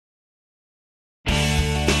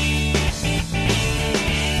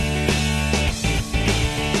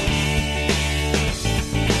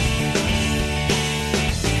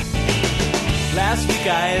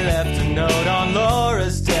I left a note on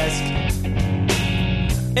Laura's desk.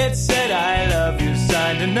 It said, I love you,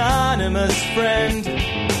 signed anonymous friend.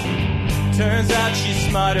 Turns out she's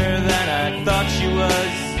smarter than I thought she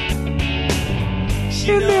was.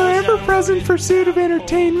 In their ever-present pursuit of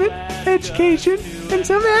entertainment, education, and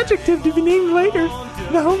some adjective to be named later,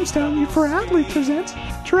 the Homestone proudly presents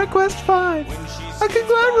Trek Quest V, a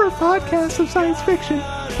conglomerate podcast of science fiction,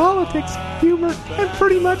 politics, humor, and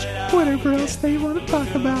pretty much whatever else they want to talk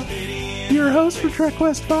about. Your hosts for Trek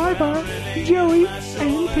Quest V are Joey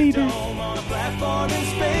and Peter.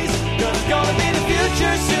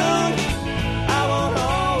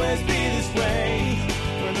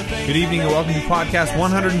 Good evening and welcome to podcast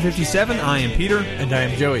 157. I am Peter. And I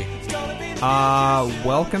am Joey.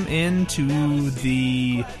 Welcome into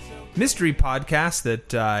the mystery podcast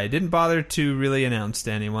that I didn't bother to really announce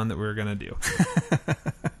to anyone that we were going to do.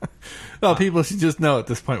 Well, people should just know at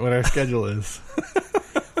this point what our schedule is.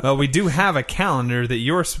 Well, we do have a calendar that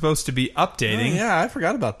you're supposed to be updating. Oh, yeah, I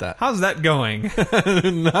forgot about that. How's that going?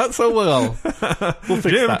 Not so well. We'll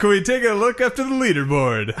fix Jim, that. can we take a look up to the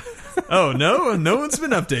leaderboard? Oh, no one's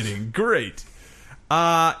been updating. Great.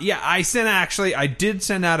 I did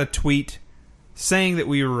send out a tweet saying that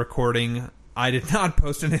we were recording. I did not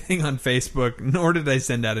post anything on Facebook, nor did I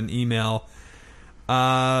send out an email. This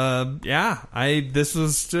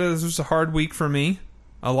was a hard week for me.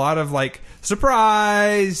 A lot of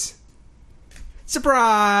surprise.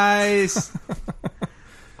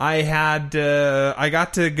 I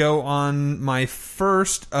got to go on my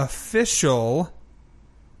first official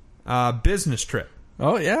business trip.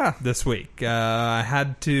 Oh, yeah. This week. I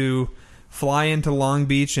had to fly into Long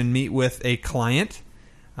Beach and meet with a client.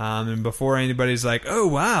 And before anybody's like, oh,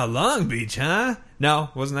 wow, Long Beach, huh?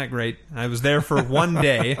 No, wasn't that great. I was there for one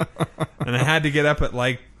day, and I had to get up at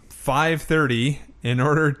 5:30 in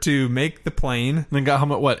order to make the plane. And then got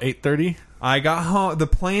home at, 8:30? I got home. The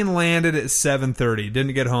plane landed at 7:30.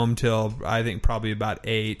 Didn't get home till, I think, probably about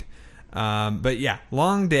 8. But, yeah,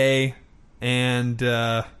 long day. And,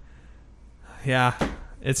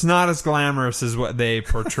 it's not as glamorous as what they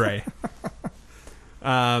portray.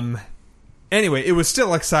 Anyway, it was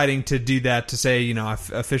still exciting to do that, to say,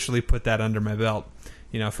 I've officially put that under my belt,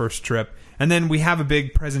 first trip. And then we have a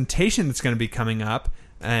big presentation that's going to be coming up.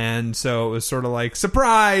 And so it was sort of like,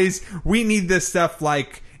 surprise, we need this stuff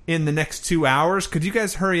in the next 2 hours. Could you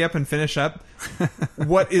guys hurry up and finish up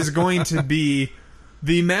what is going to be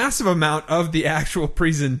the massive amount of the actual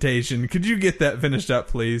presentation? Could you get that finished up,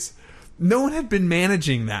 please? No one had been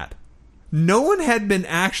managing that. No one had been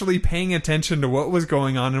actually paying attention to what was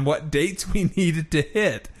going on and what dates we needed to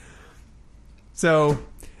hit. So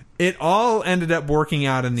it all ended up working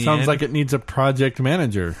out in the end. Sounds like it needs a project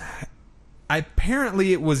manager.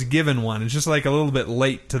 Apparently it was given one. It's just a little bit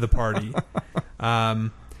late to the party.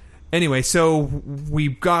 Anyway, so we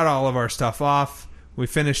got all of our stuff off. We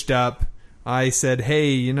finished up. I said,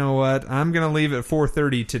 hey, you know what? I'm going to leave at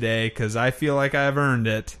 4:30 today because I feel like I've earned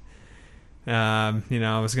it.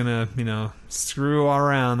 I was going to, screw all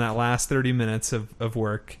around that last 30 minutes of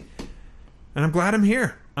work. And I'm glad I'm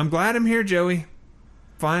here. I'm glad I'm here, Joey.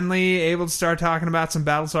 Finally able to start talking about some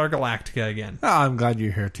Battlestar Galactica again. Oh, I'm glad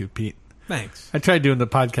you're here too, Pete. Thanks. I tried doing the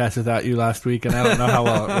podcast without you last week, and I don't know how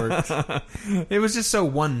well it worked. It was just so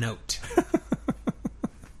one note.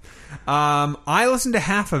 I listened to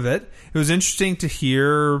half of it. It was interesting to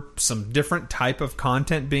hear some different type of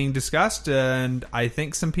content being discussed, and I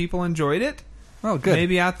think some people enjoyed it. Oh, good.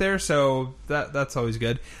 Maybe out there, so that's always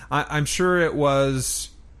good. I'm sure it was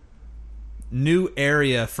new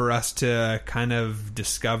area for us to kind of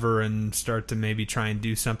discover and start to maybe try and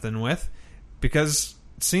do something with, because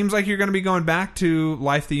it seems like you're going to be going back to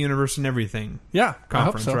Life, the Universe, and Everything. Yeah,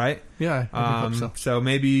 conference, I hope so. Right? Yeah, I hope so. So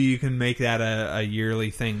maybe you can make that a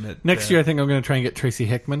yearly thing. That next year, I think I'm going to try and get Tracy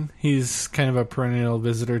Hickman. He's kind of a perennial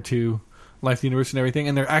visitor to Life, the Universe, and Everything,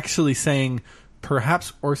 and they're actually saying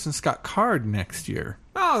perhaps Orson Scott Card next year.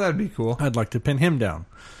 Oh, that'd be cool. I'd like to pin him down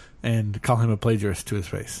and call him a plagiarist to his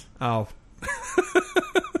face. Oh.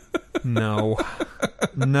 No.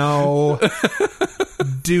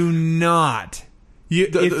 Do not.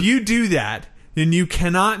 If you do that, then you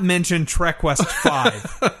cannot mention Trek Quest V.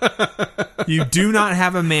 You do not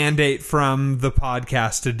have a mandate from the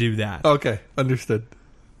podcast to do that. Okay, understood.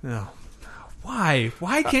 No. Why?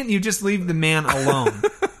 Why can't you just leave the man alone?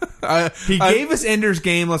 He gave us Ender's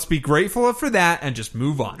Game. Let's be grateful for that and just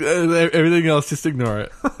move on. Everything else, just ignore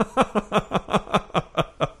it.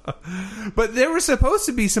 But there were supposed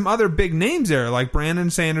to be some other big names there, like Brandon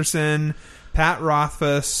Sanderson, Pat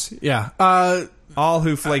Rothfuss. Yeah. All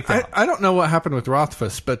who flaked out. I don't know what happened with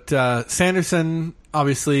Rothfuss, but Sanderson,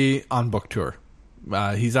 obviously, on book tour.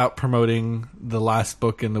 He's out promoting the last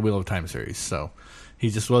book in the Wheel of Time series, so he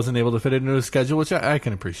just wasn't able to fit it into his schedule, which I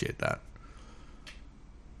can appreciate that.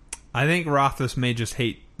 I think Rothfuss may just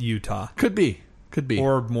hate Utah. Could be.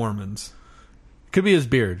 Or Mormons. Could be his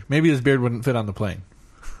beard. Maybe his beard wouldn't fit on the plane.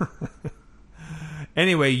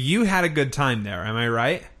 Anyway, you had a good time there, am I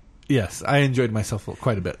right? Yes, I enjoyed myself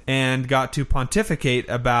quite a bit. And got to pontificate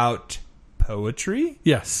about poetry?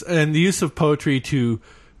 Yes, and the use of poetry to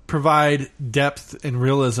provide depth and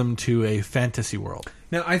realism to a fantasy world.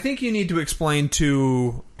 Now, I think you need to explain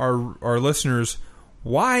to our listeners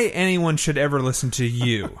why anyone should ever listen to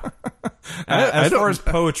you as far as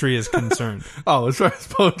poetry is concerned. Oh, as far as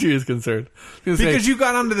poetry is concerned. Because you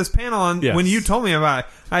got onto this panel, and when you told me about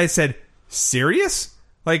it, I said, serious?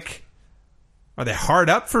 Like, are they hard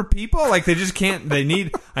up for people? Like, they just can't, I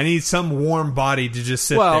need some warm body to just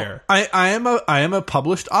sit there. I am a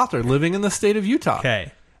published author living in the state of Utah.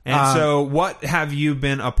 Okay. And so what have you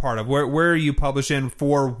been a part of? Where are you published in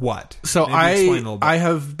for what? So I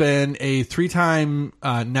have been a 3-time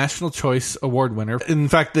National Choice Award winner. In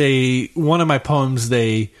fact, one of my poems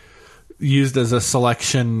they used as a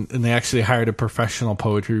selection, and they actually hired a professional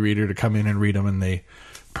poetry reader to come in and read them, and they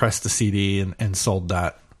pressed the CD and sold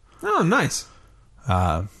that. Oh, nice.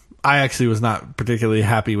 I actually was not particularly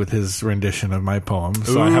happy with his rendition of my poem,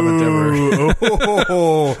 so I haven't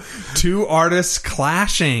ever... Two artists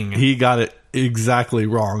clashing. He got it exactly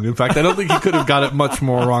wrong. In fact, I don't think he could have got it much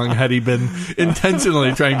more wrong had he been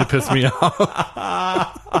intentionally trying to piss me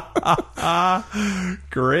off.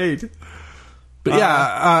 Great. But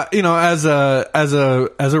yeah, as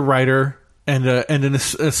a writer and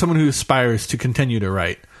as someone who aspires to continue to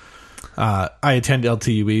write, I attend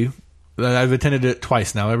LTUE. I've attended it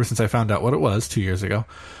twice now, ever since I found out what it was 2 years ago.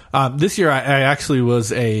 This year, I actually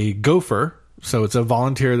was a gopher, so it's a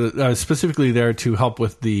volunteer that I was specifically there to help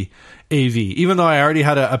with the AV. Even though I already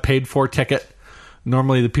had a paid-for ticket,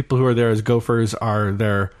 normally the people who are there as gophers are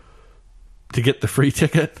there to get the free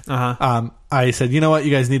ticket. I said, you know what,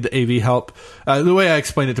 you guys need the AV help. The way I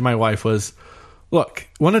explained it to my wife was, look,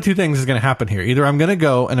 one of two things is going to happen here. Either I'm going to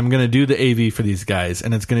go and I'm going to do the AV for these guys,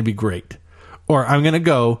 and it's going to be great. Or I'm going to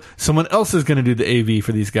go, someone else is going to do the AV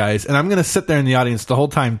for these guys, and I'm going to sit there in the audience the whole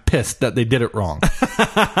time pissed that they did it wrong.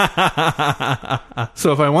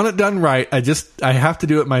 So if I want it done right, I have to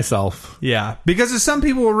do it myself. Yeah, because as some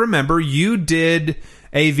people will remember, you did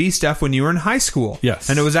AV stuff when you were in high school. Yes.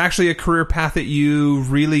 And it was actually a career path that you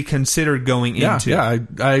really considered going into. Yeah,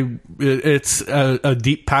 it's a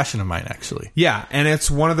deep passion of mine, actually. Yeah, and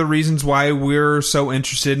it's one of the reasons why we're so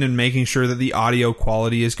interested in making sure that the audio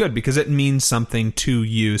quality is good, because it means something to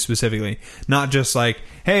you specifically. Not just like,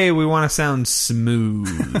 hey, we want to sound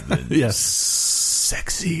smooth and yes,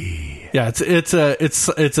 sexy. Yeah, it's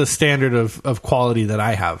a standard of quality that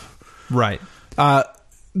I have. Right.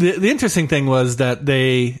 The interesting thing was that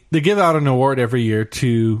they give out an award every year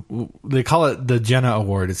they call it the Jenna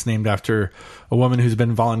Award. It's named after a woman who's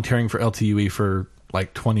been volunteering for LTUE for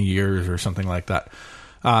like 20 years or something like that.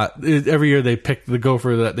 Every year they pick the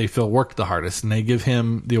gopher that they feel worked the hardest, and they give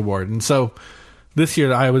him the award. And so this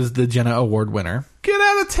year I was the Jenna Award winner. Get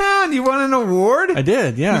out of town! You won an award? I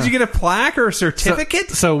did, yeah. Did you get a plaque or a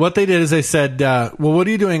certificate? So what they did is they said, well, what are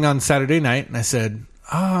you doing on Saturday night? And I said,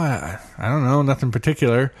 I don't know, nothing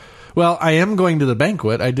particular. Well, I am going to the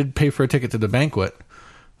banquet. I did pay for a ticket to the banquet.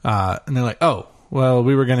 And they're like, oh, well,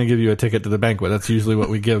 we were going to give you a ticket to the banquet. That's usually what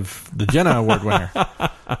we give the Jenna Award winner.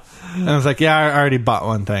 And I was like, yeah, I already bought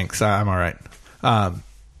one, thanks. I'm all right.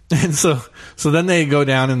 And so then they go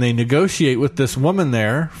down and they negotiate with this woman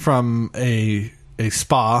there from a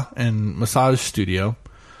spa and massage studio.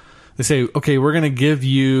 They say, okay, we're going to give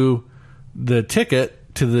you the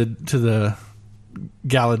ticket to the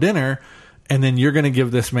gala dinner, and then you're going to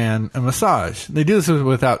give this man a massage. They do this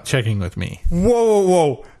without checking with me.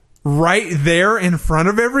 Whoa. Right there in front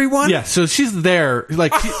of everyone? Yeah, so she's there.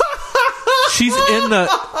 Like, she's in the...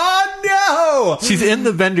 Oh, no! She's in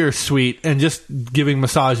the vendor suite and just giving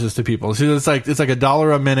massages to people. So it's like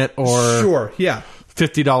 $1 a minute or... Sure, yeah.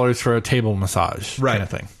 $50 for a table massage kind of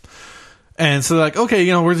thing. And so they're like,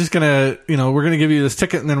 okay, we're just going to, we're going to give you this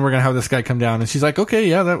ticket, and then we're going to have this guy come down. And she's like, okay,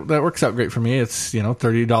 yeah, that works out great for me. It's,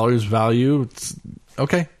 $30 value. It's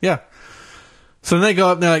okay. Yeah. So then they go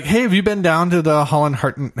up and they're like, hey, have you been down to the Holland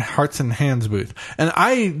Hearts and Hands booth? And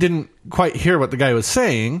I didn't quite hear what the guy was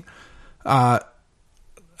saying. I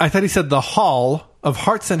thought he said the Hall of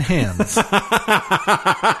Hearts and Hands. And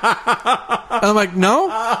I'm like, no,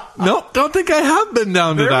 don't think I have been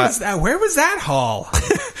down to that. Where was that hall?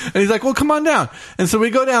 And he's like, well, come on down. And so we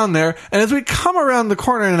go down there, and as we come around the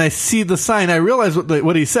corner and I see the sign, I realize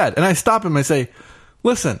what he said. And I stop him, I say,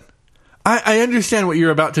 listen, I understand what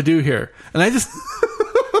you're about to do here. And I just...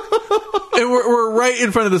 And we're right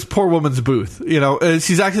in front of this poor woman's booth. You know,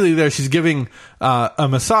 she's actually there. She's giving a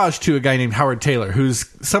massage to a guy named Howard Taylor, who's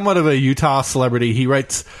somewhat of a Utah celebrity. He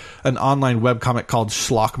writes an online webcomic called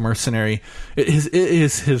Schlock Mercenary. It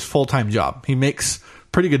is his full-time job. He makes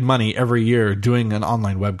pretty good money every year doing an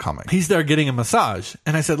online webcomic. He's there getting a massage.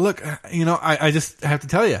 And I said, look, you know, I just have to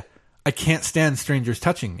tell you, I can't stand strangers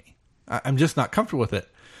touching me. I'm just not comfortable with it.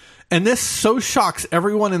 And this so shocks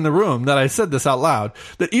everyone in the room that I said this out loud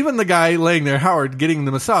that even the guy laying there, Howard, getting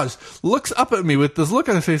the massage, looks up at me with this look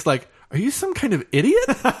on his face like, are you some kind of idiot?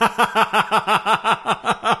 And I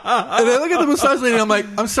look at the massage lady and I'm like,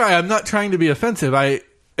 I'm sorry, I'm not trying to be offensive. I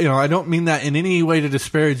don't mean that in any way to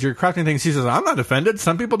disparage your crafting thing. She says, I'm not offended.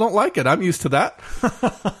 Some people don't like it. I'm used to that.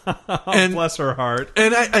 And bless her heart.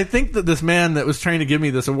 And I think that this man that was trying to give me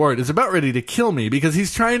this award is about ready to kill me because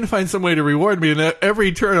he's trying to find some way to reward me. And at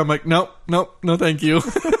every turn, I'm like, nope, no, thank you.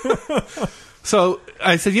 So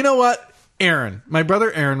I said, you know what? Aaron, my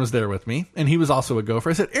brother Aaron was there with me, and he was also a gopher.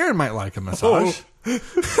 I said, Aaron might like a massage.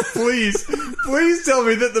 Please tell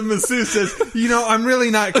me that the masseuse says, you know, I'm really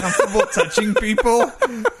not comfortable touching people.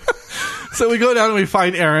 So we go down and we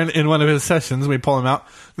find Aaron in one of his sessions. We pull him out.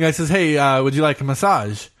 The guy says, hey, would you like a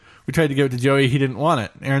massage? We tried to give it to Joey. He didn't want it.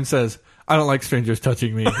 Aaron says, I don't like strangers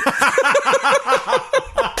touching me.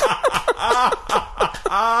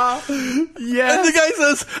 Yes. And the guy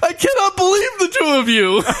says, I cannot believe the two of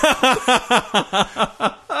you.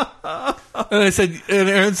 And I said, and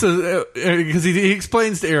Aaron says, because he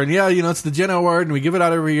explains to Aaron, yeah, you know, it's the Jenna Award and we give it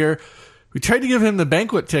out every year. We tried to give him the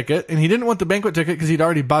banquet ticket and he didn't want the banquet ticket because he'd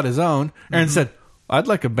already bought his own. Aaron said, I'd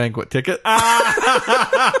like a banquet ticket. So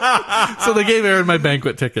they gave Aaron my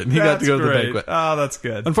banquet ticket, and he got to go to the banquet. Oh, that's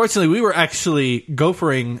good. Unfortunately, we were actually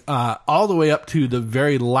gophering all the way up to the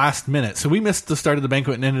very last minute. So we missed the start of the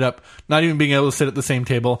banquet and ended up not even being able to sit at the same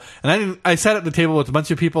table. And I sat at the table with a bunch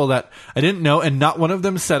of people that I didn't know, and not one of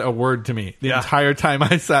them said a word to me the entire time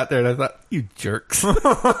I sat there. And I thought, you jerks.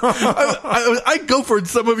 I gophered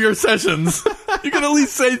some of your sessions. You can at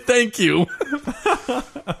least say thank you.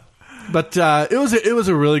 But it was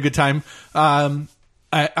a really good time.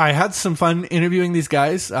 I had some fun interviewing these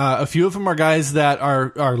guys. A few of them are guys that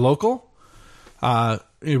are local. I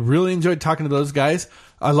really enjoyed talking to those guys.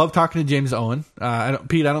 I love talking to James Owen.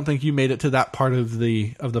 Pete, I don't think you made it to that part of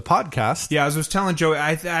the podcast. Yeah, as I was telling Joey,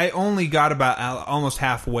 I only got about almost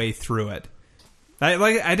halfway through it.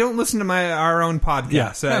 I don't listen to our own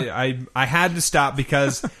podcast. Yeah. I had to stop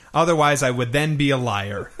because otherwise I would then be a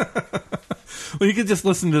liar. Well, you could just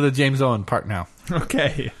listen to the James Owen part now.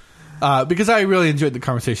 Okay. Because I really enjoyed the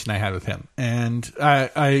conversation I had with him. And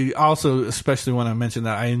I also especially want to mention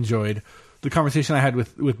that I enjoyed the conversation I had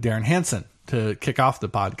with Darren Hansen to kick off the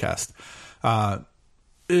podcast.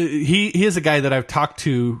 He is a guy that I've talked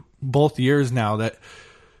to both years now that,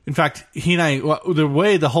 in fact, he and I, the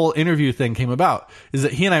way the whole interview thing came about is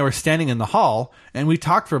that he and I were standing in the hall and we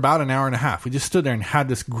talked for about an hour and a half. We just stood there and had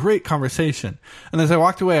this great conversation. And as I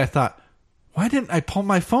walked away, I thought, why didn't I pull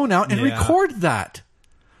my phone out and record that?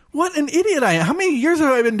 What an idiot I am. How many years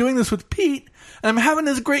have I been doing this with Pete? And I'm having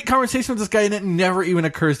this great conversation with this guy and it never even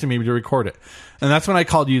occurs to me to record it. And that's when I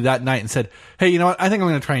called you that night and said, hey, you know what? I think I'm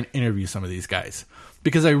going to try and interview some of these guys.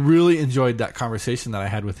 Because I really enjoyed that conversation that I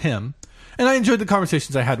had with him. And I enjoyed the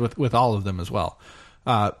conversations I had with all of them as well.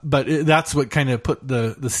 But that's what kind of put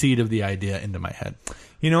the seed of the idea into my head.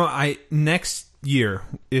 You know, next year,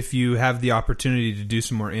 if you have the opportunity to do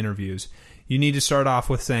some more interviews, you need to start off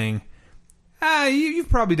with saying, you've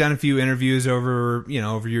probably done a few interviews over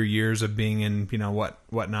your years of being in,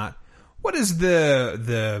 whatnot. What is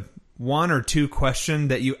the one or two question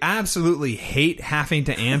that you absolutely hate having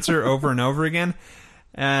to answer over and over again?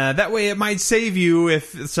 That way it might save you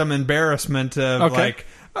if some embarrassment of like,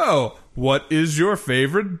 oh, what is your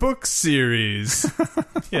favorite book series?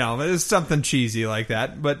 There's something cheesy like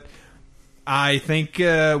that. But I think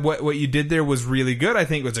what you did there was really good. I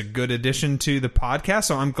think it was a good addition to the podcast.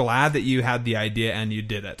 So I'm glad that you had the idea and you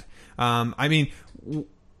did it.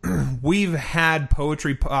 We've had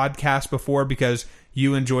poetry podcasts before because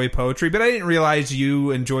you enjoy poetry, but I didn't realize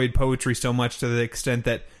you enjoyed poetry so much to the extent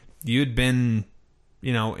that you'd been,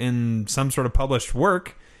 in some sort of published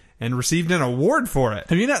work and received an award for it.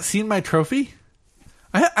 Have you not seen my trophy?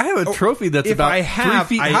 I have a trophy that's about 3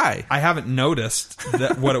 feet high. I haven't noticed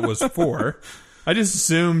what it was for. I just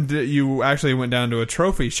assumed that you actually went down to a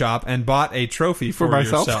trophy shop and bought a trophy for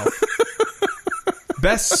myself. Yourself.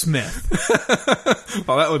 Best Smith.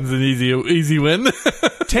 Well, that one's an easy win.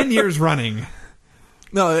 10 years running.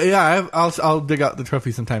 No, yeah, I'll dig out the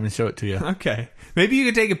trophy sometime and show it to you. Okay. Maybe you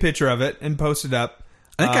could take a picture of it and post it up.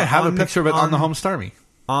 I think I have a picture of it on the Homestarmy.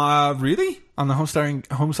 Really? On the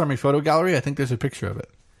Homestarmy photo gallery, I think there's a picture of it.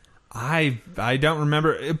 I don't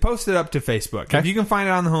remember. It posted up to Facebook. Okay. If you can find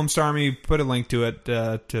it on the Homestarmy, put a link to it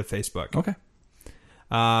to Facebook. Okay.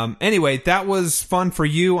 Anyway, that was fun for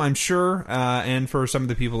you, I'm sure, and for some of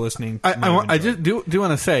the people listening. I just do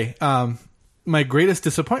want to say, my greatest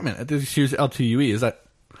disappointment at this year's LTUE is that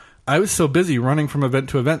I was so busy running from event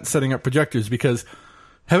to event setting up projectors because,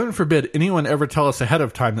 heaven forbid, anyone ever tell us ahead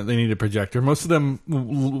of time that they need a projector. Most of them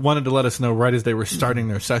wanted to let us know right as they were starting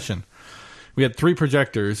their session. We had 3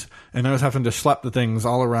 projectors, and I was having to schlep the things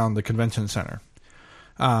all around the convention center.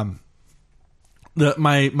 My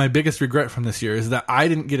biggest regret from this year is that I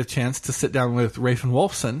didn't get a chance to sit down with Rafen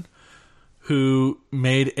Wolfson, who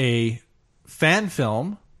made a fan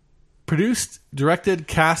film, produced, directed,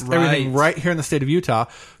 cast, everything right here in the state of Utah,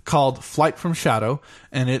 called Flight from Shadow,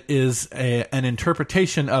 and it is an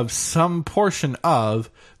interpretation of some portion of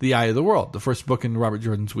The Eye of the World, the first book in Robert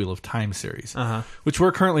Jordan's Wheel of Time series, which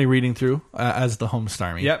we're currently reading through as the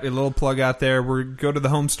Homestarmy. Yep, a little plug out there. Go to the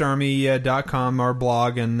homestarmy.com, our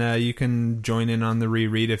blog, and you can join in on the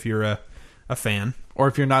reread if you're a fan. Or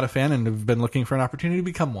if you're not a fan and have been looking for an opportunity to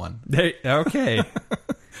become one. Okay.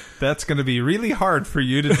 That's going to be really hard for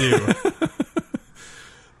you to do.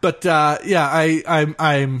 But I'm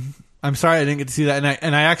sorry I didn't get to see that,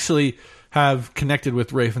 and I actually have connected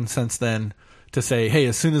with Rafen since then to say, hey,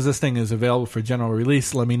 as soon as this thing is available for general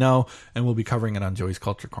release, let me know, and we'll be covering it on Joey's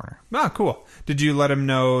Culture Corner. Ah, cool. Did you let him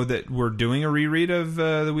know that we're doing a reread of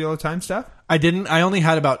the Wheel of Time stuff? I didn't. I only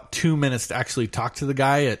had about 2 minutes to actually talk to the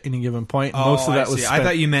guy at any given point. Most of that was spent. I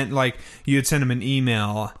thought you meant like you had sent him an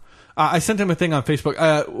email. I sent him a thing on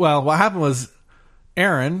Facebook. Well, what happened was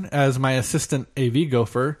Aaron, as my assistant AV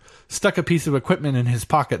gopher, stuck a piece of equipment in his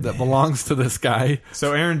pocket that belongs to this guy.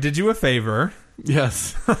 So Aaron did you a favor.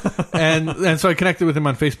 Yes. and so I connected with him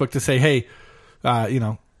on Facebook to say, hey,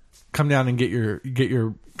 come down and get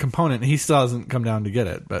your component. He still hasn't come down to get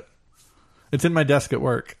it, but it's in my desk at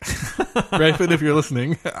work. Rafen, if you're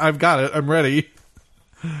listening, I've got it. I'm ready.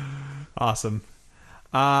 Awesome.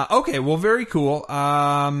 Okay, well, very cool.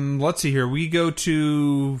 Let's see here. We go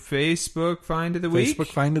to Facebook Find of the Week. Facebook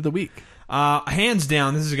Find of the Week. Hands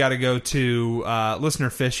down, this has got to go to listener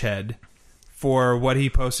Fishhead for what he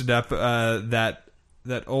posted up, that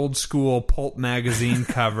old school pulp magazine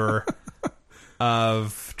cover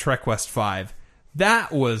of Trek West 5.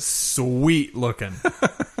 That was sweet looking.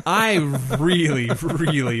 I really,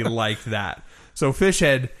 really liked that. So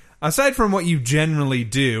Fishhead, aside from what you generally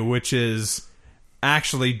do, which is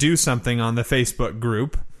actually do something on the Facebook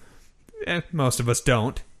group, most of us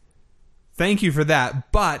don't. Thank you for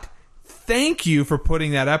that, but thank you for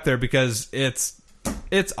putting that up there because it's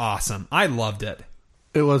awesome. I loved it.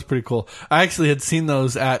 It was pretty cool. I actually had seen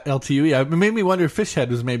those at LTUE. It made me wonder if Fishhead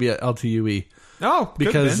was maybe at LTUE. Oh,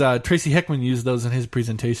 because Tracy Hickman used those in his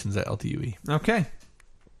presentations at LTUE. Okay.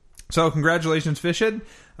 So congratulations, Fishhead.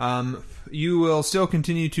 You will still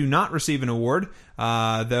continue to not receive an award,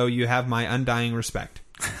 though you have my undying respect,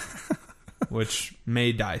 which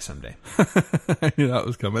may die someday. I knew that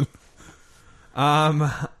was coming.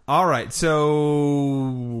 All right,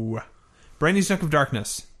 so Brandy's Nook of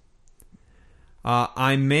Darkness.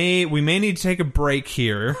 We may need to take a break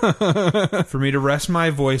here for me to rest my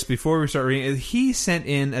voice before we start reading. He sent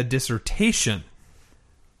in a dissertation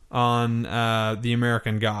on the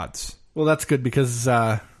American gods. Well, that's good because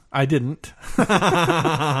I didn't. All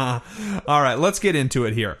right, let's get into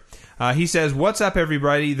it here. He says, "What's up,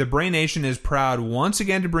 everybody? The Bray Nation is proud once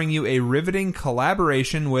again to bring you a riveting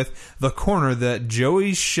collaboration with The Corner that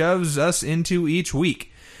Joey shoves us into each week.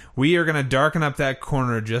 We are going to darken up that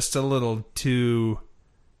corner just a little to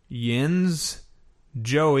Yin's,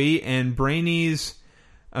 Joey, and Brainy's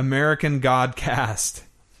American Godcast.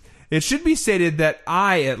 It should be stated that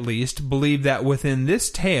I, at least, believe that within this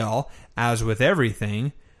tale, as with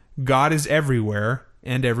everything, God is everywhere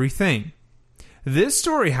and everything. This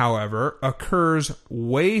story, however, occurs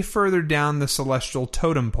way further down the celestial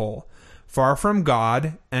totem pole, far from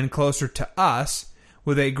God and closer to us,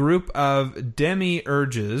 with a group of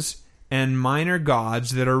demiurges and minor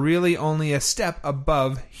gods that are really only a step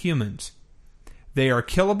above humans. They are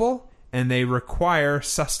killable, and they require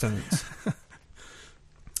sustenance."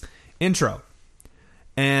 Intro.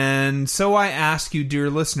 And so I ask you, dear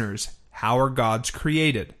listeners, how are gods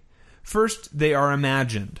created? First, they are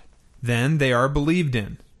imagined. Then they are believed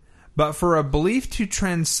in. But for a belief to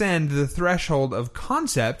transcend the threshold of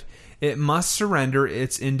concept, it must surrender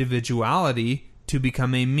its individuality to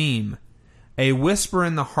become a meme, a whisper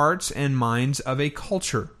in the hearts and minds of a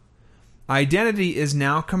culture. Identity is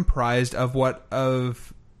now comprised of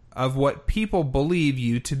of what people believe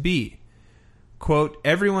you to be. Quote,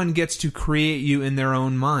 everyone gets to create you in their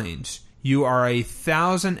own minds. You are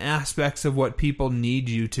 1,000 aspects of what people need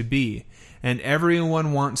you to be, and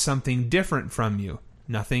everyone wants something different from you.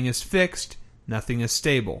 Nothing is fixed, nothing is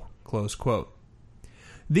stable. Close quote.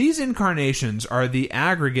 These incarnations are the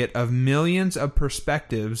aggregate of millions of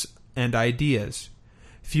perspectives and ideas,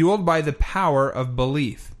 fueled by the power of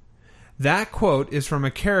belief. That quote is from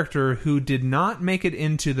a character who did not make it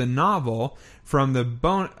into the novel from the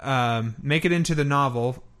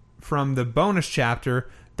bonus chapter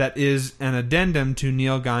that is an addendum to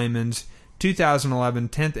Neil Gaiman's 2011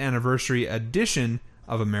 10th anniversary edition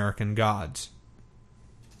of American Gods.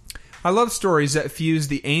 I love stories that fuse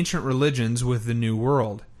the ancient religions with the new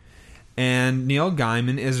world, and Neil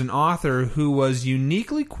Gaiman is an author who was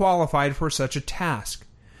uniquely qualified for such a task.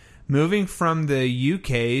 Moving from the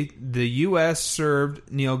UK, the US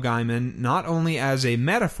served Neil Gaiman not only as a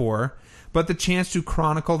metaphor, but the chance to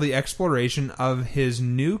chronicle the exploration of his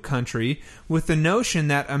new country with the notion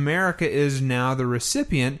that America is now the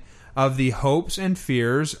recipient of the hopes and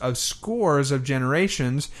fears of scores of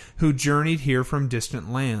generations who journeyed here from distant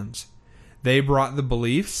lands. They brought the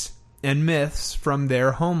beliefs and myths from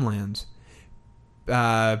their homelands.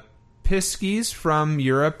 Piskies from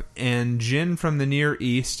Europe and Jinn from the Near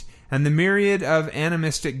East, and the myriad of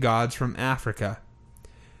animistic gods from Africa.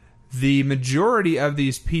 The majority of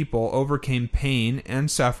these people overcame pain and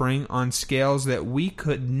suffering on scales that we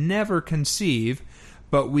could never conceive,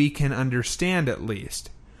 but we can understand at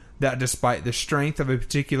least. That despite the strength of a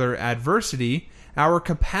particular adversity, our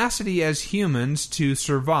capacity as humans to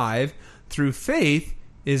survive through faith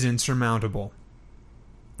is insurmountable.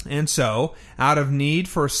 And so, out of need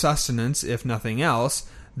for sustenance, if nothing else,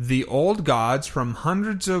 the old gods from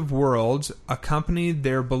hundreds of worlds accompanied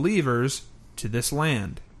their believers to this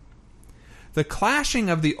land. The clashing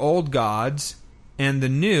of the old gods and the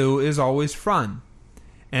new is always fun,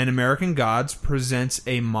 and American Gods presents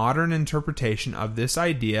a modern interpretation of this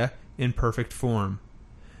idea in perfect form.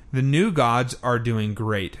 The new gods are doing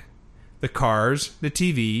great. The cars, the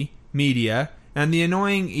TV, media, and the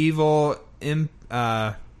annoying, evil,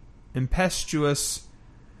 impetuous... Impetuous.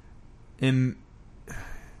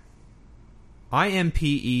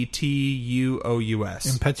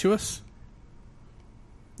 Impetuous?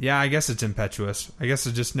 Yeah, I guess it's impetuous. I guess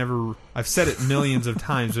I just never... I've said it millions of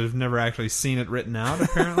times, but I've never actually seen it written out,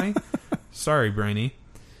 apparently. Sorry, Brainy.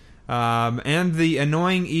 And the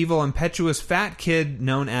annoying, evil, impetuous fat kid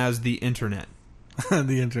known as the Internet.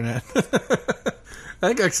 The Internet. I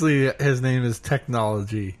think actually his name is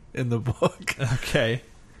Technology in the book. Okay.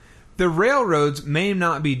 The railroads may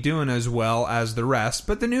not be doing as well as the rest,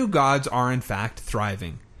 but the new gods are in fact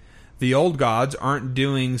thriving. The old gods aren't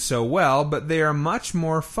doing so well, but they are much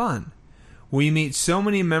more fun. We meet so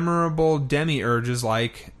many memorable demiurges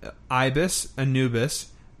like Ibis, Anubis,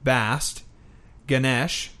 Bast,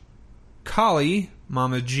 Ganesh, Kali,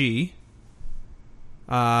 Mama G,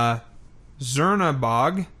 Zernabog,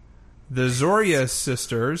 the Zorya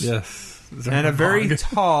sisters, yes, and a very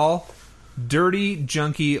tall, dirty,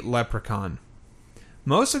 junky leprechaun.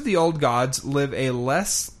 Most of the old gods live a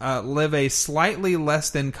slightly less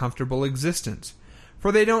than comfortable existence,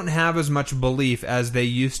 for they don't have as much belief as they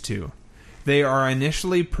used to. They are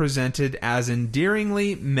initially presented as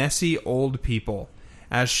endearingly messy old people.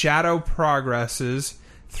 As Shadow progresses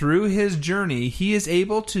through his journey, he is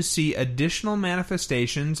able to see additional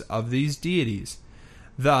manifestations of these deities.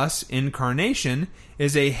 Thus, incarnation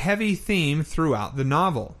is a heavy theme throughout the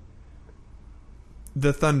novel.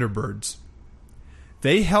 The Thunderbirds.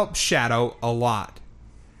 They help Shadow a lot.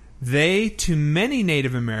 They, to many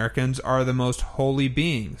Native Americans, are the most holy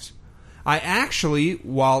beings. I actually,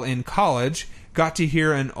 while in college, got to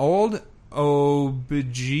hear an old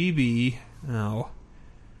Ojibwe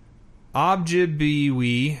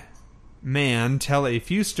man tell a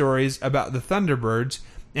few stories about the Thunderbirds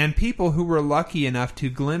and people who were lucky enough to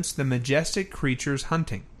glimpse the majestic creatures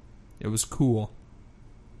hunting. It was cool.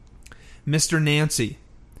 Mr. Nancy.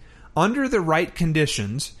 Under the right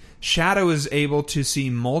conditions, Shadow is able to see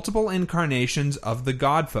multiple incarnations of the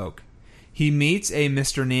godfolk. He meets a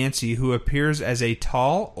Mr. Nancy who appears as a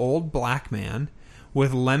tall, old black man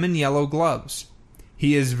with lemon-yellow gloves.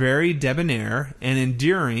 He is very debonair and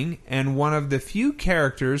endearing and one of the few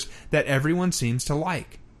characters that everyone seems to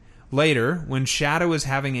like. Later, when Shadow is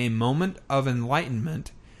having a moment of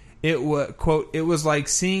enlightenment, it was like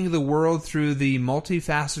seeing the world through the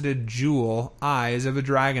multifaceted jewel eyes of a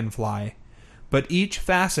dragonfly, but each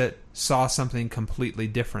facet saw something completely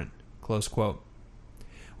different. Close quote.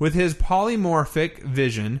 With his polymorphic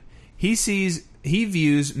vision, he sees he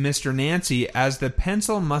views Mr. Nancy as the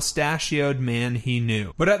pencil-mustachioed man he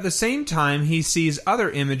knew. But at the same time, he sees other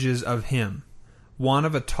images of him. One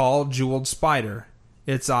of a tall, jeweled spider,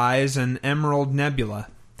 its eyes an emerald nebula.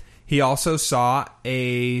 He also saw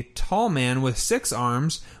a tall man with 6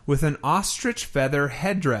 arms with an ostrich feather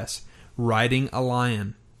headdress, riding a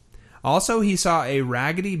lion. Also, he saw a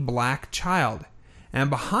raggedy black child. And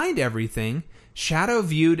behind everything, Shadow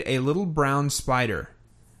viewed a little brown spider.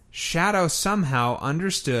 Shadow somehow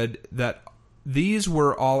understood that these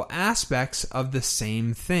were all aspects of the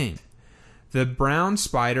same thing. The brown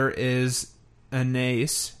spider is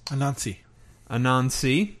Anansi.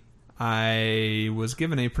 I was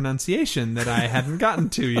given a pronunciation that I hadn't gotten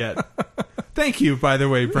to yet. Thank you, by the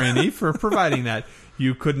way, Brainy, for providing that.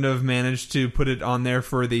 You couldn't have managed to put it on there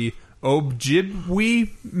for the Ojibwe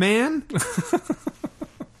man?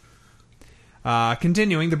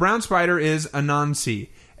 Continuing, the brown spider is Anansi,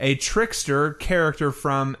 a trickster character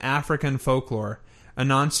from African folklore.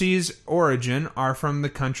 Anansi's origin are from the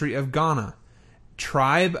country of Ghana,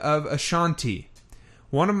 tribe of Ashanti.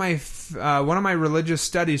 One of my religious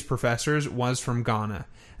studies professors was from Ghana,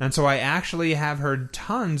 and so I actually have heard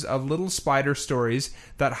tons of little spider stories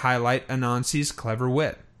that highlight Anansi's clever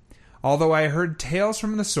wit. Although I heard tales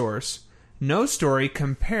from the source, no story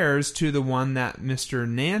compares to the one that Mr.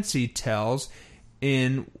 Nancy tells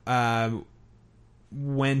in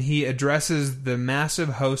when he addresses the massive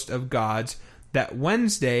host of gods that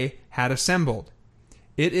Wednesday had assembled.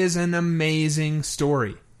 It is an amazing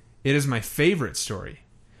story. It is my favorite story.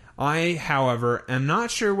 I, however, am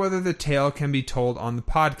not sure whether the tale can be told on the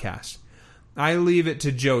podcast. I leave it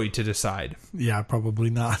to Joey to decide. Yeah,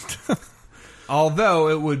 probably not. Although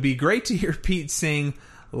it would be great to hear Pete sing,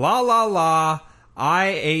 "La la la, I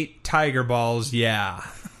ate tiger balls, yeah."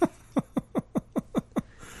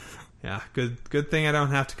 Yeah, good thing I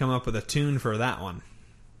don't have to come up with a tune for that one.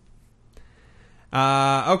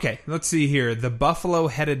 Okay, let's see here. The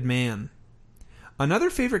Buffalo-Headed Man.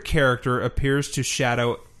 Another favorite character appears to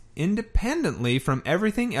Shadow independently from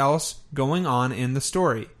everything else going on in the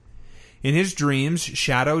story. In his dreams,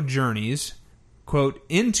 Shadow journeys, quote,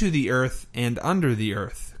 into the earth and under the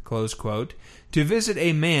earth, close quote, to visit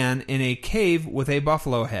a man in a cave with a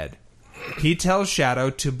buffalo head. He tells Shadow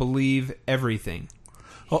to believe everything.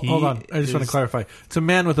 Hold on, I just want to clarify. It's a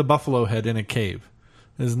man with a buffalo head in a cave.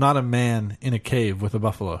 It is not a man in a cave with a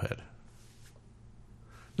buffalo head.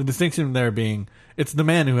 The distinction there being, it's the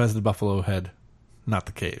man who has the buffalo head, not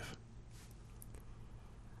the cave.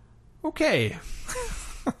 Okay.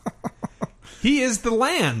 He is the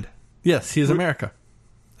land. Yes, he is America.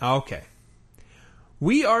 Okay.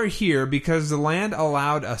 We are here because the land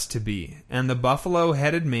allowed us to be, and the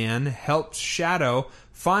buffalo-headed man helped Shadow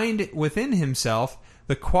find within himself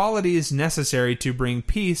the qualities necessary to bring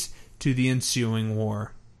peace to the ensuing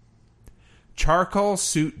war. Charcoal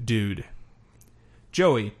Suit Dude.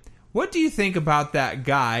 Joey, what do you think about that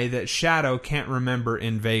guy that Shadow can't remember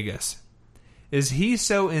in Vegas? Is he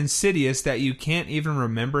so insidious that you can't even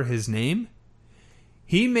remember his name?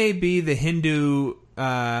 He may be the Hindu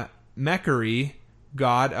Mercury,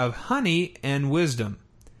 god of honey and wisdom.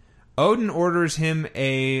 Odin orders him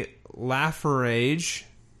a lafarge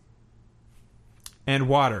and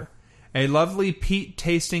water, a lovely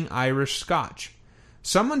peat-tasting Irish scotch.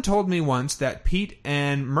 Someone told me once that peat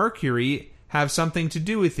and Mercury have something to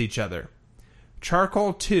do with each other.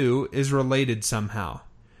 Charcoal, too, is related somehow.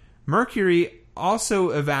 Mercury also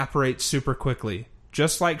evaporates super quickly,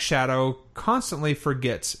 just like Shadow constantly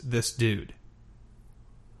forgets this dude.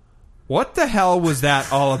 What the hell was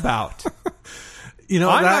that all about? I'm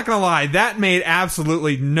not going to lie, that made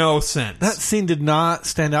absolutely no sense. That scene did not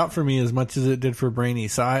stand out for me as much as it did for Brainy,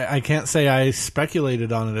 so I can't say I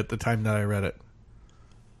speculated on it at the time that I read it.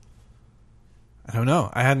 I don't know.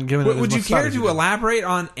 I hadn't given it as much Would you care thought as to did. elaborate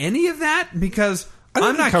on any of that? Because I I'm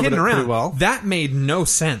think we not covered kidding it pretty around. well. That made no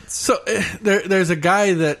sense. So there's a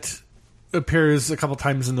guy that appears a couple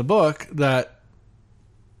times in the book that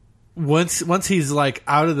once he's like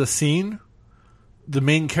out of the scene, the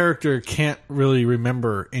main character can't really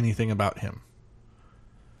remember anything about him.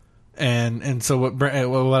 And so what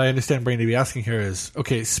I understand Brain to be asking here is,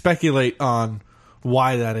 okay, speculate on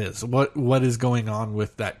why that is. What is going on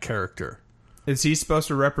with that character? Is he supposed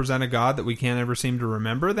to represent a god that we can't ever seem to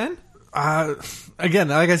remember then? Again,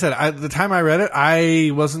 like I said, at the time I read it,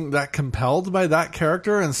 I wasn't that compelled by that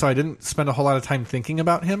character, and so I didn't spend a whole lot of time thinking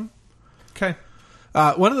about him. Okay.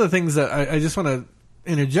 One of the things that I just want to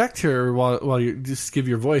interject here while you just give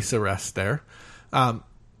your voice a rest there.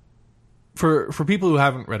 For people who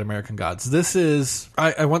haven't read American Gods, this is...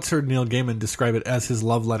 I once heard Neil Gaiman describe it as his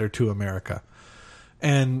love letter to America.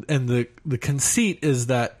 And the conceit is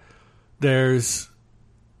that there's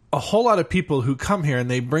a whole lot of people who come here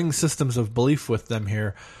and they bring systems of belief with them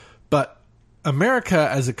here. But America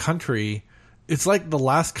as a country, it's like the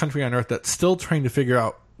last country on earth that's still trying to figure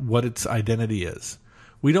out what its identity is.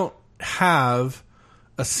 We don't have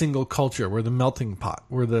a single culture. We're the melting pot.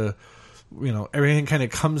 We're the, everything kind of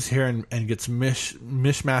comes here and gets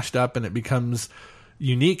mishmashed up, and it becomes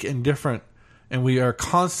unique and different. And we are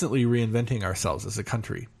constantly reinventing ourselves as a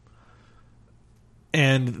country.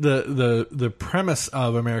 And the premise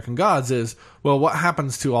of American Gods is, well, what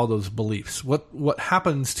happens to all those beliefs? What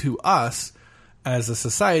happens to us as a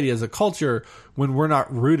society, as a culture, when we're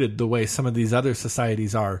not rooted the way some of these other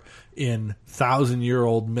societies are in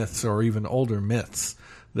 1,000-year-old myths or even older myths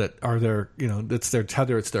that are their, it's their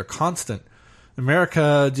tether, it's their constant.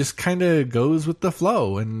 America just kind of goes with the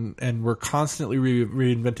flow, and we're constantly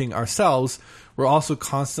reinventing ourselves. We're also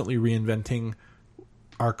constantly reinventing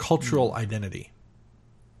our cultural identity.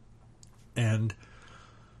 And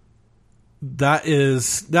that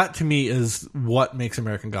to me is what makes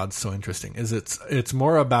American Gods so interesting. Is it's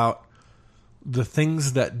more about the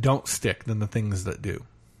things that don't stick than the things that do,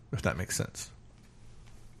 if that makes sense.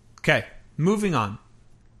 Okay, moving on.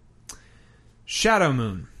 Shadow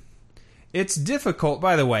Moon. It's difficult,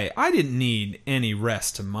 by the way, I didn't need any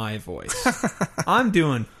rest to my voice. I'm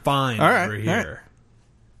doing fine over here. Right.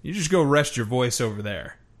 You just go rest your voice over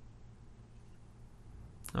there.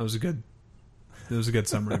 That was a good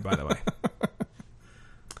summary, by the way.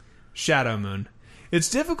 Shadow Moon. It's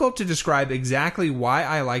difficult to describe exactly why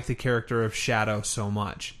I like the character of Shadow so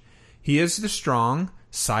much. He is the strong,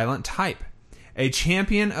 silent type, a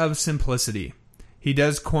champion of simplicity. He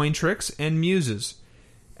does coin tricks and muses.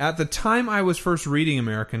 At the time I was first reading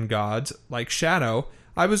American Gods, like Shadow,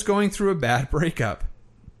 I was going through a bad breakup.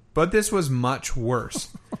 But this was much worse.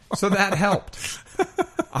 So that helped.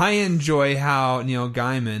 I enjoy how Neil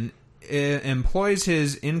Gaiman employs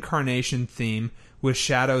his incarnation theme with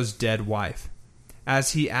Shadow's dead wife.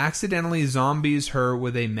 As he accidentally zombies her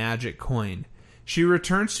with a magic coin, she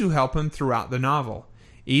returns to help him throughout the novel,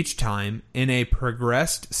 each time in a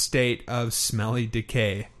progressed state of smelly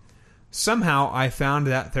decay. Somehow I found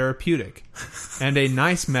that therapeutic and a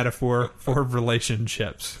nice metaphor for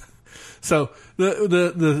relationships. So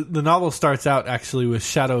the novel starts out actually with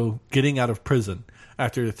Shadow getting out of prison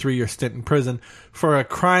after a 3-year stint in prison for a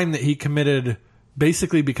crime that he committed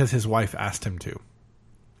basically because his wife asked him to.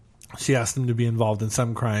 She asked him to be involved in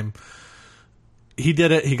some crime. He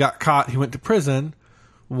did it. He got caught. He went to prison.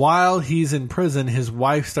 While he's in prison, his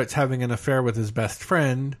wife starts having an affair with his best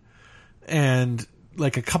friend. And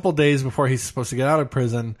like a couple days before he's supposed to get out of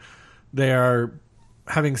prison, they are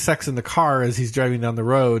having sex in the car as he's driving down the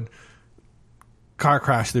road. Car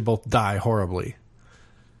crash. They both die horribly.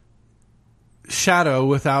 Shadow,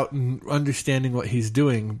 without understanding what he's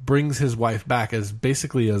doing, brings his wife back as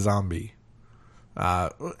basically a zombie.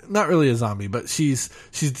 Not really a zombie, but she's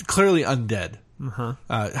clearly undead. Uh-huh.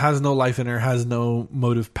 Has no life in her, has no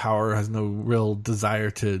motive power, has no real desire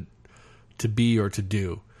to be or to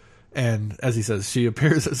do. And as he says, she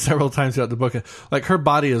appears several times throughout the book. Like her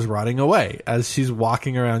body is rotting away as she's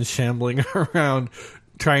walking around, shambling around,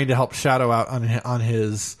 trying to help Shadow out on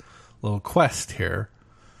his little quest here.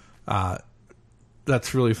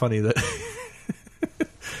 That's really funny that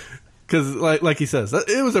because like he says,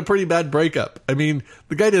 it was a pretty bad breakup. I mean,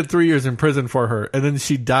 the guy did 3 years in prison for her, and then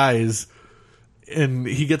she dies, and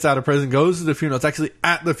he gets out of prison, goes to the funeral. It's actually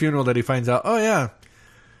at the funeral that he finds out, oh yeah,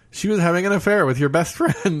 she was having an affair with your best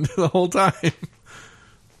friend the whole time.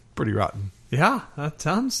 Pretty rotten. Yeah, that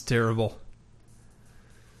sounds terrible.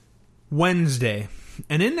 Wednesday,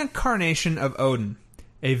 an incarnation of Odin,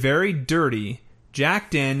 a very dirty,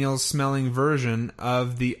 Jack Daniels smelling version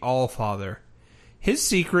of the Allfather. His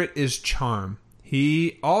secret is charm.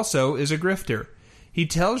 He also is a grifter. He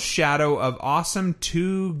tells Shadow of awesome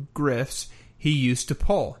 2 grifts he used to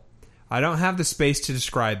pull. I don't have the space to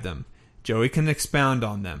describe them. Joey can expound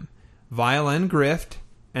on them. Violin grift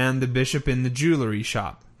and the bishop in the jewelry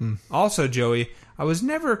shop. Also, Joey, I was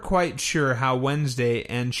never quite sure how Wednesday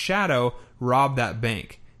and Shadow robbed that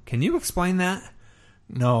bank. Can you explain that?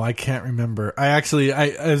 No, I can't remember. I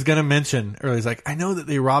was going to mention earlier. It's like, I know that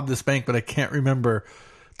they robbed this bank, but I can't remember.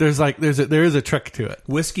 There is a trick to it.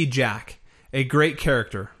 Whiskey Jack, a great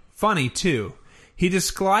character, funny too. He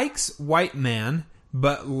dislikes white man,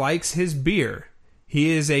 but likes his beer.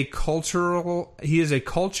 He is a culture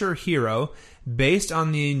hero based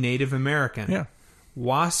on the Native American. Yeah.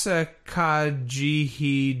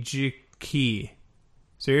 Wasakajihijiki.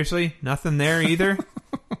 Seriously, nothing there either.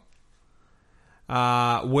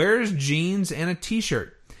 Wears jeans and a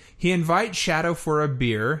t-shirt. He invites Shadow for a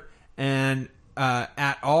beer and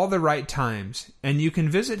at all the right times, and you can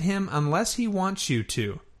visit him unless he wants you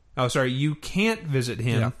to. Oh, sorry, you can't visit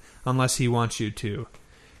him unless he wants you to.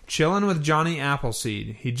 Chilling with Johnny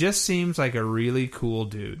Appleseed. He just seems like a really cool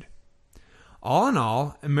dude. All in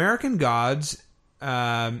all, American Gods,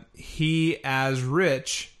 is as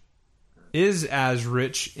rich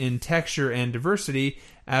in texture and diversity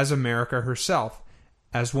as America herself.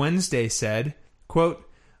 As Wednesday said, quote,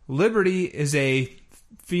 Liberty is a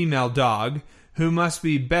female dog who must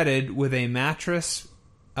be bedded with a mattress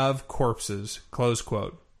of corpses, close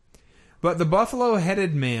quote. But the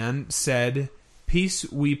buffalo-headed man said, Peace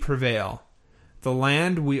we prevail. The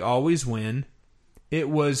land we always win. It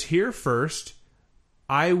was here first.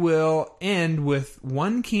 I will end with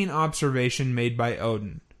one keen observation made by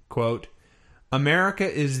Odin. Quote, America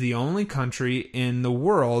is the only country in the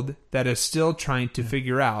world that is still trying to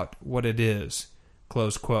figure out what it is.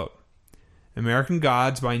 Close quote. American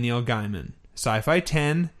Gods by Neil Gaiman. Sci-Fi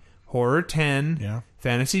 10, Horror 10,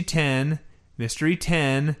 Fantasy 10, Mystery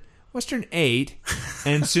 10, Western 8,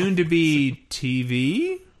 and soon to be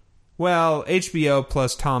TV? Well, HBO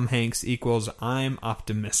plus Tom Hanks equals I'm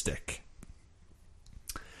optimistic.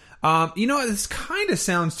 This kind of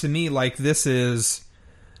sounds to me like this is...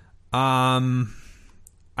 I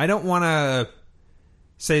don't want to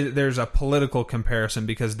say that there's a political comparison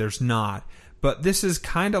because there's not, but this is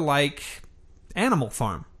kind of like Animal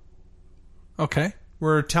Farm. Okay.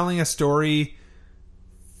 We're telling a story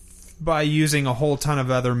by using a whole ton of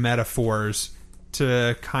other metaphors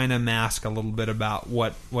to kind of mask a little bit about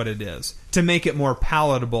what it is, to make it more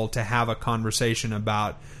palatable to have a conversation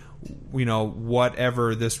about,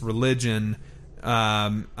 whatever this religion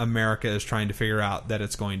America is trying to figure out that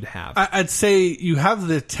it's going to have. I'd say you have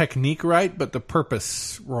the technique right, but the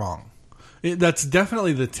purpose wrong. That's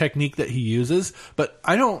definitely the technique that he uses, but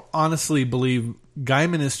I don't honestly believe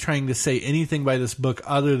Gaiman is trying to say anything by this book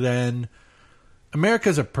other than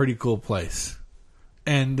America's a pretty cool place,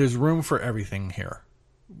 and there's room for everything here.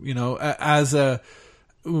 I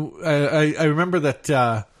remember that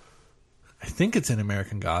I think it's in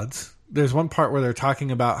American Gods. There's one part where they're talking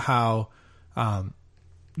about how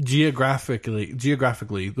geographically,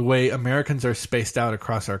 the way Americans are spaced out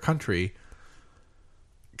across our country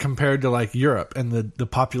compared to like Europe and the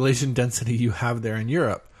population density you have there in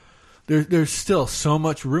Europe, there's still so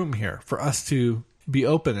much room here for us to be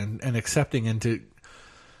open and accepting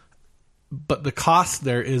but the cost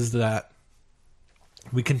there is that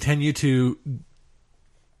we continue to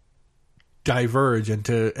diverge and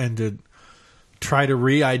to try to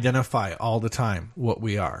re-identify all the time what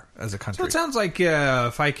we are as a country. So it sounds like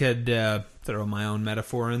if I could throw my own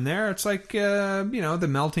metaphor in there, it's like, the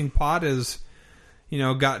melting pot is,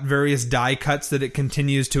 got various die cuts that it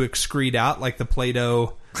continues to excrete out, like the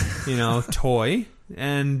Play-Doh, toy.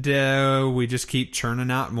 And we just keep churning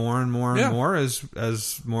out more and more and more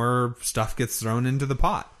as more stuff gets thrown into the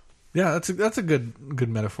pot. Yeah, that's a good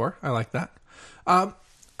metaphor. I like that.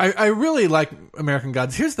 I really like American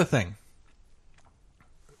Gods. Here's the thing.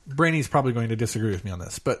 Brainy's probably going to disagree with me on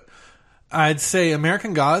this, but I'd say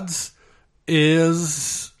American Gods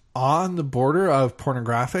is on the border of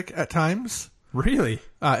pornographic at times. Really?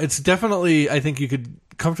 It's definitely, I think you could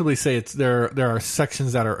comfortably say there are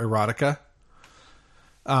sections that are erotica.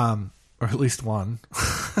 Or at least one.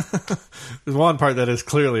 There's one part that is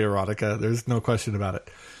clearly erotica. There's no question about it.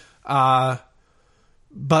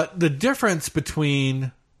 But the difference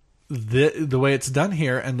between the way it's done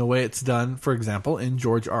here and the way it's done, for example, in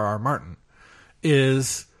George R.R. Martin,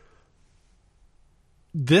 is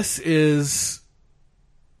this is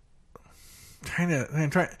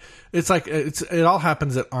it's like it all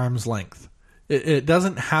happens at arm's length. It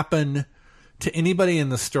doesn't happen to anybody in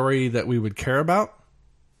the story that we would care about.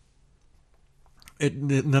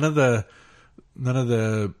 None of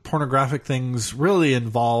the pornographic things really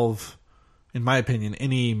involve, in my opinion,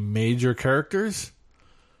 any major characters.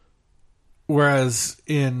 Whereas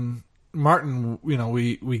in Martin,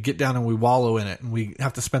 we get down and we wallow in it, and we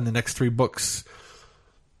have to spend the next 3 books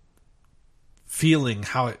feeling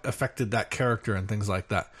how it affected that character and things like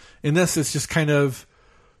that. In this, it's just kind of,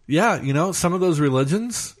 some of those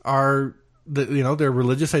religions are, their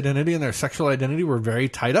religious identity and their sexual identity were very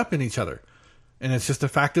tied up in each other. And it's just a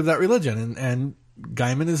fact of that religion. And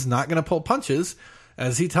Gaiman is not going to pull punches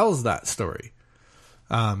as he tells that story.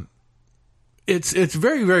 It's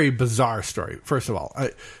very, very bizarre story. First of all,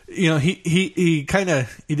 he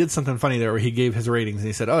did something funny there where he gave his ratings and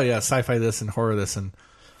he said, "Oh yeah, sci-fi this and horror this and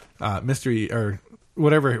mystery or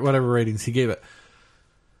whatever ratings he gave it."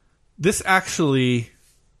 This actually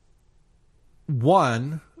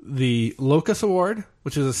won the Locus Award,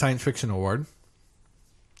 which is a science fiction award.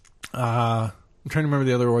 I'm trying to remember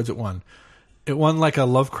the other awards it won. It won like a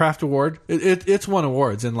Lovecraft award. It's won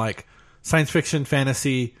awards in like science fiction,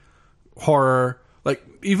 fantasy, horror. Like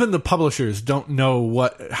even the publishers don't know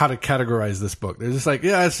how to categorize this book. They're just like,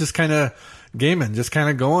 yeah, it's just kind of Gaiman, just kind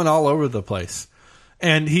of going all over the place.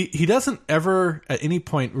 And he doesn't ever at any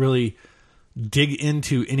point really dig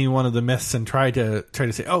into any one of the myths and try to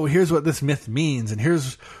say, oh, here's what this myth means, and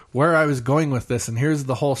here's where I was going with this, and here's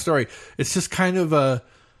the whole story. It's just kind of a,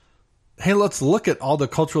 hey, let's look at all the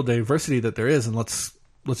cultural diversity that there is, and let's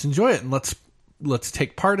enjoy it, and let's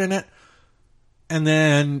take part in it, and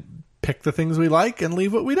then pick the things we like and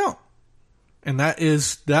leave what we don't. And that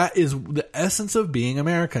is the essence of being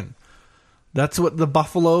American. That's what the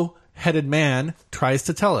buffalo-headed man tries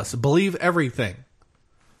to tell us. Believe everything.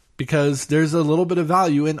 Because there's a little bit of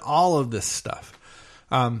value in all of this stuff.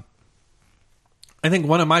 I think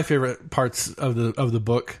one of my favorite parts of the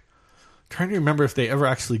book, I'm trying to remember if they ever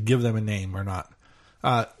actually give them a name or not.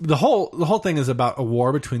 The whole thing is about a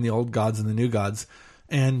war between the old gods and the new gods.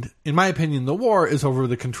 And in my opinion, the war is over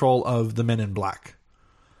the control of the Men in Black.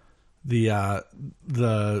 The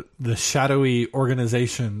shadowy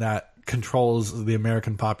organization that controls the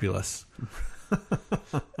American populace.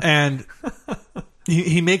 And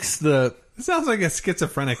he makes the... It sounds like a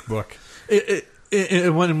schizophrenic book.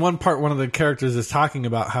 In one part, one of the characters is talking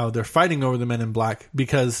about how they're fighting over the Men in Black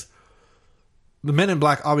because the Men in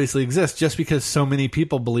Black obviously exist just because so many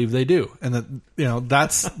people believe they do. And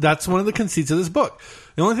that's one of the conceits of this book.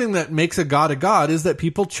 The only thing that makes a god is that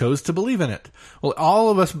people chose to believe in it. Well, all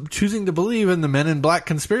of us choosing to believe in the Men in Black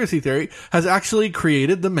conspiracy theory has actually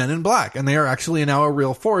created the Men in Black. And they are actually now a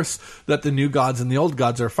real force that the new gods and the old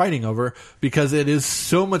gods are fighting over because it is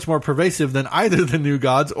so much more pervasive than either the new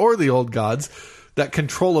gods or the old gods. That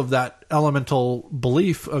control of that elemental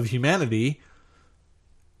belief of humanity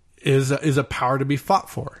is a power to be fought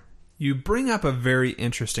for. You bring up a very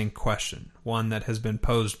interesting question, one that has been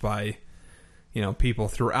posed by, people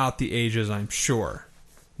throughout the ages, I'm sure,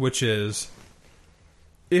 which is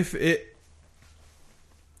if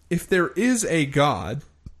there is a God,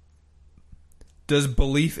 does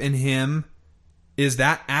belief in him, is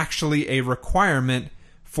that actually a requirement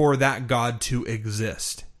for that God to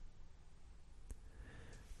exist?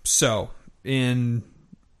 So, in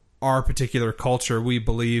our particular culture, we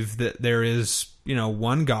believe that there is,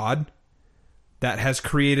 one God that has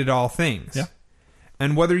created all things. Yeah.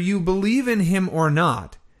 And whether you believe in him or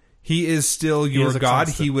not, he is still your God.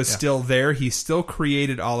 He was still there. He still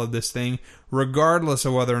created all of this thing, regardless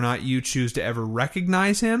of whether or not you choose to ever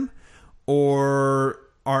recognize him or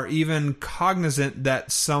are even cognizant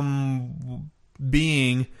that some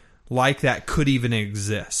being like that could even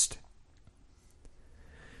exist.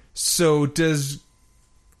 So does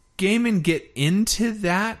Gaiman get into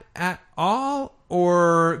that at all?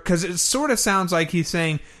 Or, because it sort of sounds like he's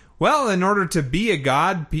saying, well, in order to be a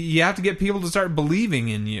god, you have to get people to start believing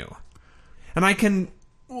in you. And I can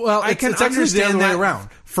understand that around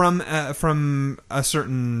from a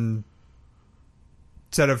certain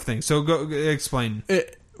set of things. So go explain.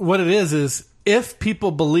 What it is if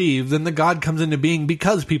people believe, then the god comes into being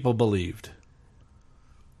because people believed.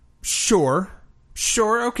 Sure,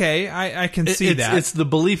 okay, I can see that. It's the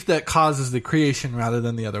belief that causes the creation rather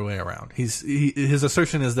than the other way around. His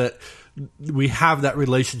assertion is that we have that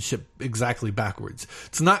relationship exactly backwards.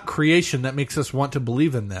 It's not creation that makes us want to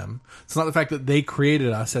believe in them. It's not the fact that they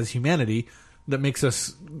created us as humanity that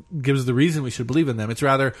gives the reason we should believe in them. It's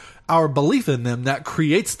rather our belief in them that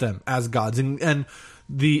creates them as gods. And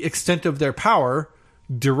the extent of their power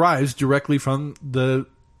derives directly from the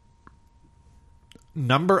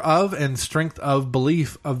number of and strength of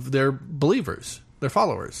belief of their believers, their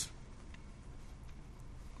followers.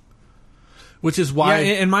 Which is why...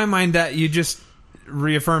 Yeah, in my mind, that you just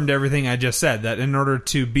reaffirmed everything I just said, that in order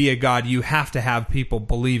to be a god, you have to have people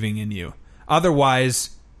believing in you.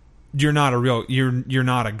 Otherwise, you're not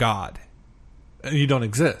a god. You don't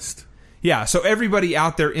exist. Yeah, so everybody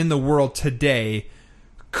out there in the world today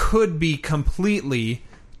could be completely,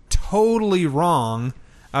 totally wrong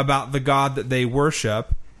about the God that they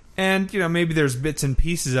worship, and maybe there's bits and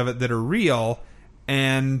pieces of it that are real,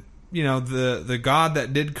 and the God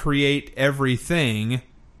that did create everything,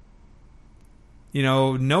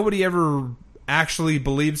 nobody ever actually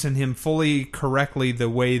believes in him fully correctly the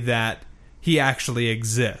way that he actually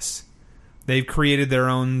exists. They've created their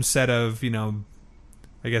own set of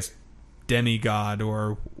I guess demigod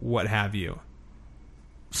or what have you,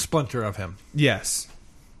 splinter of him. Yes.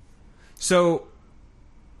 So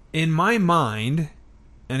in my mind,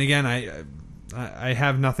 and again, I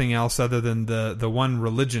have nothing else other than the one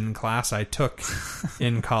religion class I took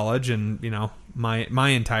in college, and my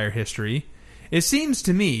entire history. It seems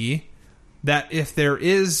to me that if there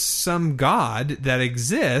is some God that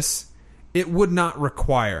exists, it would not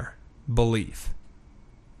require belief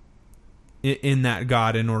in that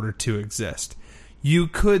God in order to exist. You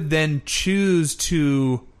could then choose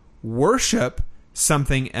to worship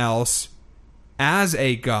something else as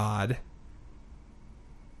a God,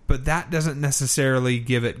 but that doesn't necessarily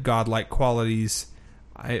give it godlike qualities.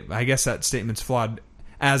 I guess that statement's flawed,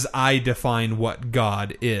 as I define what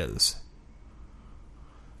God is.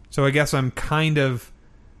 So I guess I'm kind of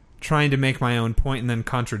trying to make my own point and then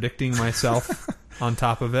contradicting myself on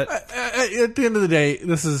top of it. At the end of the day,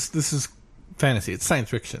 this is fantasy. It's science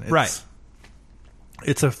fiction. Right.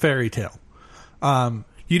 It's a fairy tale.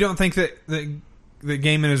 You don't think that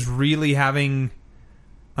Gaiman is really having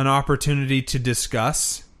an opportunity to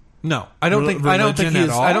discuss? No, I don't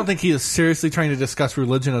think he is seriously trying to discuss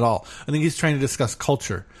religion at all. I think he's trying to discuss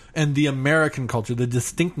culture and the American culture, the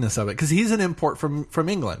distinctness of it, because he's an import from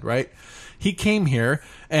England, right? He came here,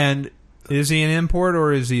 and is he an import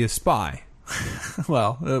or is he a spy?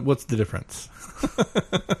 Well, what's the difference?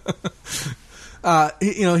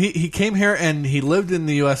 He came here and he lived in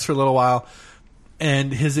the U.S. for a little while,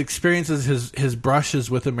 and his experiences, his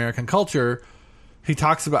brushes with American culture, he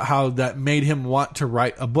talks about how that made him want to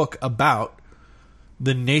write a book about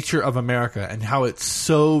the nature of America and how it's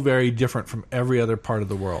so very different from every other part of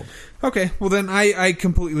the world. Okay, well then I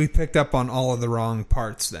completely picked up on all of the wrong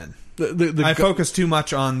parts then. I focused too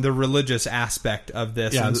much on the religious aspect of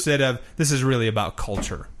this instead of this is really about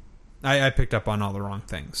culture. I picked up on all the wrong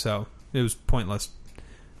things, so it was pointless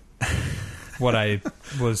what I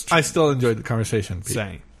was I still enjoyed the conversation, Pete.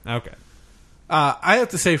 Saying. Okay. I have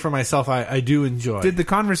to say for myself, I do enjoy. Did the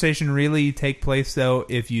conversation really take place though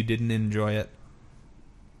if you didn't enjoy it?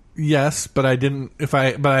 Yes, but I didn't.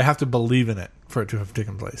 But I have to believe in it for it to have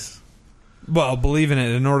taken place. Well, believe in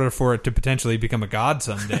it in order for it to potentially become a god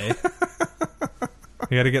someday.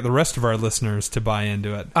 You got to get the rest of our listeners to buy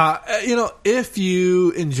into it. If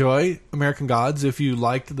you enjoy American Gods, if you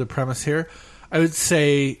liked the premise here, I would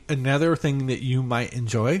say another thing that you might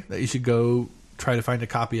enjoy that you should go try to find a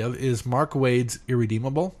copy of is Mark Waid's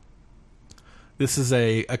Irredeemable. This is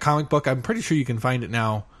a comic book. I'm pretty sure you can find it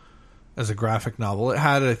now as a graphic novel. It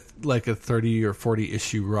had a 30 or 40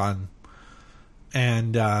 issue run.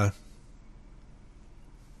 And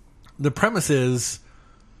the premise is,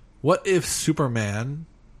 what if Superman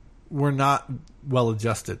were not well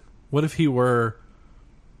adjusted? What if it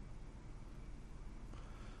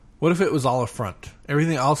was all a front?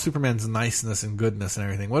 Everything, all Superman's niceness and goodness and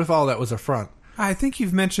everything. What if all that was a front? I think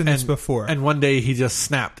you've mentioned this before. And one day he just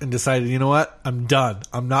snapped and decided, you know what? I'm done.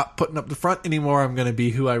 I'm not putting up the front anymore. I'm going to be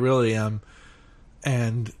who I really am.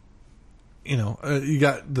 And, you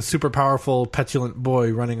got the super powerful, petulant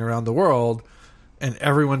boy running around the world and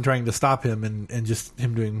everyone trying to stop him and just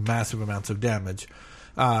him doing massive amounts of damage.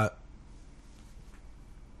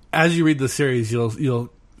 As you read the series, you'll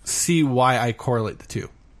see why I correlate the two.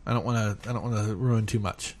 I don't want to ruin too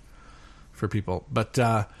much for people, but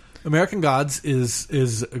American Gods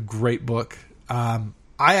is a great book. I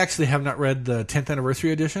actually have not read the 10th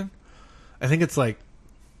anniversary edition. I think it's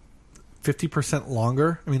 50%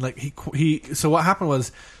 longer. I mean, so what happened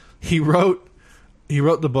was he wrote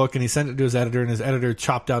the book and he sent it to his editor, and his editor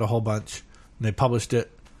chopped out a whole bunch and they published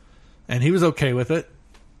it, and he was okay with it.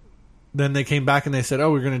 Then they came back and they said,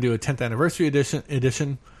 "Oh, we're going to do a 10th anniversary edition.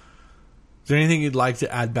 Is there anything you'd like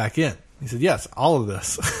to add back in?" He said, "Yes, all of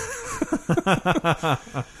this."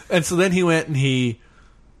 And so then he went and he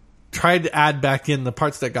tried to add back in the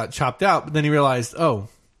parts that got chopped out, but then he realized,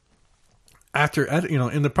 after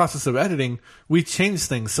in the process of editing, we changed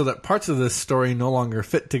things so that parts of this story no longer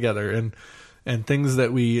fit together, and things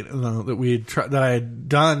that that I had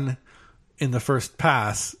done in the first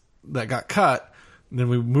pass that got cut, and then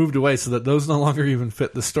we moved away so that those no longer even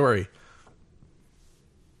fit the story.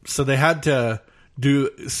 So they had to do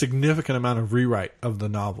a significant amount of rewrite of the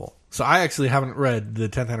novel. So I actually haven't read the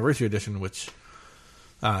 10th anniversary edition, which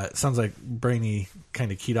it sounds like Brainy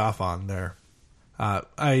kind of keyed off on there.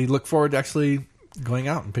 I look forward to actually going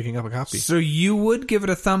out and picking up a copy. So you would give it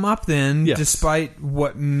a thumb up then, yes, despite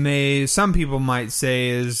what some people might say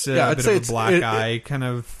is a bit of a black eye kind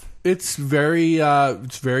of. It's very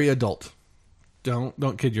adult.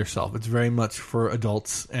 Don't kid yourself. It's very much for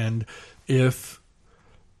adults, and if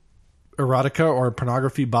erotica or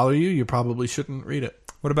pornography bother you, you probably shouldn't read it.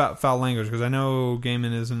 What about foul language? Because I know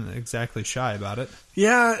Gaiman isn't exactly shy about it.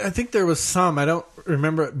 Yeah, I think there was some. I don't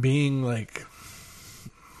remember it being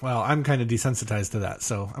Well, I'm kind of desensitized to that,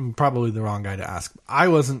 so I'm probably the wrong guy to ask. I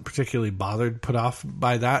wasn't particularly put off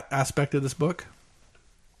by that aspect of this book.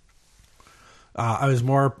 I was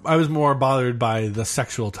more bothered by the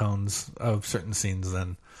sexual tones of certain scenes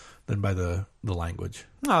than by the language.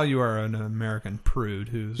 Well, you are an American prude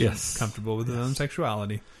who's comfortable with his own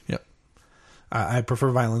sexuality. Yep. I prefer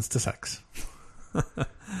violence to sex.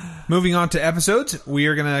 Moving on to episodes, we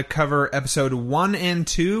are going to cover episode 1 and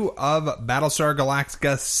 2 of Battlestar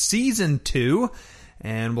Galactica Season 2.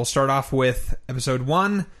 And we'll start off with episode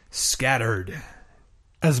 1, Scattered.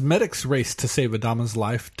 As medics race to save Adama's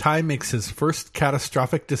life, Ty makes his first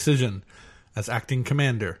catastrophic decision as acting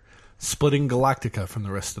commander, splitting Galactica from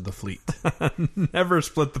the rest of the fleet. Never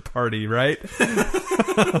split the party, right?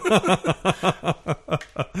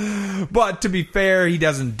 But to be fair, he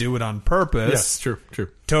doesn't do it on purpose. Yes, true.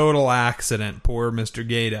 Total accident. Poor Mr.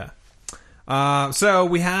 Gaeta. So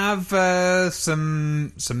we have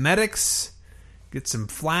some medics. Get some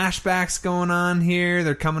flashbacks going on here.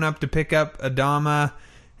 They're coming up to pick up Adama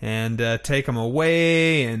and take him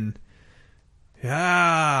away. And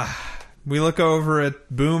we look over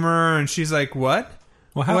at Boomer, and she's like, "What?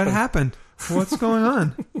 What happened? What's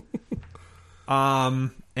going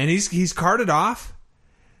on?" And he's carted off,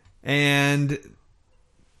 and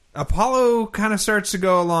Apollo kind of starts to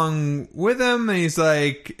go along with him, and he's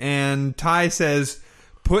like, and Ty says,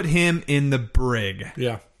 "Put him in the brig."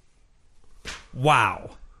 Yeah.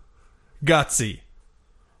 Wow. Gutsy.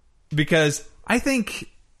 Because I think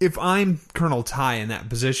if I'm Colonel Ty in that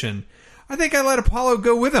position, I think I let Apollo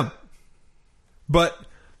go with him. But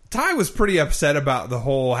Ty was pretty upset about the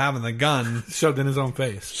whole having the gun shoved in his own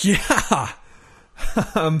face. Yeah.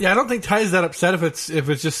 I don't think Ty's that upset if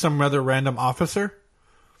it's just some rather random officer.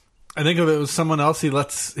 I think if it was someone else, he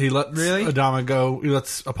lets Really? Adama go. He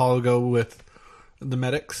lets Apollo go with the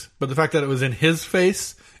medics. But the fact that it was in his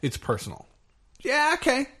face, it's personal. Yeah,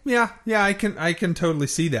 okay. Yeah, I can totally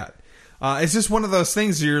see that. It's just one of those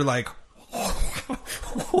things you're like,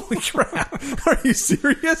 holy crap, are you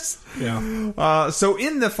serious? Yeah. So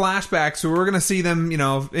in the flashbacks, so we're going to see them,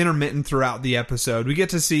 intermittent throughout the episode. We get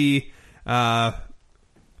to see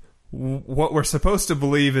what we're supposed to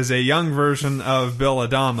believe is a young version of Bill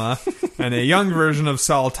Adama and a young version of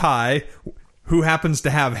Saul Ty, who happens to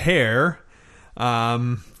have hair.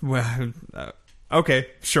 Okay,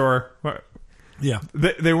 sure. Yeah,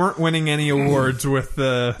 they weren't winning any awards with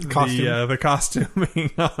the costuming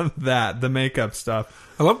on that, the makeup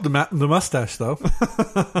stuff. I love the mustache though.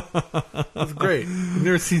 It's great. I've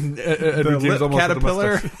never seen the lip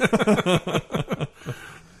caterpillar.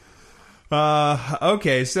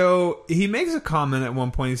 Okay, so he makes a comment at one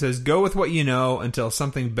point. He says, "Go with what you know until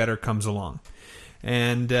something better comes along."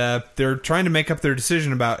 And they're trying to make up their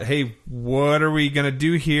decision about, hey, what are we going to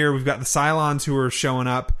do here? We've got the Cylons who are showing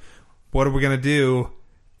up. What are we going to do?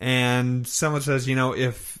 And someone says,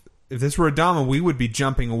 if this were Adama, we would be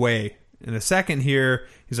jumping away. In a second here,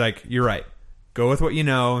 he's like, you're right. Go with what you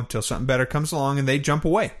know until something better comes along, and they jump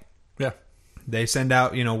away. Yeah. They send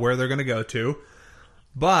out, where they're going to go to.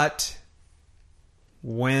 But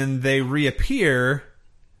when they reappear,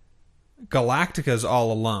 Galactica's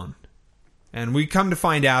all alone. And we come to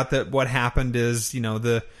find out that what happened is,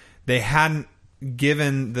 they hadn't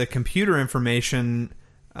given the computer information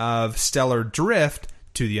of stellar drift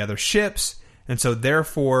to the other ships, and so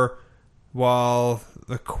therefore, while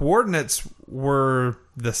the coordinates were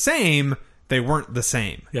the same, they weren't the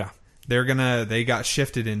same. Yeah. They got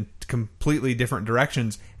shifted in completely different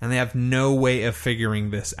directions, and they have no way of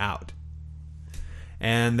figuring this out.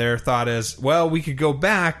 And their thought is, well, we could go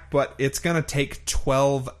back, but it's going to take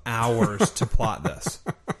 12 hours to plot this.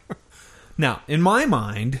 Now, in my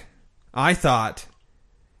mind, I thought,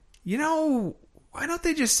 why don't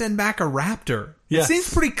they just send back a Raptor? Yes. It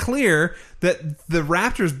seems pretty clear that the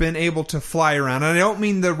Raptor's been able to fly around. And I don't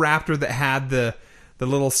mean the Raptor that had the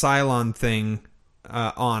little Cylon thing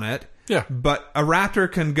on it. Yeah. But a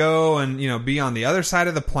Raptor can go and, be on the other side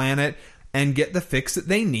of the planet and get the fix that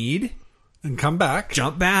they need. And come back.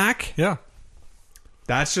 Jump back. Yeah.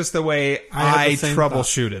 That's just the way I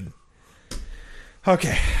troubleshooted.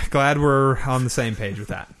 Okay. Glad we're on the same page with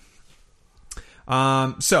that.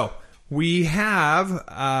 So we have,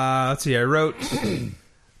 let's see, I wrote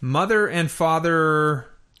mother and father.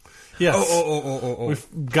 Yes. Oh.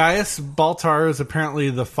 Gaius Baltar is apparently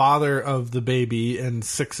the father of the baby, and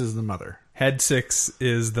Six is the mother. Head 6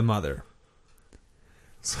 is the mother.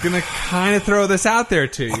 It's going to kind of throw this out there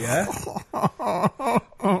to you.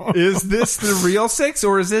 Is this the real 6,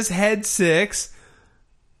 or is this Head 6?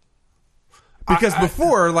 Because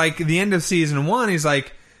before, like, the end of season 1, he's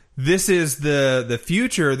like, this is the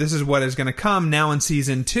future. This is what is going to come. Now in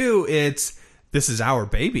season 2, this is our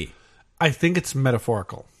baby. I think it's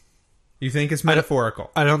metaphorical. You think it's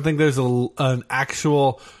metaphorical? I don't think there's an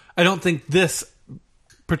actual... I don't think this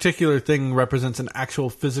particular thing represents an actual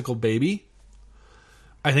physical baby.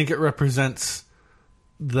 I think it represents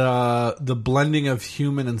the blending of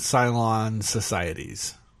human and Cylon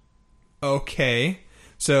societies. Okay.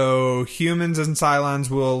 So humans and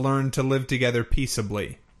Cylons will learn to live together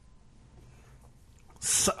peaceably.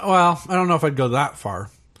 So, well, I don't know if I'd go that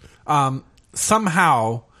far.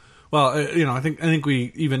 Somehow, well, I think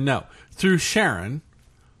we even know through Sharon,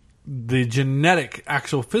 the genetic,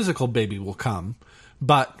 actual physical baby will come,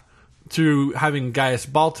 but through having Gaius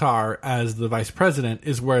Baltar as the vice president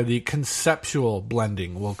is where the conceptual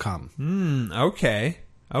blending will come. Okay.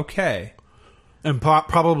 And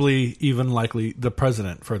probably even likely the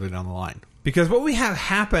president further down the line. Because what we have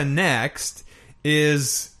happen next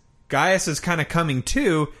is Gaius is kind of coming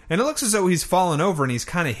to, and it looks as though he's fallen over and he's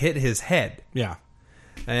kind of hit his head. Yeah.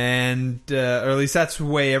 And, or at least that's the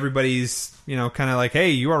way everybody's, kind of like, hey,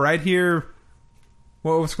 you all right here?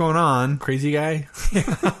 What's going on? Crazy guy?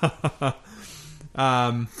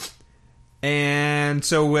 And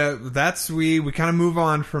so we kind of move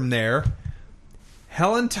on from there.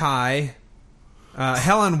 Helen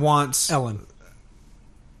wants... Ellen.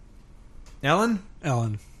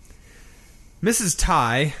 Mrs.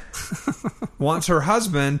 Ty wants her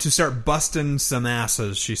husband to start busting some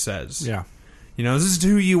asses, she says. Yeah. This is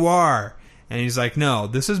who you are. And he's like, no,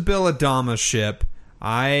 this is Bill Adama's ship.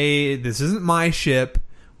 This isn't my ship.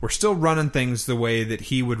 We're still running things the way that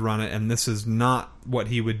he would run it, and this is not what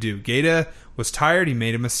he would do. Gaeta was tired. He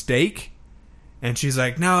made a mistake. And she's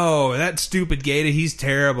like, no, that stupid Gaeta, he's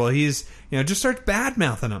terrible. He's, just starts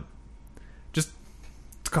bad-mouthing him. Just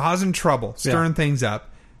causing trouble, stirring things up.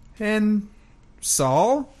 And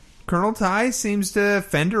Saul, Colonel Ty, seems to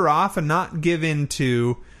fend her off and not give in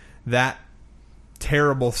to that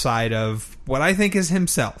terrible side of what I think is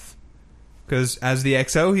himself. Because as the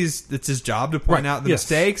XO, it's his job to point out the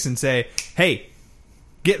mistakes and say, hey,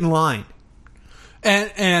 get in line.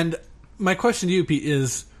 And my question to you, Pete,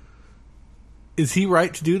 is he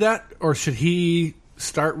right to do that? Or should he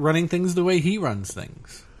start running things the way he runs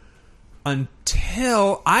things? I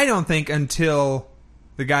don't think until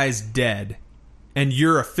the guy's dead and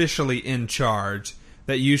you're officially in charge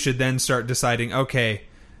that you should then start deciding, okay,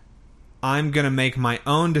 I'm going to make my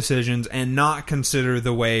own decisions and not consider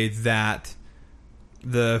the way that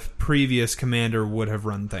the previous commander would have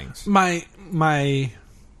run things. The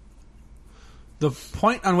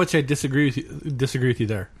point on which I disagree with you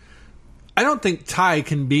there. I don't think Ty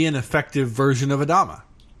can be an effective version of Adama.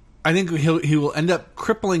 I think he will end up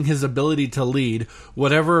crippling his ability to lead,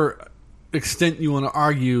 whatever extent you want to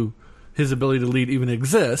argue his ability to lead even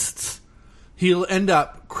exists. He'll end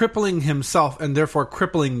up crippling himself and therefore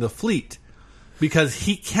crippling the fleet because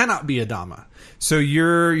he cannot be Adama. So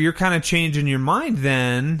you're kind of changing your mind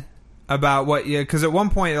then about what... Because at one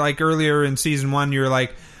point, like earlier in Season 1, you were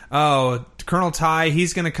like, oh, Colonel Ty,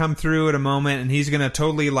 he's going to come through at a moment and he's going to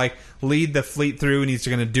totally lead the fleet through and he's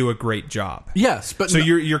going to do a great job. Yes, but... So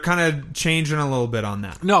you're kind of changing a little bit on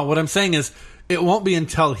that. No, what I'm saying is it won't be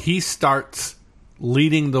until he starts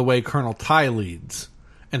leading the way Colonel Ty leads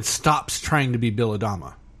and stops trying to be Bill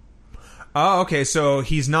Adama. Oh, okay. So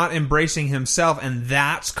he's not embracing himself, and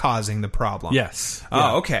that's causing the problem. Yes.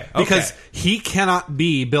 Oh, okay. Because he cannot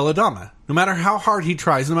be Bill Adama. No matter how hard he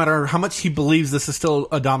tries, no matter how much he believes this is still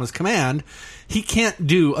Adama's command, he can't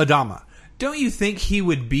do Adama. Don't you think he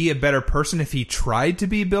would be a better person if he tried to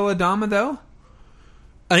be Bill Adama, though?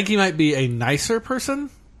 I think he might be a nicer person.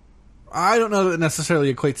 I don't know that it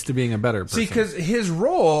necessarily equates to being a better person. See, because his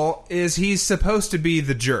role is he's supposed to be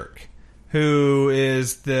the jerk, who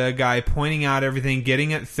is the guy pointing out everything,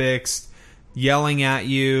 getting it fixed, yelling at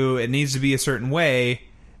you. It needs to be a certain way,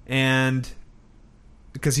 and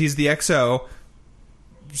because he's the XO,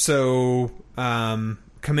 so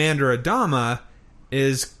Commander Adama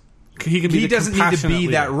is he doesn't need to be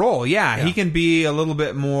that role. Yeah, he can be a little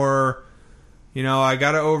bit more. I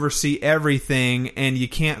got to oversee everything, and you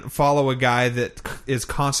can't follow a guy that is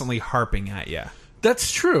constantly harping at you. That's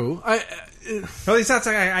true. At least that's,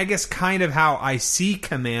 I guess, kind of how I see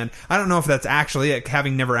command. I don't know if that's actually it,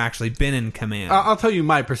 having never actually been in command. I'll tell you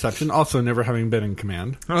my perception, also never having been in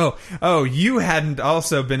command. Oh, you hadn't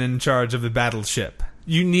also been in charge of the battleship.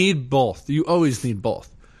 You need both. You always need both.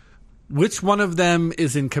 Which one of them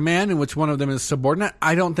is in command and which one of them is subordinate,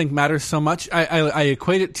 I don't think matters so much. I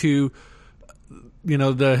equate it to,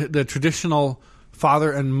 the traditional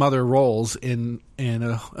father and mother roles in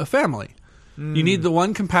a family. You need the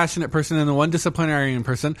one compassionate person and the one disciplinarian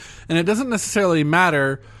person, and it doesn't necessarily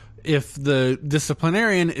matter if the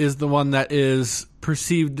disciplinarian is the one that is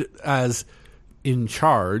perceived as in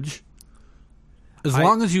charge, as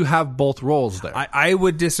long as you have both roles there. I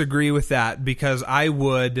would disagree with that, because I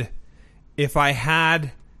would, if I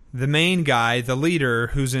had the main guy, the leader,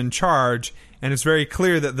 who's in charge, and it's very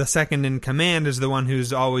clear that the second in command is the one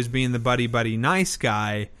who's always being the buddy-buddy nice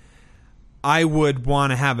guy, I would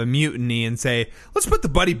want to have a mutiny and say, let's put the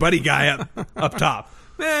buddy-buddy guy up top.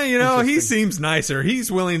 He seems nicer.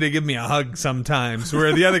 He's willing to give me a hug sometimes,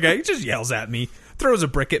 where the other guy just yells at me, throws a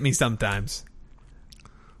brick at me sometimes.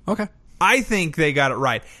 Okay. I think they got it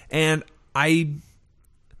right. And I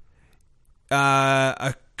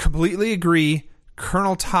completely agree.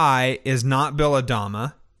 Colonel Ty is not Bill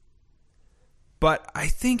Adama, but I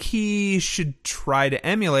think he should try to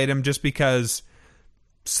emulate him, just because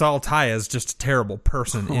Saul Ty is just a terrible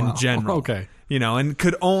person in general. Okay. And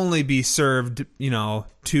could only be served,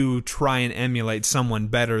 to try and emulate someone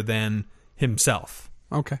better than himself.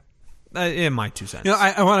 Okay. In my 2 cents.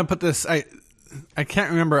 I want to put this... I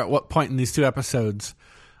can't remember at what point in these 2 episodes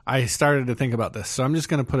I started to think about this, so I'm just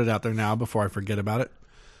going to put it out there now before I forget about it.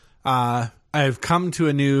 I've come to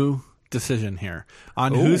a new decision here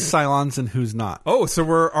on who's Cylons and who's not. Oh, so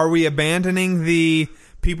are we abandoning the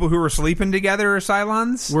people who were sleeping together are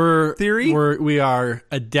Cylons theory? We are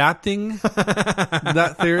adapting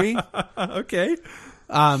that theory. Okay.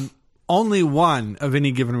 Only one of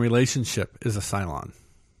any given relationship is a Cylon.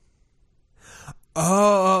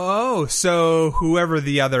 Oh, so whoever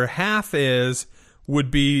the other half is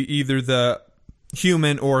would be either the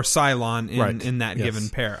human or Cylon in that given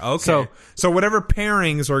pair. Okay. So whatever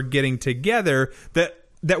pairings are getting together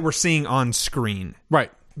that we're seeing on screen.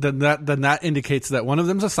 Right. Then that indicates that one of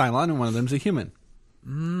them's a Cylon and one of them's a human.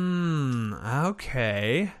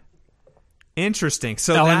 Okay. Interesting.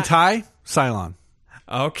 So Ellen Ty, Cylon.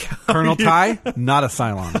 Okay. Colonel Ty, not a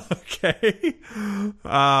Cylon. Okay.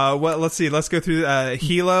 Well, let's see. Let's go through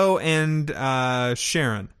Hilo and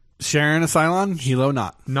Sharon. Sharon a Cylon, Hilo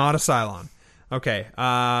not. Not a Cylon. Okay.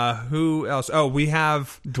 Who else? Oh, we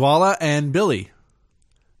have Dwala and Billy.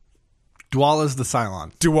 Dwala's the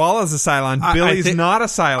Cylon. Dwala's a Cylon. Billy's not a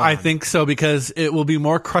Cylon. I think so, because it will be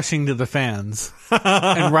more crushing to the fans.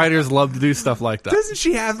 And writers love to do stuff like that. Doesn't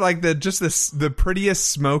she have the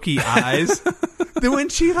prettiest smoky eyes? Then when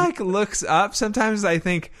she looks up, sometimes I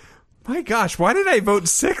think, my gosh, why did I vote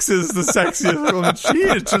 6 as the sexiest woman? She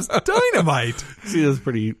is just dynamite. She is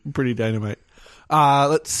pretty dynamite.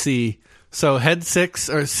 Let's see. So head 6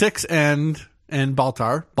 and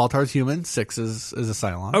Baltar. Baltar's human. 6 is a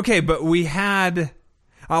Cylon. Okay, but we had,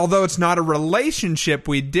 although it's not a relationship,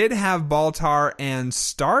 we did have Baltar and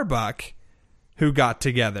Starbuck who got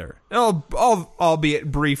together, albeit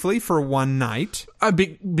briefly for one night.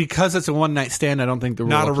 Because it's a one-night stand, I don't think the rule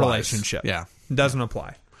not a applies. Relationship. Yeah, doesn't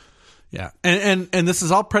apply. Yeah, and this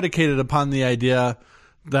is all predicated upon the idea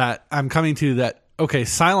that I'm coming to that. Okay,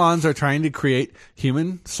 Cylons are trying to create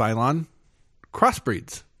human-Cylon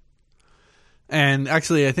crossbreeds. And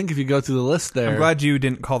actually, I think if you go through the list there... I'm glad you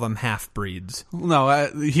didn't call them half-breeds. No,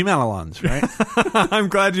 Humanilons, right? I'm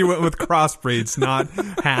glad you went with crossbreeds, not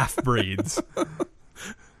half-breeds.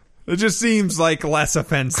 It just seems like less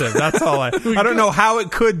offensive. That's all I don't know how it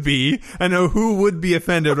could be. I know who would be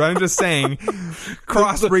offended, but I'm just saying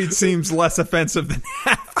crossbreed seems less offensive than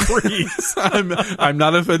half-breeds. I'm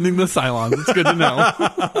not offending the Cylons. It's good to know.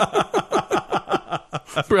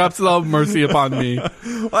 Perhaps they'll have mercy upon me.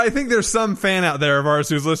 Well, I think there's some fan out there of ours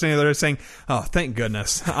who's listening that are saying, "Oh, thank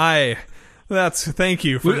goodness! Thank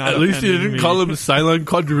you for not." At least you didn't me. call them Cylon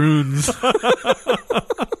quadroons.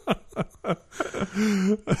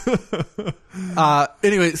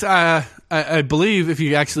 Anyways, I believe if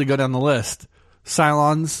you actually go down the list,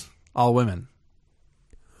 Cylons all women,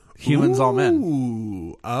 humans all men.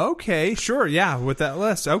 Ooh, okay, sure, yeah, with that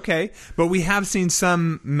list, okay, but we have seen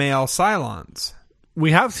some male Cylons.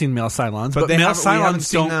 We have seen male Cylons, but male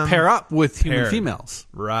Cylons don't pair up with human females.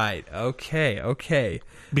 Right. Okay.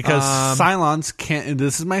 Because Cylons can't,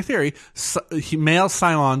 this is my theory, male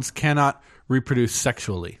Cylons cannot reproduce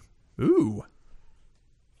sexually. Ooh.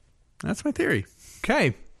 That's my theory.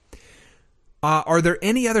 Okay. Are there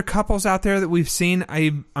any other couples out there that we've seen?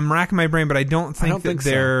 I'm racking my brain, but I don't think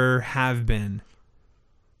there have been.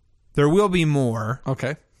 There will be more.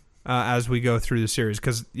 Okay. As we go through the series,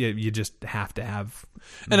 because you just have to have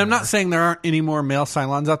more. And I'm not saying there aren't any more male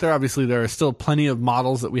Cylons out there. Obviously, there are still plenty of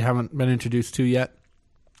models that we haven't been introduced to yet.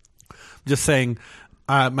 Just saying,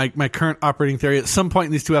 my current operating theory, at some point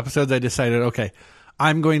in these 2 episodes, I decided, okay,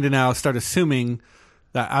 I'm going to now start assuming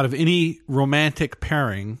that out of any romantic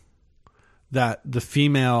pairing, that the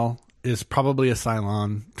female is probably a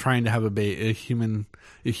Cylon trying to have a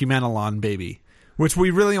Humanilon baby. Which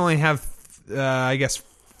we really only have, I guess,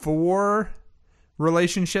 4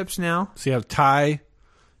 relationships now. So you have Ty,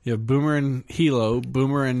 you have Boomer and Hilo,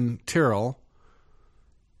 Boomer and Tyrell.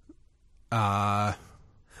 Boomer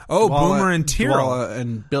and Tyrell. Dwala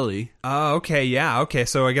and Billy. Oh, okay, yeah, okay.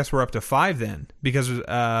 So I guess we're up to 5 then, because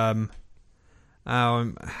and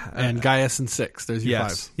Gaius and 6. There's your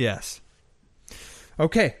 5. Yes.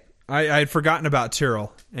 Okay, I had forgotten about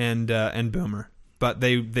Tyrell and Boomer, but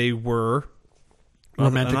they were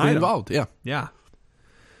romantically involved. Yeah. Yeah.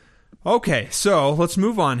 Okay, so let's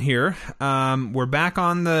move on here. We're back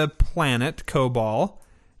on the planet Kobol,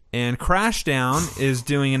 and Crashdown is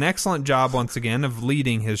doing an excellent job once again of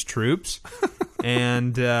leading his troops.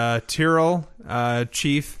 And Tyrell,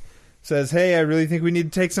 Chief, says, "Hey, I really think we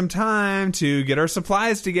need to take some time to get our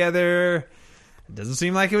supplies together. It doesn't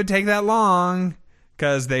seem like it would take that long."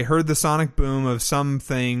 Because they heard the sonic boom of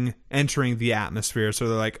something entering the atmosphere. So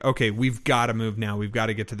they're like, okay, we've got to move now. We've got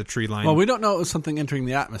to get to the tree line. Well, we don't know it was something entering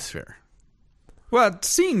the atmosphere. Well, it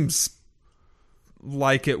seems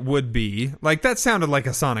like it would be. Like, that sounded like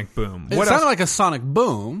a sonic boom. It sounded like a sonic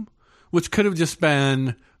boom, which could have just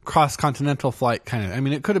been cross-continental flight kind of. I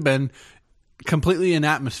mean, it could have been completely in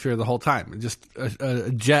atmosphere the whole time. Just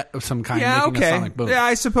a jet of some kind making a sonic boom. Yeah,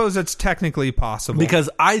 I suppose that's technically possible.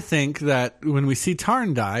 Because I think that when we see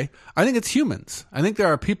Tarn die, I think it's humans. I think there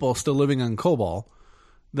are people still living on Kobol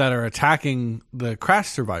that are attacking the crash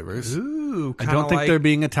survivors. Ooh, I don't think they're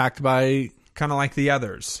being attacked by... Kind of like the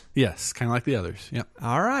others. Yes, kind of like the others. Yep.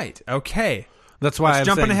 All right. Okay. That's why I'm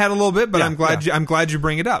jumping saying, ahead a little bit, but Yeah, I'm glad you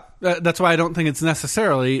bring it up. That's why I don't think it's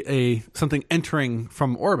necessarily something entering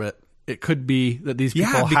from orbit. It could be that these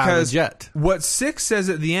people have a jet. What 6 says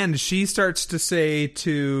at the end, she starts to say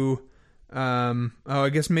to, I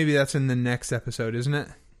guess maybe that's in the next episode, isn't it?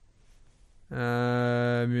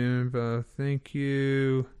 Thank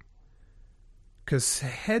you. Because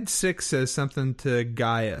Head 6 says something to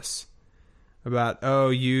Gaius about,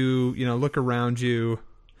 you look around you.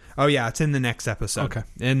 Oh, yeah, it's in the next episode. Okay.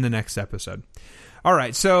 In the next episode. All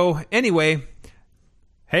right, so anyway,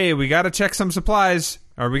 hey, we got to check some supplies.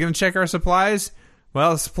 Are we going to check our supplies?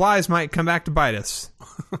 Well, the supplies might come back to bite us.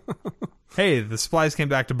 Hey, the supplies came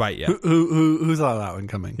back to bite you. Who saw that one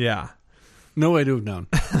coming? Yeah. No way to have known.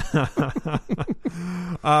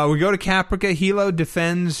 We go to Caprica. Hilo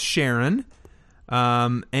defends Sharon,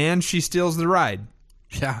 and she steals the ride.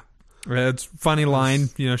 Yeah. It's a funny line.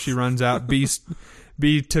 She runs out. B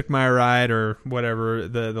took my ride, or whatever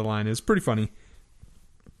the line is. Pretty funny.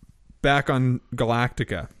 Back on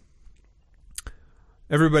Galactica.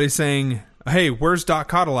 Everybody's saying, hey, where's Doc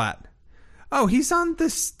Cottle at? Oh, he's on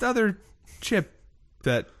this other chip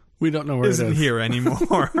that we don't know where it isn't is. Here anymore.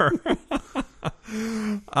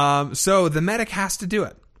 So the medic has to do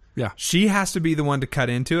it. Yeah. She has to be the one to cut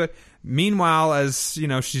into it. Meanwhile, as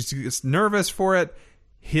she's nervous for it,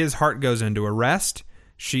 his heart goes into arrest.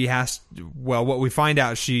 She has what we find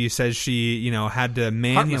out, she says she, had to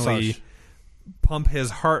manually pump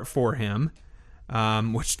his heart for him,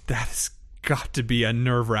 which that has got to be a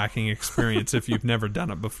nerve-wracking experience if you've never done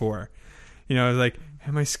it before. Like,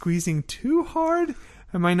 am I squeezing too hard?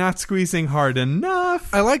 Am I not squeezing hard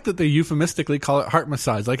enough? I like that they euphemistically call it heart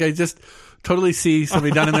massage. Like, I just totally see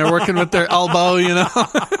somebody down in there working with their elbow,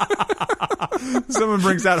 Someone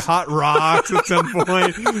brings out hot rocks at some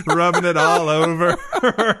point, rubbing it all over.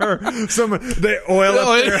 They oil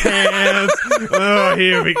up their hands. Oh,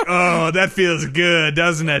 here we go. Oh, that feels good,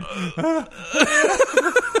 doesn't it?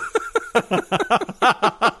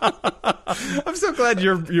 I'm so glad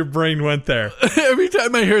your brain went there. Every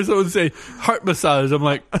time I hear someone say heart massage, I'm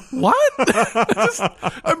like, what?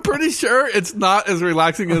 I'm pretty sure it's not as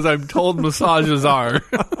relaxing as I'm told massages are.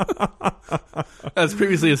 As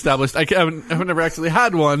previously established, I've never actually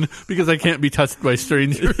had one because I can't be touched by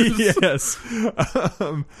strangers. Yes.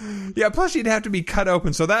 Yeah, plus you'd have to be cut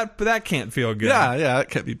open, so that can't feel good. Yeah, that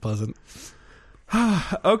can't be pleasant.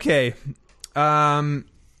 Okay.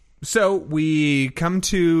 So we come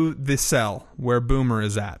to the cell where Boomer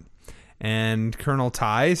is at, and Colonel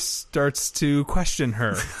Ty starts to question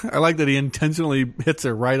her. I like that he intentionally hits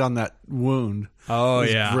her right on that wound. Oh,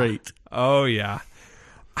 yeah. Great. Oh, yeah.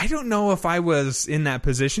 I don't know if I was in that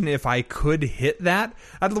position, if I could hit that.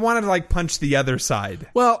 I'd want to, punch the other side.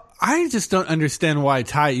 Well, I just don't understand why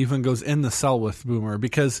Ty even goes in the cell with Boomer,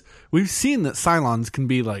 because we've seen that Cylons can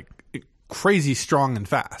be, crazy strong and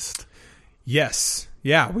fast. Yes.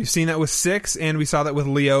 Yeah, we've seen that with 6, and we saw that with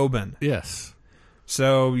Leoben. Yes.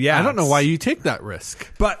 So, yeah. I don't know why you take that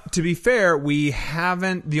risk. But, to be fair, we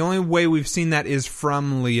haven't... The only way we've seen that is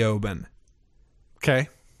from Leoben. Okay.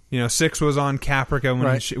 6 was on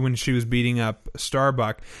Caprica when she was beating up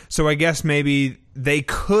Starbuck. So I guess maybe they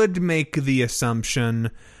could make the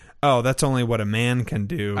assumption, oh, that's only what a man can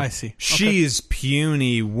do. I see. She's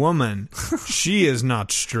puny woman. She is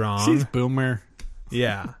not strong. She's boomer.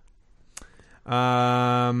 Yeah.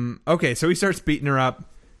 Okay, so he starts beating her up.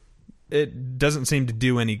 It doesn't seem to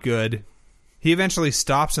do any good. He eventually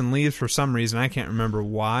stops and leaves for some reason. I can't remember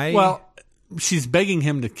why. Well, she's begging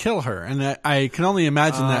him to kill her, and I can only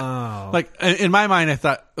imagine that. Like, in my mind, I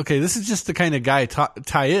thought, okay, this is just the kind of guy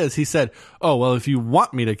Ty is. He said, oh, well, if you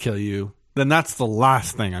want me to kill you, then that's the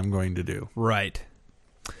last thing I'm going to do. Right.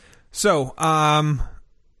 So,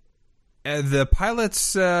 the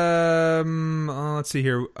pilots, let's see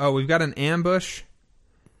here. Oh, we've got an ambush.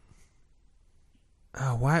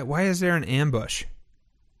 Oh, why is there an ambush?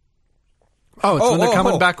 Oh, it's when they're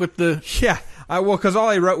coming back with the... Yeah, well, because all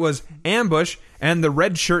I wrote was ambush, and the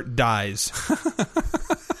red shirt dies.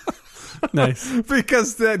 Nice.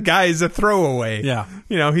 Because that guy is a throwaway. Yeah.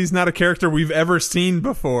 He's not a character we've ever seen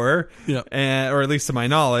before, yeah, or at least to my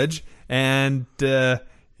knowledge, and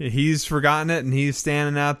he's forgotten it, and he's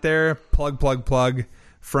standing out there, plug,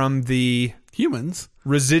 from the... humans.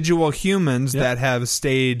 Residual humans that have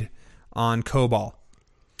stayed on Kobol.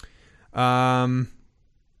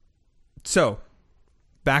 So,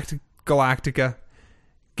 back to Galactica.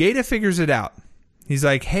 Gaeta figures it out. He's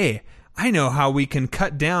like, hey, I know how we can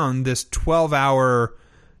cut down this 12-hour,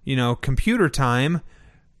 computer time.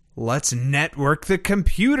 Let's network the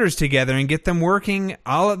computers together and get them working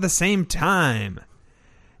all at the same time.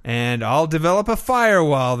 And I'll develop a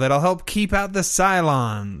firewall that'll help keep out the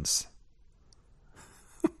Cylons.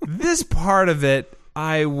 This part of it,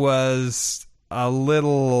 I was a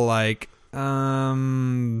little like,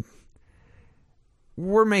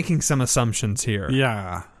 we're making some assumptions here.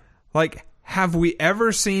 Yeah. Like, have we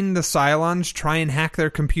ever seen the Cylons try and hack their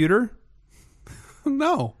computer?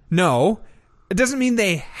 No. No. It doesn't mean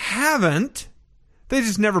they haven't. They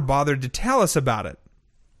just never bothered to tell us about it.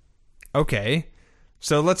 Okay.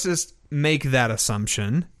 So let's just make that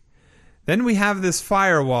assumption. Then we have this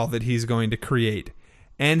firewall that he's going to create.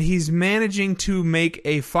 And he's managing to make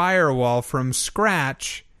a firewall from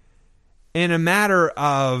scratch in a matter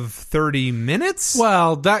of 30 minutes?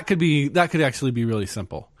 Well, that could actually be really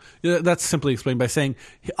simple. That's simply explained by saying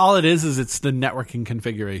all it is it's the networking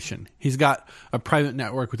configuration. He's got a private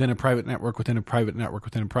network within a private network within a private network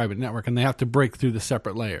within a private network, and they have to break through the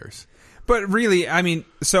separate layers. But really, I mean,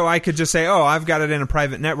 so I could just say, oh, I've got it in a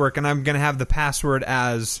private network, and I'm going to have the password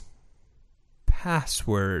as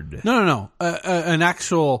password. No. An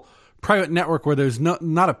actual private network where there's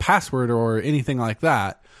not a password or anything like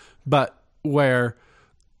that, but where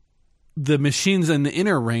the machines in the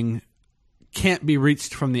inner ring can't be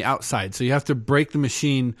reached from the outside. So you have to break the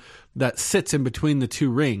machine that sits in between the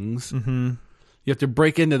two rings. Mm-hmm. You have to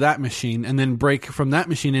break into that machine and then break from that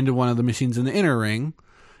machine into one of the machines in the inner ring.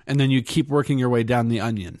 And then you keep working your way down the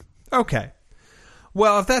onion. Okay.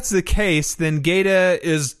 Well, if that's the case, then Gaeta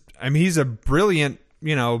is... I mean, he's a brilliant,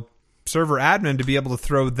 server admin to be able to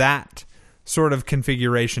throw that sort of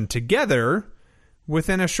configuration together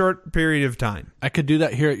within a short period of time. I could do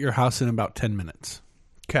that here at your house in about 10 minutes.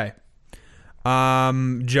 Okay.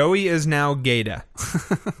 Joey is now Gaeta.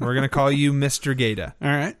 We're going to call you Mr. Gaeta.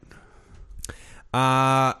 All right.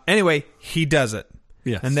 Anyway, he does it.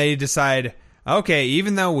 Yes. And they decide... Okay,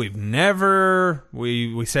 even though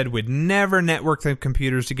we said we'd never network the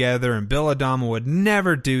computers together and Bill Adama would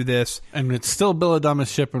never do this. And it's still Bill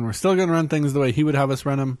Adama's ship and we're still going to run things the way he would have us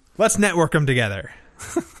run them. Let's network them together.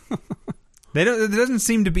 There doesn't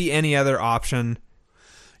seem to be any other option.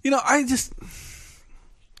 This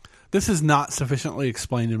is not sufficiently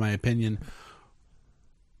explained in my opinion.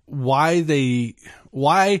 Why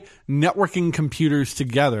networking computers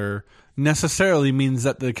together necessarily means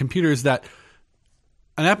that the computers that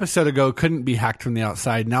an episode ago couldn't be hacked from the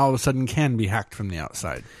outside now all of a sudden can be hacked from the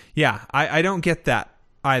outside. Yeah, I don't get that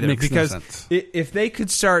either. Makes because no sense. If they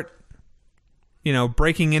could start,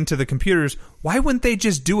 breaking into the computers, why wouldn't they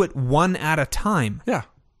just do it one at a time? Yeah.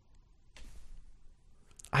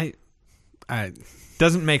 I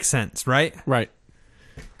doesn't make sense, right? Right.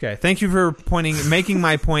 Okay, thank you for making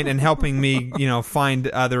my point and helping me, find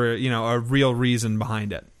other, a real reason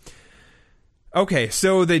behind it. Okay,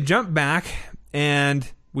 so they jump back, and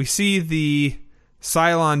we see the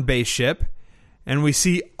Cylon base ship, and we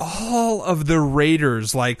see all of the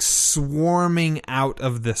raiders, swarming out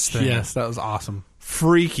of this thing. Yes, that was awesome.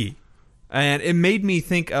 Freaky. And it made me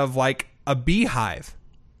think of, a beehive.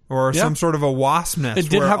 or some sort of a wasp nest. It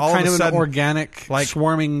did where have all kind of of a sudden, an organic, like,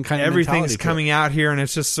 swarming kind of everything's mentality to coming out here, and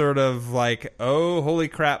it's just sort of like, oh, holy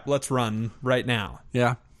crap, let's run right now. it.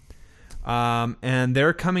 Yeah. And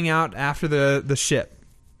they're coming out after the ship.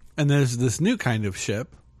 And there's this new kind of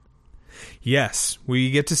ship, Yes,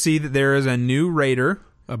 we get to see that there is a new raider,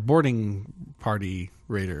 a boarding party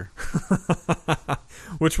raider.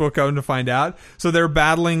 which we'll come to find out. So they're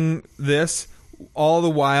battling this. All the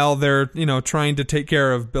while, they're trying to take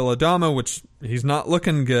care of Bill Adama, which he's not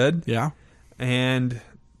looking good. Yeah. And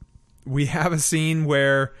we have a scene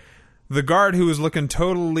where the guard, who is looking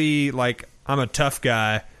totally like, I'm a tough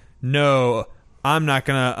guy. No, I'm not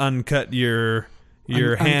gonna uncut your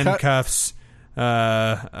handcuffs,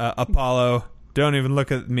 Apollo. Don't even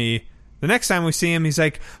look at me. The next time we see him, he's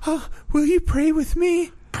like, "Oh, will you pray with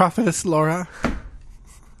me?" Prophetess Laura. I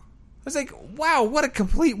was like, wow, what a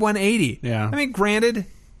complete 180. Yeah. I mean, granted,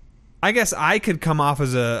 I guess I could come off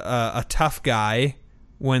as a tough guy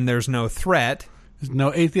when there's no threat. There's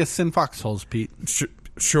no atheists in foxholes, Pete.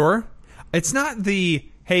 Sure. It's not the,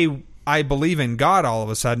 hey, I believe in God all of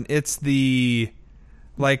a sudden. It's the,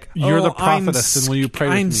 like, You're the prophetess, and will you pray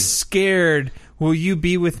with me? I'm scared. Will you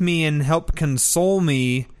be with me and help console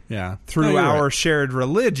me through our shared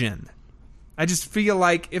religion? I just feel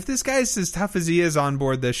like if this guy's as tough as he is on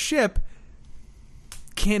board this ship,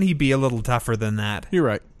 can he be a little tougher than that? You're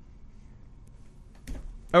right.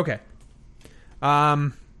 Okay.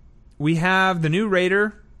 We have the new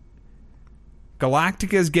raider.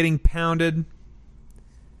 Galactica's getting pounded.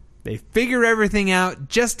 They figure everything out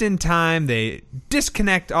just in time. They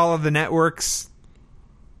disconnect all of the networks.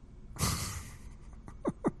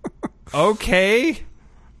 Okay.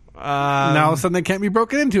 Now all of a sudden they can't be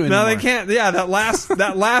broken into anymore. No, they can't. Yeah, that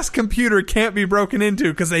last computer can't be broken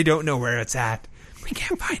into because they don't know where it's at. We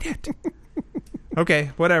can't find it.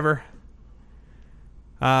 Okay, whatever.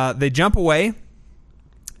 They jump away.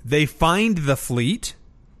 They find the fleet.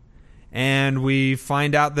 And we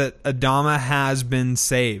find out that Adama has been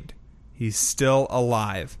saved. He's still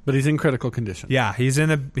alive. But he's in critical condition. Yeah, he's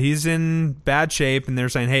in bad shape, and they're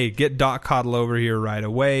saying, hey, get Doc Coddle over here right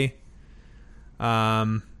away.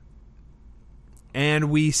 And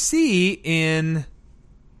we see in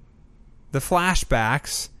the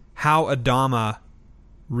flashbacks how Adama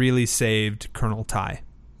really saved Colonel Ty.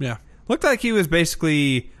 Yeah. Looked like he was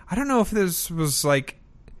basically, I don't know if this was like,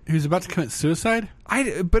 he was about to commit suicide?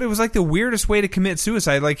 But it was like the weirdest way to commit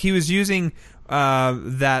suicide. Like he was using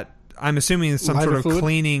that, I'm assuming some lighter sort of fluid?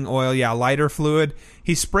 cleaning oil. Yeah, lighter fluid.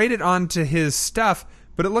 He sprayed it onto his stuff,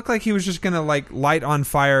 but it looked like he was just going to like light on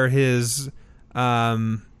fire his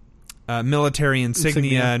military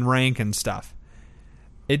insignia and rank and stuff.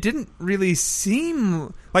 It didn't really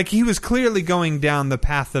seem like he was clearly going down the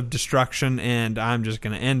path of destruction and I'm just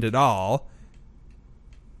going to end it all.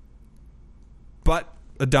 But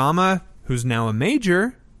Adama, who's now a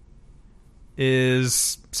major,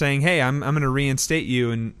 is saying, hey, I'm going to reinstate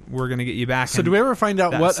you and we're going to get you back. So do we ever find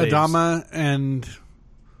out what saves. Adama and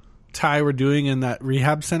Ty were doing in that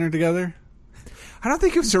rehab center together? I don't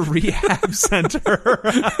think it was a rehab center.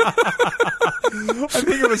 I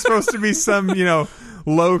think it was supposed to be some,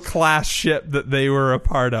 low-class ship that they were a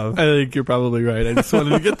part of. I think you're probably right. I just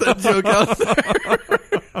wanted to get that joke out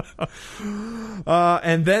there.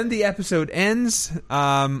 And then the episode ends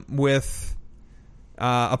with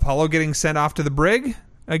Apollo getting sent off to the brig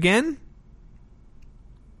again.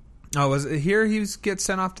 Oh, was it here he gets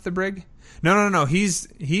sent off to the brig? No. He's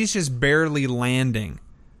just barely landing.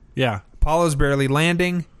 Yeah. Apollo's barely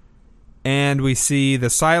landing, and we see the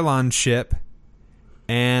Cylon ship,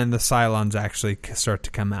 and the Cylons actually start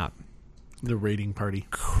to come out. The raiding party.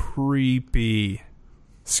 Creepy.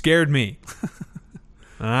 Scared me.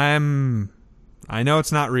 I know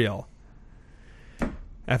it's not real.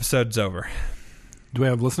 Episode's over. Do we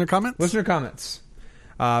have listener comments? Listener comments.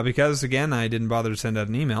 Because, again, I didn't bother to send out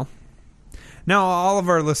an email. Now, all of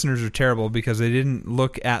our listeners are terrible because they didn't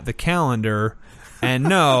look at the calendar and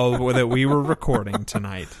know that we were recording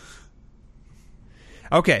tonight.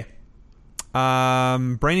 Okay.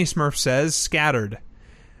 Brainy Smurf says, scattered.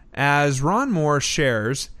 As Ron Moore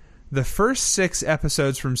shares, the first 6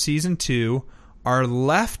 episodes from Season 2 are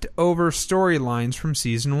leftover storylines from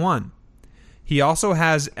Season 1. He also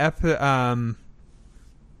has episode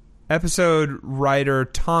writer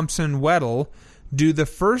Thompson Weddle do the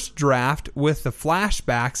first draft with the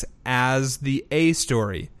flashbacks as the A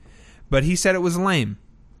story. But he said it was lame,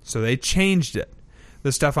 so they changed it.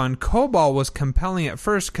 The stuff on Kobol was compelling at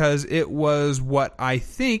first because it was what I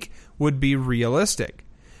think would be realistic.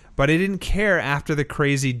 But I didn't care after the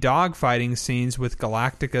crazy dogfighting scenes with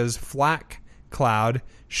Galactica's flak cloud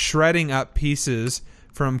shredding up pieces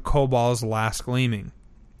from Kobol's Last Gleaming.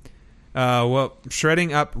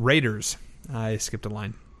 Shredding up Raiders. I skipped a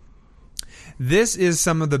line. This is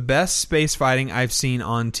some of the best space fighting I've seen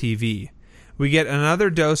on TV. We get another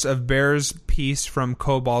dose of Bear's piece from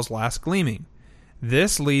Kobol's Last Gleaming.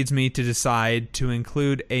 This leads me to decide to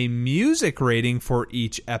include a music rating for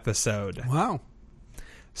each episode. Wow.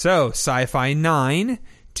 So, sci-fi 9,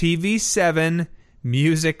 TV 7,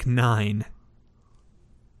 music 9.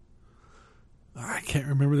 I can't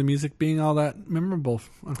remember the music being all that memorable,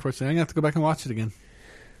 unfortunately. I'm going to have to go back and watch it again.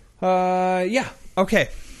 Yeah. Okay.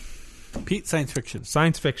 Pete, science fiction.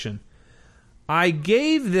 Science fiction. I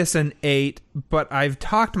gave this an 8, but I've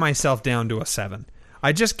talked myself down to a 7.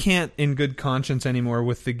 I just can't, in good conscience, anymore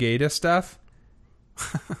with the Gata stuff.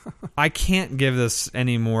 I can't give this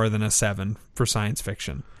any more than a 7 for science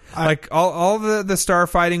fiction. Like, all the star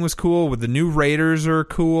fighting was cool. With the new Raiders are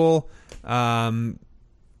cool. Yeah,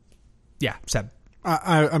 7.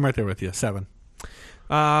 I'm right there with you. 7.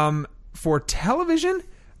 For television,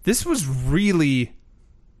 this was really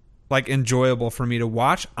enjoyable for me to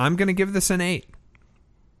watch. I'm going to give this an 8.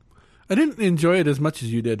 I didn't enjoy it as much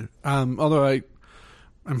as you did. Although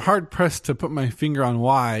I'm hard pressed to put my finger on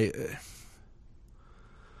why.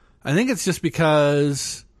 I think it's just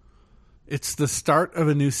because it's the start of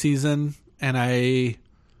a new season, and I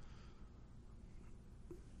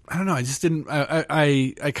don't know. I just didn't.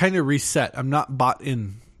 I kind of reset. I'm not bought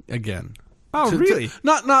in again. Oh, really?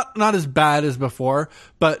 Not as bad as before,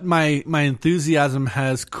 but my enthusiasm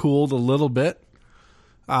has cooled a little bit.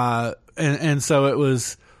 And so it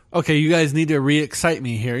was, okay, you guys need to re-excite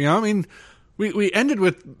me here. You know, I mean, we ended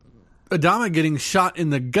with Adama getting shot in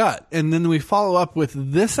the gut, and then we follow up with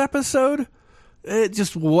this episode. It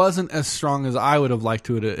just wasn't as strong as I would have liked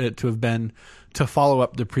it to have been to follow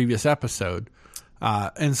up the previous episode.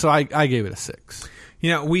 And so I gave it a 6. You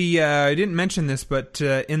know, we didn't mention this, but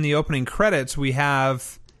in the opening credits, we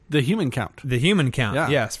have the human count. The human count, yeah.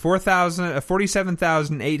 Yes,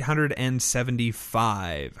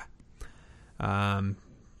 47,875. And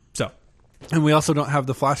we also don't have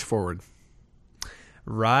the flash forward.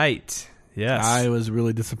 Right. Yes. I was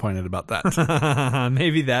really disappointed about that.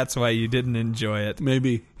 Maybe that's why you didn't enjoy it.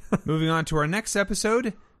 Maybe. Moving on to our next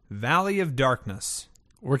episode, Valley of Darkness.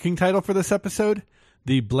 Working title for this episode?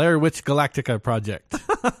 The Blair Witch Galactica Project.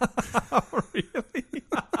 Oh, really?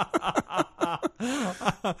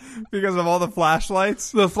 Because of all the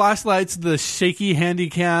flashlights? The flashlights, the shaky handy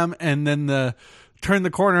cam, and then the turn the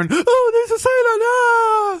corner and, oh, there's a silent,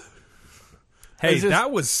 ah! Hey, that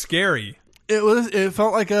was scary. It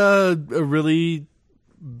felt like a really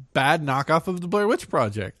bad knockoff of the Blair Witch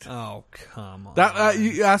Project. Oh, come on. That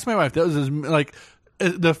you asked my wife. That was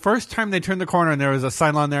the first time they turned the corner and there was a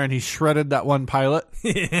Cylon there and he shredded that one pilot.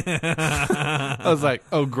 I was like,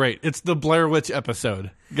 oh, great. It's the Blair Witch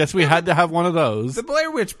episode. Guess we had to have one of those. The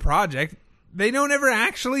Blair Witch Project, they don't ever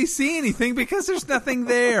actually see anything because there's nothing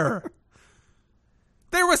there.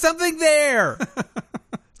 There was something there.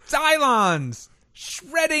 Cylons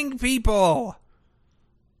shredding people.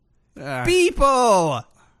 People.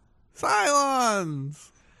 Cylons.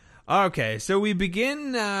 Okay, so we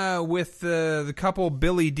begin with the couple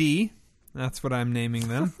Billy D. That's what I'm naming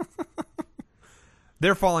them.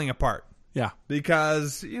 They're falling apart. Yeah.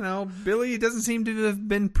 Because, Billy doesn't seem to have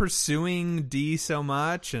been pursuing D so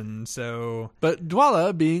much, and so... But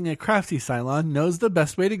Dwala, being a crafty Cylon, knows the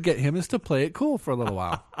best way to get him is to play it cool for a little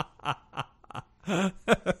while. I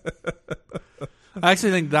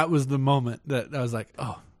actually think that was the moment that I was like,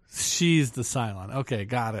 oh, she's the Cylon. Okay,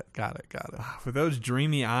 got it. With those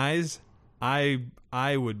dreamy eyes, I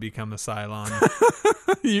would become a Cylon.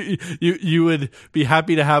 you would be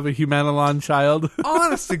happy to have a Humanilon child?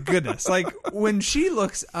 Honest to goodness. Like, when she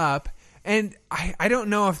looks up, and I don't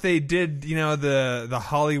know if they did, the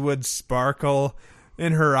Hollywood sparkle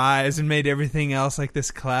in her eyes and made everything else like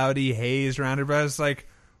this cloudy haze around her, but I was like,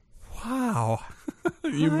 wow.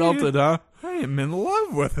 You melted, huh? I am in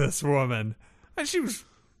love with this woman. And she was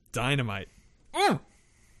dynamite.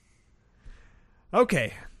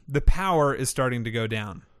 Okay, the power is starting to go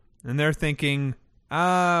down. And they're thinking,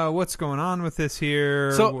 what's going on with this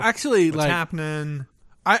here? So actually, what's happening?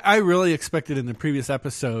 I really expected in the previous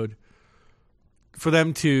episode for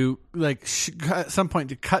them to, at some point,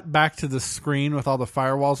 to cut back to the screen with all the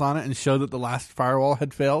firewalls on it and show that the last firewall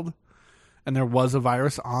had failed. And there was a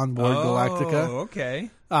virus on board Galactica. Oh, okay.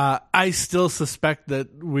 I still suspect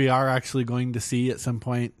that we are actually going to see at some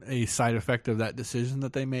point a side effect of that decision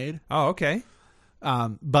that they made. Oh, okay.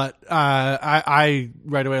 But I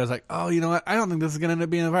right away was like, oh, you know what? I don't think this is going to end up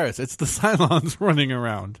being a virus. It's the Cylons running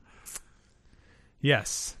around.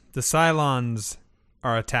 Yes, the Cylons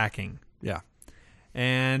are attacking. Yeah.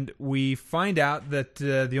 And we find out that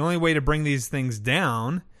the only way to bring these things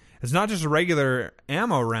down is not just a regular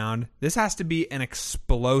ammo round. This has to be an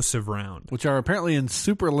explosive round, which are apparently in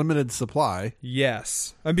super limited supply.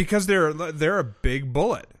 Yes, and because they're a big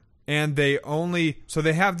bullet, and they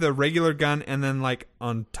have the regular gun, and then like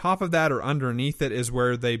on top of that or underneath it is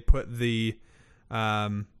where they put the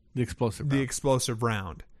explosive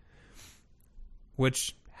round.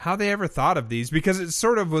 Which, how they ever thought of these, because it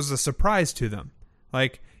sort of was a surprise to them.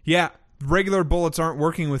 Like, yeah, regular bullets aren't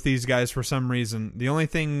working with these guys for some reason. The only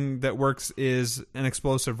thing that works is an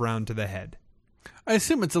explosive round to the head. I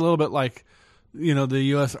assume it's a little bit like, the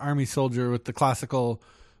U.S. Army soldier with the classical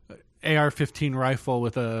AR-15 rifle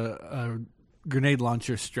with a grenade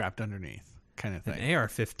launcher strapped underneath kind of thing. An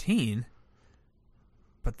AR-15?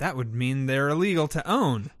 But that would mean they're illegal to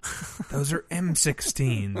own. Those are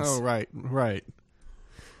M16s. Oh, right.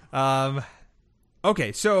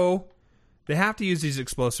 Okay, so they have to use these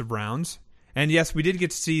explosive rounds. And yes, we did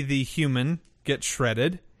get to see the human get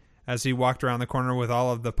shredded as he walked around the corner with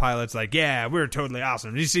all of the pilots like, yeah, we're totally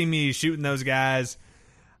awesome. Did you see me shooting those guys?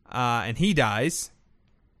 And he dies.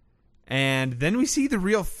 And then we see the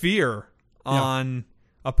real fear on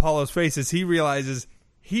Apollo's face as he realizes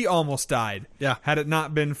he almost died. Yeah. Had it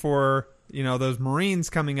not been for, those Marines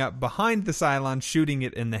coming up behind the Cylon shooting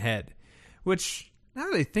it in the head. Which, now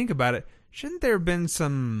that I think about it, shouldn't there have been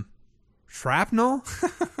some shrapnel?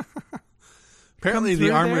 Apparently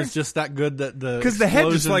the armor is just that good that because the head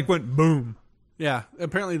just like went boom. Yeah,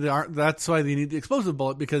 apparently that's why they need the explosive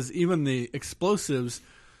bullet, because even the explosives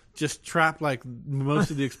just trap like most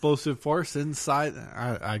of the explosive force inside.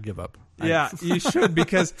 I give up. Yeah, you should,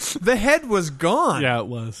 because the head was gone. Yeah, it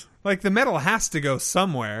was. Like, the metal has to go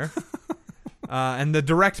somewhere. And the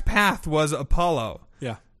direct path was Apollo.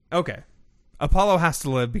 Yeah. Okay. Apollo has to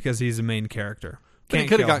live because he's a main character. But he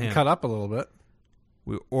could have gotten cut up a little bit.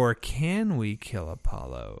 Or can we kill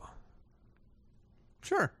Apollo?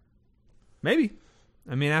 Sure. Maybe.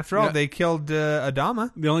 I mean, after all, they killed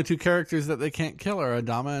Adama. The only two characters that they can't kill are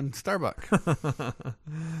Adama and Starbuck.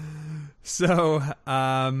 So,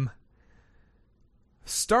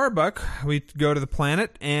 Starbuck, we go to the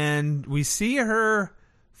planet, and we see her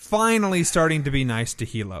finally starting to be nice to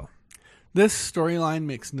Hilo. This storyline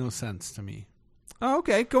makes no sense to me. Oh,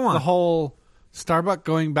 okay, go on. The whole Starbuck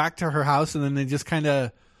going back to her house, and then they just kind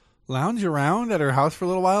of lounge around at her house for a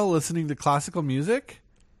little while listening to classical music.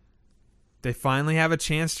 They finally have a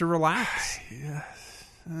chance to relax. Yes.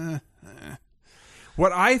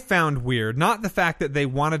 What I found weird, not the fact that they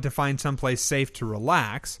wanted to find someplace safe to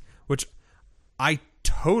relax, which I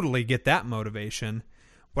totally get that motivation.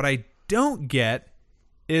 What I don't get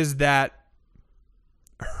is that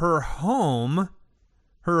her home,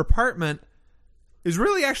 her apartment, is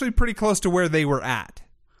really actually pretty close to where they were at.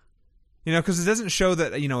 Because it doesn't show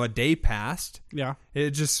that, a day passed. Yeah.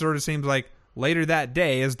 It just sort of seems like later that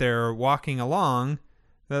day, as they're walking along,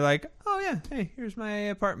 they're like, oh yeah, hey, here's my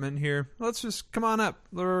apartment here. Let's just come on up.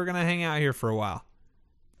 We're going to hang out here for a while.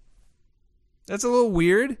 That's a little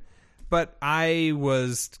weird, but I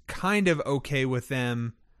was kind of okay with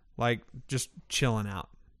them, like, just chilling out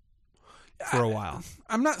for a while.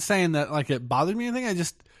 I'm not saying that, like, it bothered me or anything.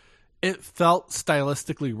 It felt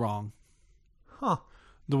stylistically wrong. Huh.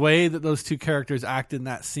 The way that those two characters act in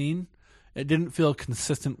that scene, it didn't feel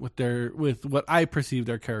consistent with what I perceived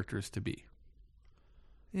their characters to be.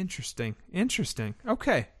 Interesting.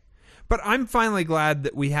 Okay. But I'm finally glad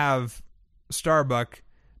that we have Starbuck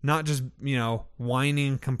not just,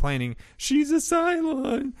 whining, complaining, she's a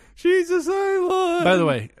Cylon. By the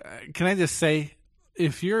way, can I just say,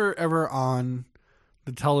 if you're ever on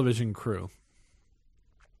the television crew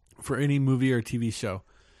for any movie or TV show,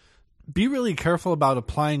 be really careful about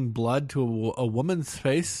applying blood to a woman's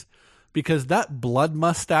face, because that blood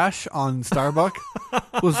mustache on Starbuck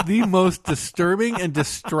was the most disturbing and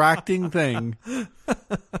distracting thing. I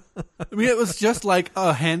mean, it was just like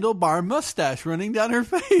a handlebar mustache running down her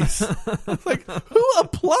face. It's like, who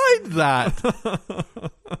applied that?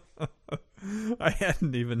 I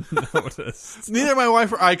hadn't even noticed. Neither my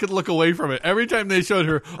wife or I could look away from it. Every time they showed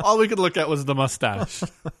her, all we could look at was the mustache.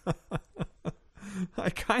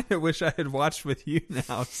 I kind of wish I had watched with you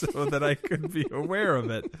now so that I could be aware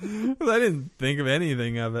of it. Because I didn't think of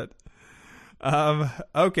anything of it.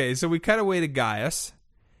 Okay, so we cut away to Gaius,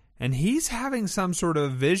 and he's having some sort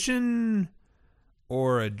of vision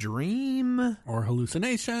or a dream. Or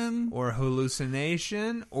hallucination.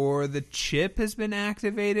 Or the chip has been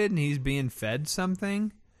activated and he's being fed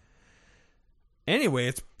something. Anyway,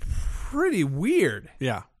 it's pretty weird.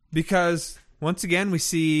 Yeah. Because, once again, we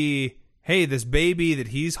see, hey, this baby that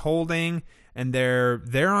he's holding, and they're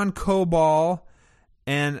on Kobol,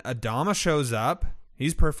 And Adama shows up.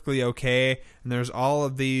 He's perfectly okay. And there's all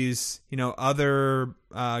of these, other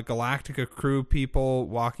Galactica crew people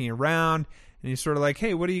walking around. And he's sort of like,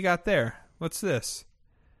 hey, what do you got there? What's this?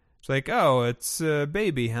 It's like, oh, it's a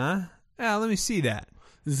baby, huh? Yeah, let me see that.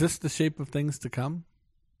 Is this the shape of things to come?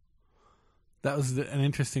 That was an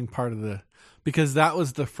interesting part of because that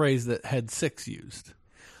was the phrase that Head 6 used.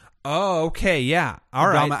 Oh, okay, yeah. All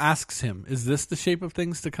Adama right. asks him, is this the shape of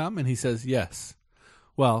things to come? And he says, yes.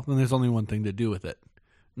 Well, then there's only one thing to do with it.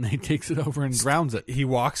 And he takes it over and drowns it. He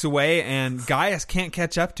walks away, and Gaius can't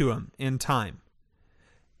catch up to him in time.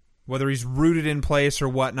 Whether he's rooted in place or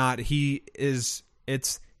whatnot, he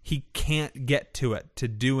can't get to it to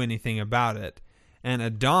do anything about it. And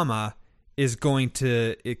Adama is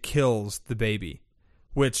it kills the baby,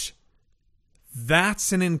 which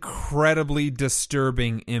that's an incredibly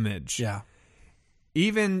disturbing image. Yeah.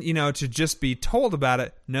 Even, to just be told about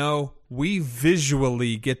it, no, we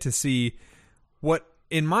visually get to see what,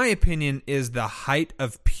 in my opinion, is the height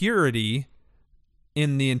of purity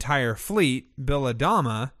in the entire fleet. Bill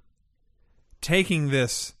Adama taking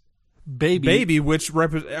this baby, which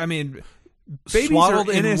babies swaddled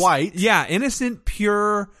are in white. Yeah, innocent,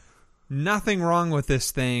 pure, nothing wrong with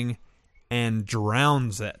this thing, and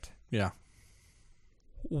drowns it. Yeah.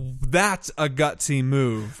 That's a gutsy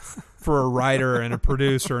move for a writer and a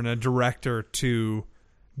producer and a director to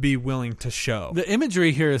be willing to show. The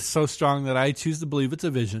imagery here is so strong that I choose to believe it's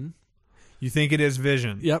a vision. You think it is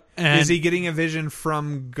vision? Yep. And is he getting a vision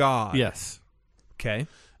from God? Yes. Okay.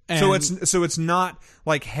 And So it's not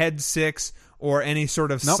like Head 6 or any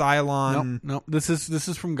sort of Cylon. Nope. This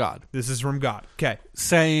is from God. This is from God. Okay.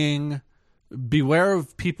 Saying, beware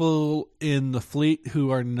of people in the fleet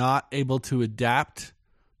who are not able to adapt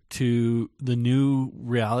to the new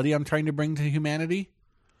reality I'm trying to bring to humanity.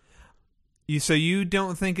 So you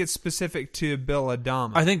don't think it's specific to Bill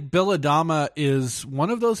Adama? I think Bill Adama is one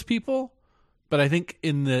of those people, but I think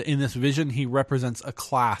in this vision he represents a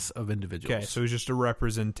class of individuals. Okay, so he's just a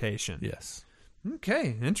representation. Yes.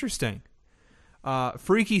 Okay, interesting.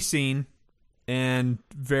 Freaky scene and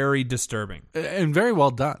very disturbing. And very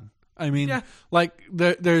well done. I mean, Yeah. like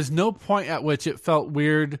there's no point at which it felt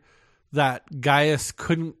weird that Gaius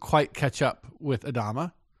couldn't quite catch up with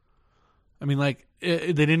Adama. I mean, like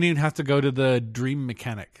they didn't even have to go to the dream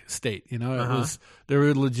mechanic state. It was, there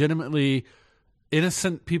were legitimately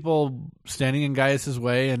innocent people standing in Gaius's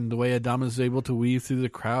way, and the way Adama is able to weave through the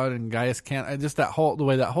crowd, and Gaius can't. Just the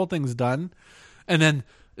way that whole thing's done, and then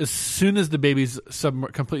as soon as the baby's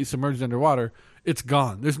completely submerged underwater, it's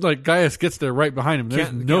gone. There's Gaius gets there right behind him.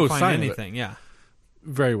 There's no can't find sign anything. of it. Yeah.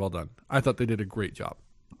 Very well done. I thought they did a great job.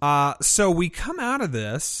 So we come out of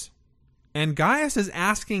this, and Gaius is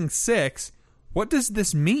asking Six, what does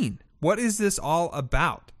this mean? What is this all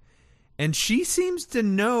about? And she seems to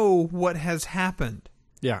know what has happened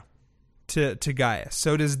Yeah. to Gaius.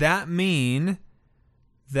 So does that mean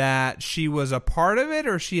that she was a part of it,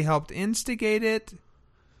 or she helped instigate it?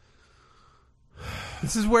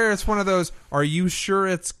 This is where it's one of those, are you sure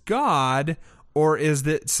it's God, or is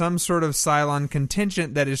it some sort of Cylon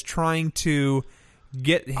contingent that is trying to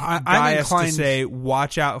get Gaius to say,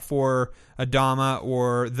 watch out for Adama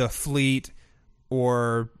or the fleet,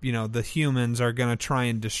 or the humans are going to try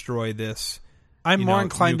and destroy this. I'm more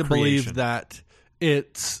inclined to creation. believe that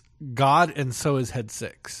it's God, and so is Head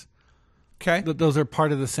 6. Okay. That those are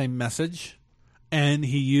part of the same message, and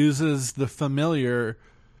he uses the familiar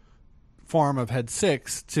form of Head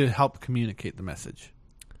 6 to help communicate the message.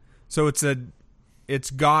 So it's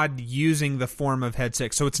God using the form of Head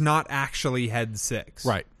 6. So it's not actually Head 6.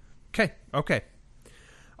 Right. Okay.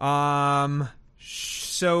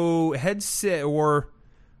 So Head 6, or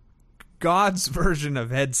God's version of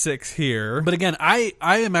Head 6 here. But again, I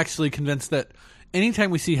am actually convinced that anytime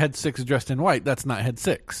we see Head 6 dressed in white, that's not Head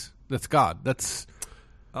 6. That's God. That's...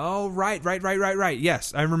 Oh, right.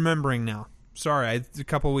 Yes, I'm remembering now. Sorry, a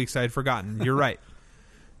couple of weeks I had forgotten. You're right.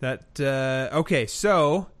 Okay,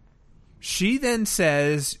 so she then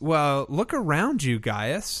says, well, look around you,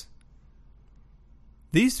 Gaius.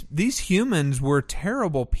 These humans were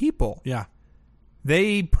terrible people. Yeah.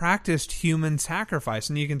 They practiced human sacrifice,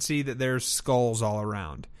 and you can see that there's skulls all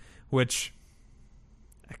around, which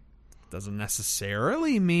doesn't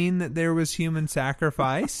necessarily mean that there was human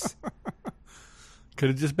sacrifice. Could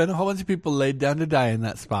have just been a whole bunch of people laid down to die in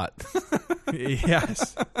that spot.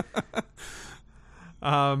 Yes.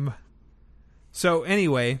 So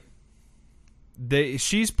anyway,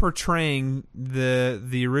 she's portraying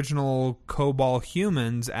the original Kobol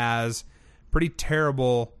humans as pretty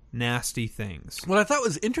terrible, nasty things. What I thought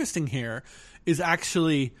was interesting here is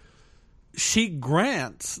actually she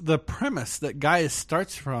grants the premise that Gaius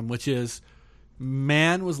starts from, which is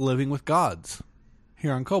man was living with gods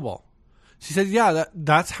here on Kobol. She said, yeah,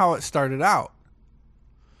 that's how it started out.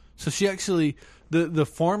 So she actually, the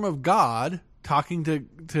form of God talking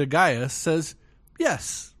to Gaius says,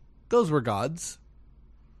 yes, those were gods.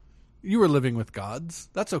 You were living with gods.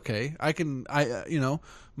 That's okay.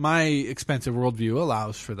 My expensive worldview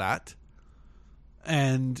allows for that.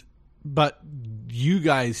 But you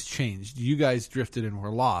guys changed. You guys drifted and were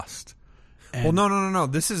lost. And Well, no.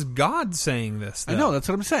 This is God saying this, though. I know, that's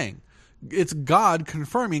what I'm saying. It's God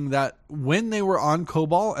confirming that when they were on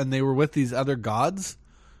Kobol and they were with these other gods,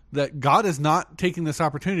 that God is not taking this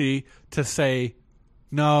opportunity to say,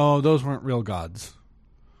 no, those weren't real gods.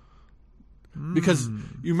 Because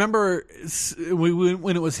you remember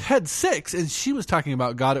when it was Head 6 and she was talking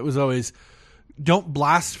about God, it was always, don't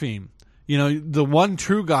blaspheme. You know, the one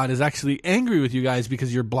true God is actually angry with you guys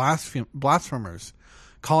because you're blasphemers,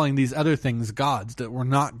 calling these other things gods that were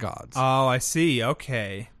not gods. Oh, I see.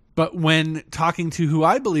 Okay. But when talking to who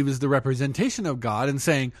I believe is the representation of God and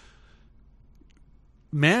saying,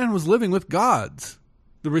 man was living with gods,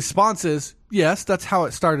 the response is, yes, that's how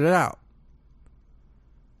it started out.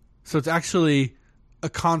 So it's actually a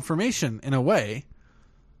confirmation in a way,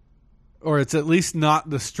 or it's at least not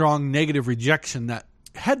the strong negative rejection that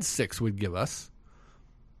Head 6 would give us.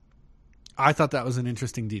 I thought that was an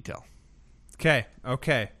interesting detail.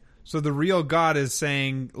 Okay. So the real God is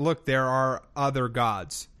saying, look, there are other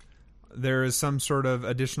gods. There is some sort of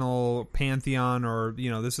additional pantheon, or,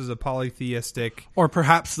 this is a polytheistic. Or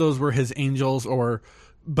perhaps those were his angels,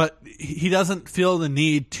 but he doesn't feel the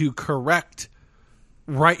need to correct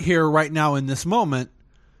right here, right now, in this moment,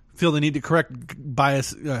 feel the need to correct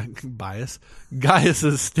Gaius's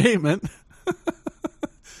statement.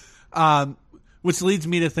 Which leads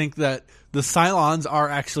me to think that the Cylons are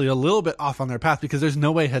actually a little bit off on their path, because there's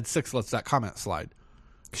no way Head 6 lets that comment slide.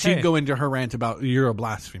 She'd go into her rant about, you're a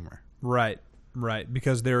blasphemer. Right.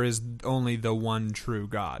 Because there is only the one true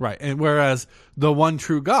God. Right. And whereas the one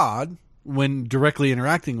true God, when directly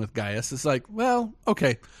interacting with Gaius, is like, well,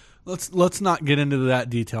 okay, let's not get into that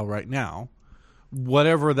detail right now.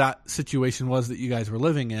 Whatever that situation was that you guys were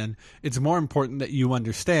living in, it's more important that you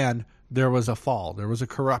understand there was a fall, there was a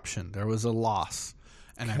corruption, there was a loss,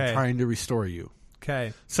 and I'm trying to restore you.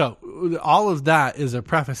 Okay. So all of that is a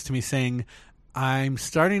preface to me saying, I'm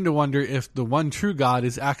starting to wonder if the one true God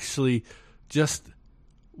is actually just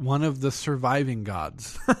one of the surviving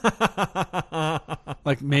gods.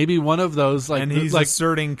 Like maybe one of those, like, and he's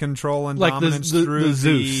asserting control and like dominance through the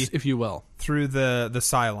Zeus, if you will, through the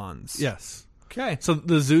Cylons. Yes. Okay. So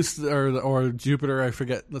the Zeus or Jupiter, I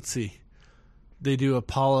forget. Let's see. They do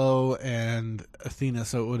Apollo and Athena,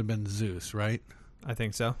 so it would have been Zeus, right? I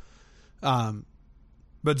think so.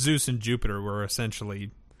 But Zeus and Jupiter were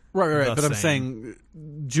essentially right. But same. I'm saying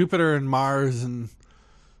Jupiter and Mars and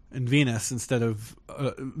Venus instead of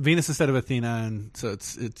Athena, and so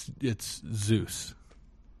it's Zeus.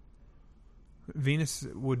 Venus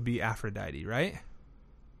would be Aphrodite, right?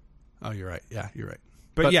 Oh, you're right. Yeah, you're right.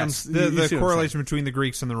 But yes, the correlation between the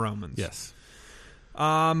Greeks and the Romans. Yes.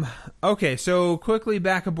 Okay, so quickly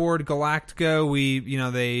back aboard Galactica,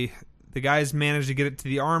 the guys managed to get it to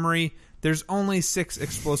the armory. There's only 6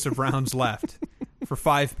 explosive rounds left for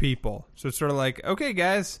 5 people. So it's sort of like, okay,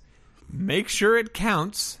 guys, make sure it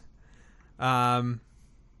counts. And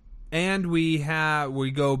we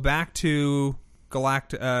go back to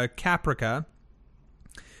Caprica,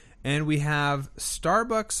 and we have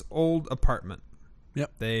Starbuck's old apartment.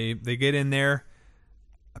 Yep. They get in there.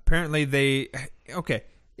 Apparently okay,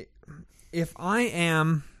 if I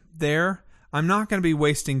am there, I'm not going to be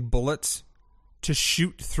wasting bullets to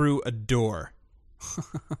shoot through a door.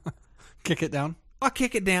 Kick it down? I'll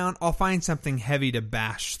kick it down. I'll find something heavy to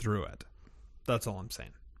bash through it. That's all I'm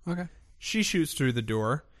saying. Okay. She shoots through the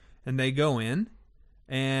door, and they go in,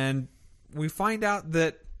 and we find out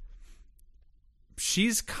that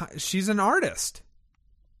she's an artist.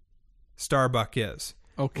 Starbuck is.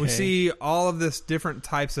 Okay. We see all of this different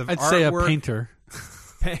types of I'd artwork. say a painter.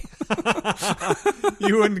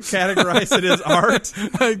 You wouldn't categorize it as art?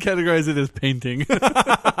 I'd categorize it as painting.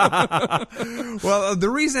 Well, the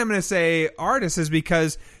reason I'm going to say artist is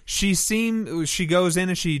because she goes in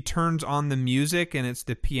and she turns on the music, and it's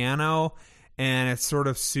the piano, and it's sort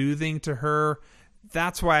of soothing to her.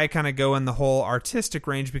 That's why I kind of go in the whole artistic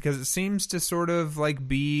range, because it seems to sort of like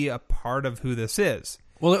be a part of who this is.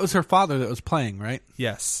 Well, it was her father that was playing, right?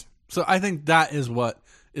 Yes. So I think that is what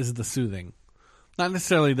is the soothing. Not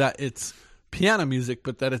necessarily that it's piano music,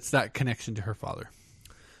 but that it's that connection to her father.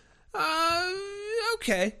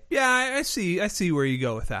 Okay. Yeah, I see where you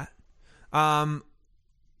go with that. Do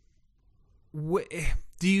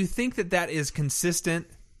you think that is consistent,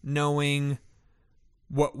 knowing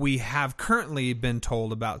what we have currently been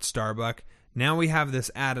told about Starbuck? Now we have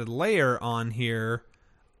this added layer on here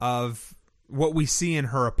of what we see in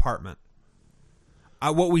her apartment.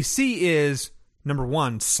 What we see is, number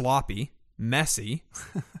one, sloppy, messy.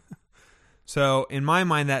 So in my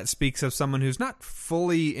mind, that speaks of someone who's not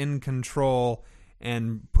fully in control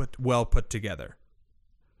and put together.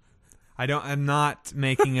 I'm not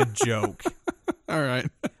making a joke. All right.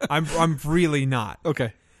 I'm really not.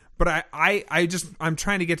 Okay. But I'm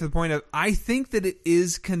trying to get to the point of, I think that it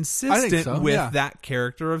is consistent with that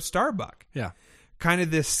character of Starbuck. Yeah. Kind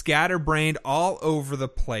of this scatterbrained, all over the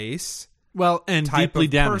place. Well, and type deeply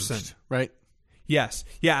of damaged, person. Right? Yes.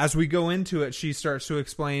 Yeah, as we go into it, she starts to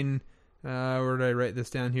explain, where did I write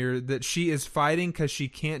this down here, that she is fighting because she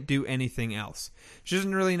can't do anything else. She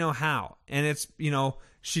doesn't really know how. And it's,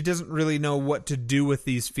 she doesn't really know what to do with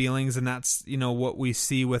these feelings, and that's, what we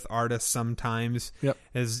see with artists sometimes. Yep.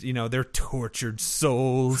 Is, they're tortured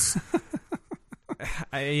souls.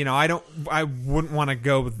 I wouldn't want to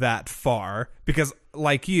go that far, because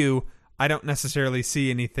like you, I don't necessarily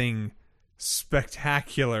see anything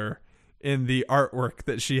spectacular in the artwork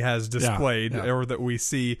that she has displayed, or that we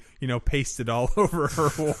see, pasted all over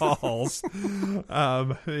her walls.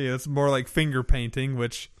 It's more like finger painting,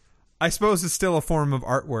 which I suppose is still a form of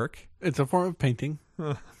artwork. It's a form of painting.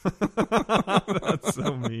 That's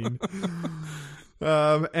so mean.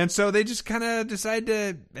 And so they just kind of decide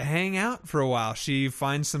to hang out for a while. She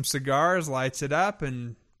finds some cigars, lights it up,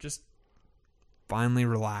 and just finally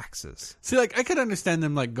relaxes. See, I could understand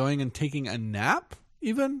them going and taking a nap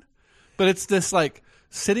even, but it's this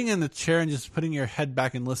sitting in the chair and just putting your head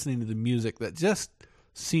back and listening to the music that just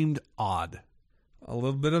seemed odd. A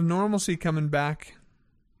little bit of normalcy coming back.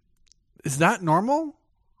 Is that normal?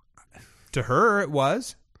 To her, it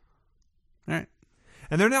was. All right.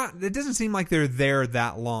 And they're not, it doesn't seem like they're there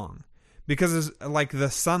that long, because the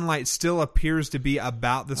sunlight still appears to be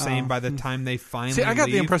about the same by the time they finally See, I got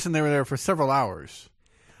leave. the impression they were there for several hours.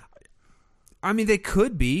 I mean, they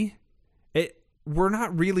could be. We're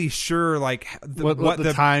not really sure what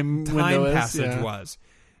the time passage was.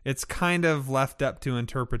 It's kind of left up to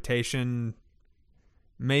interpretation.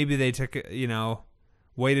 Maybe they took,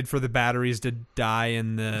 waited for the batteries to die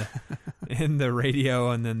in the in the radio,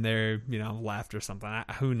 and then they're left or something.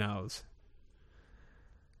 Who knows?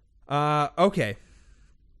 Okay.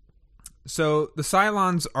 So the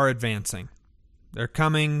Cylons are advancing. They're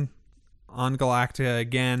coming on Galactica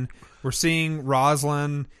again. We're seeing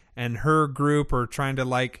Roslin and her group are trying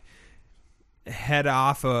to head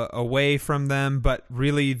off away from them, but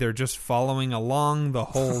really they're just following along the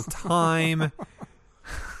whole time.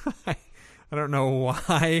 I don't know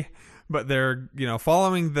why, but they're,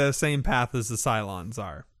 following the same path as the Cylons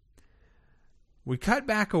are. We cut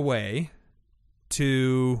back away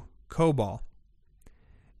to Kobol,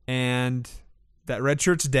 and that red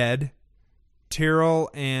shirt's dead. Tyrell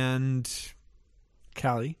and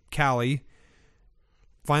Callie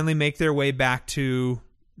finally make their way back to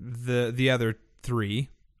the other three,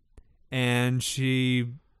 and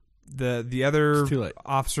the other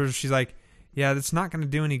officers, she's like, yeah, that's not going to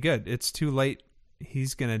do any good. It's too late.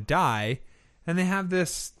 He's going to die. And they have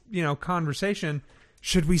this, conversation.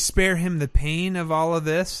 Should we spare him the pain of all of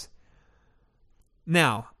this?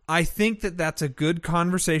 Now, I think that that's a good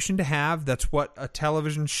conversation to have. That's what a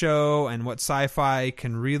television show and what sci-fi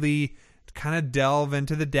can really kind of delve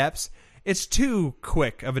into the depths. It's too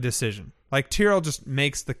quick of a decision. Tyrell just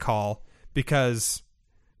makes the call because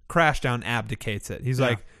Crashdown abdicates it. He's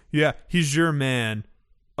like, yeah, he's your man.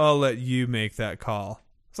 I'll let you make that call.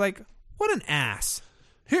 It's like, what an ass.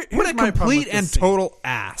 What a complete and total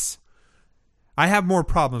ass. I have more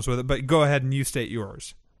problems with it, but go ahead and you state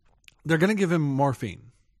yours. They're going to give him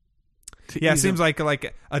morphine. Yeah, it seems like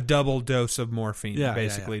a double dose of morphine,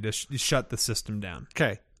 basically, to shut the system down.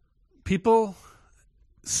 Okay. People,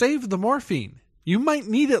 save the morphine. You might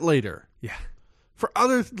need it later. Yeah. For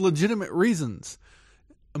other legitimate reasons.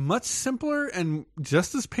 A much simpler and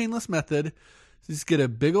just as painless method. Just get a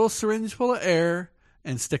big old syringe full of air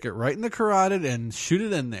and stick it right in the carotid and shoot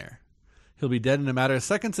it in there. He'll be dead in a matter of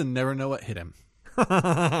seconds and never know what hit him.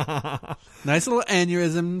 Nice little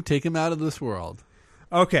aneurysm. Take him out of this world.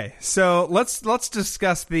 Okay, so let's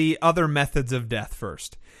discuss the other methods of death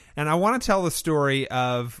first. And I want to tell the story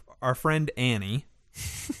of our friend Annie,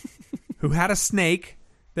 who had a snake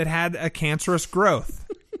that had a cancerous growth.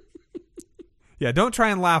 Yeah, don't try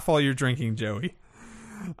and laugh while you're drinking, Joey.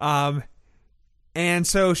 And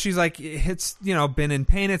so she's like, it's, been in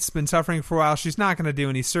pain. It's been suffering for a while. She's not going to do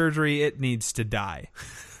any surgery. It needs to die.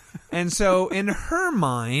 And so in her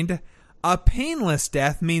mind, a painless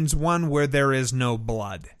death means one where there is no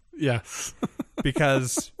blood. Yes.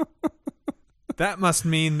 Because that must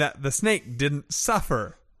mean that the snake didn't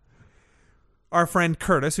suffer. Our friend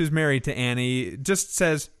Curtis, who's married to Annie, just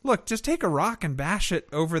says, look, just take a rock and bash it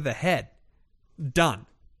over the head. Done.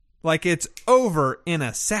 Like it's over in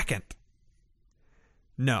a second.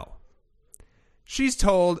 No. She's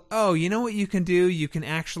told, oh, you know what you can do? You can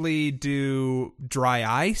actually do dry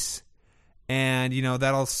ice. And,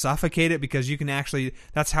 that'll suffocate it because you can actually...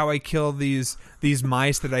 That's how I kill these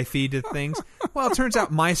mice that I feed to things. Well, it turns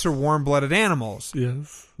out mice are warm-blooded animals.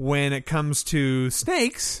 Yes. When it comes to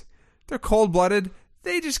snakes, they're cold-blooded.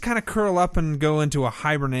 They just kind of curl up and go into a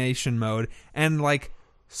hibernation mode and,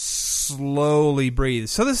 slowly breathe.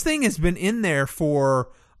 So this thing has been in there for,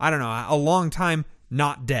 I don't know, a long time,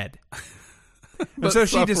 not dead. And so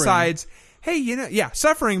she decides... Hey,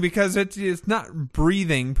 suffering because it's not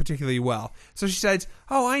breathing particularly well. So she decides,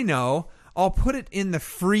 oh, I know, I'll put it in the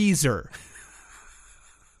freezer.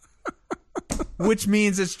 Which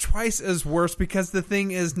means it's twice as worse because the thing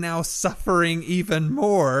is now suffering even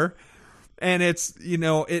more. And it's,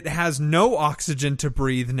 it has no oxygen to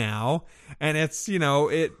breathe now. And it's,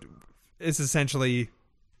 it is essentially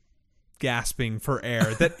gasping for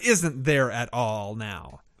air that isn't there at all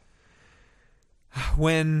now.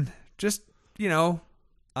 When just...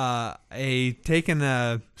 taking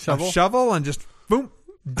a shovel and just boom,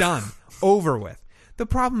 done, over with. The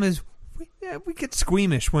problem is we get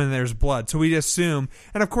squeamish when there's blood, so we assume,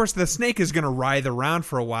 and of course the snake is going to writhe around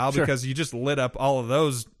for a while because you just lit up all of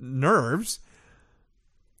those nerves.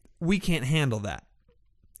 We can't handle that.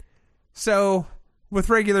 So with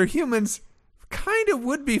regular humans, kind of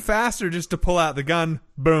would be faster just to pull out the gun,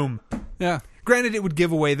 boom. Yeah. Granted, it would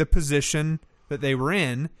give away the position that they were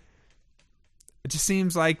in. It just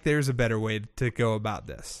seems like there's a better way to go about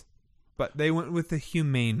this. But they went with the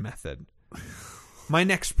humane method. My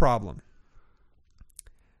next problem.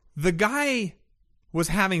 The guy was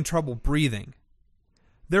having trouble breathing.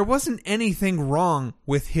 There wasn't anything wrong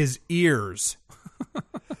with his ears.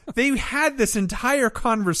 They had this entire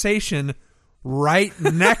conversation right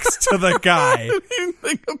next to the guy. I didn't even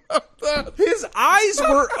think about that. His eyes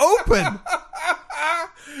were open.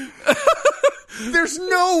 There's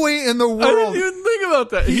no way in the world. I didn't even think about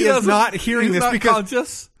that. He is not hearing this because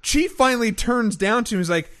conscious. Chief finally turns down to him. He's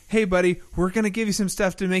like, hey, buddy, we're going to give you some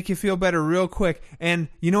stuff to make you feel better real quick. And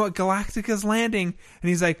you know what? Galactica's landing. And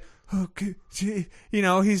he's like, okay.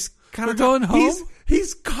 He's kind of going home.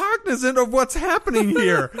 He's cognizant of what's happening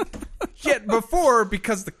here. Yet before,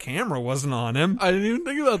 because the camera wasn't on him. I didn't even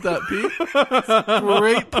think about that, Pete.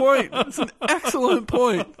 Great point. It's an excellent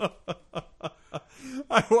point.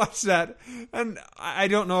 I watched that, and I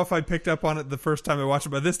don't know if I picked up on it the first time I watched it,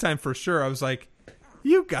 but this time for sure, I was like,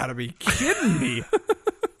 you gotta be kidding me.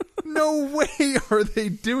 No way are they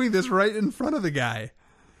doing this right in front of the guy.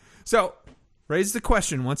 So, raise the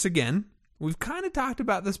question once again. We've kind of talked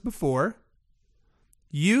about this before.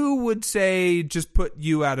 You would say just put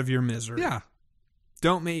you out of your misery. Yeah.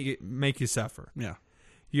 Don't make you suffer. Yeah.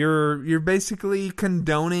 You're basically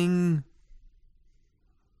condoning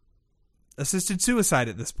assisted suicide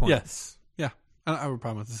at this point. Yes. Yeah. I don't have a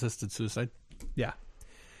problem with assisted suicide. Yeah.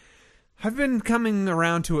 I've been coming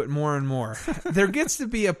around to it more and more. There gets to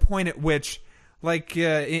be a point at which, like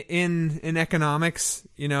in economics,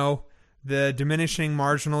 the diminishing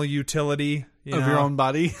marginal utility of your own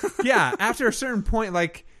body. Yeah. After a certain point,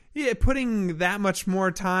 putting that much more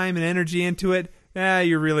time and energy into it,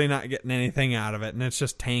 you're really not getting anything out of it, and it's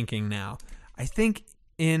just tanking now. I think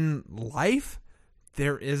in life,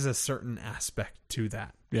 there is a certain aspect to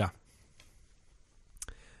that. Yeah.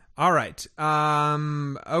 All right.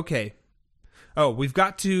 Okay. Oh, we've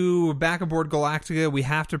got to back aboard Galactica. We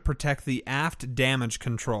have to protect the aft damage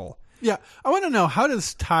control. Yeah. I want to know, how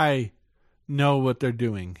does Ty know what they're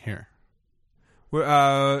doing here?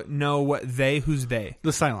 Know what who's they?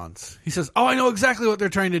 The Cylons. He says, I know exactly what they're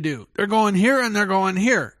trying to do. They're going here and they're going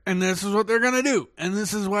here. And this is what they're going to do. And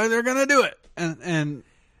this is why they're going to do it. And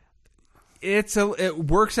it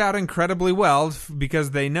works out incredibly well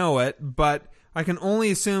because they know it, but I can only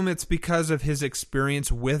assume it's because of his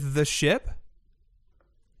experience with the ship.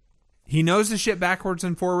 He knows the ship backwards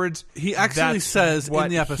and forwards. He actually says in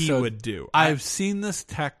the episode, he would do. I've seen this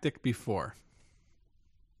tactic before.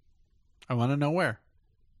 I want to know where.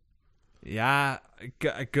 Yeah,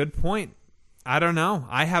 good point. I don't know.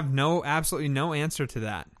 I have absolutely no answer to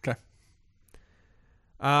that. Okay.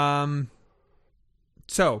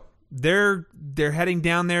 So they're heading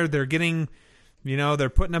down there. They're getting they're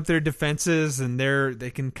putting up their defenses, and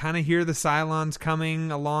they can kind of hear the Cylons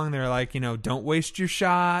coming along. They're like, don't waste your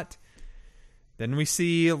shot. Then we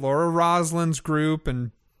see Laura Roslin's group,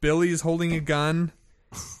 and Billy's holding a gun.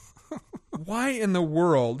 Why in the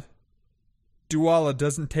world Duala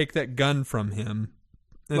doesn't take that gun from him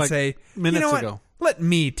and say, minutes ago, let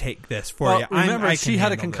me take this for you. Remember, she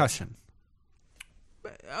had a concussion.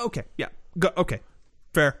 Okay, yeah. Okay,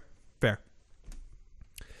 fair.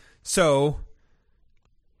 So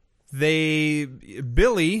Billy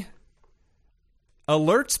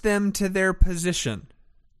alerts them to their position.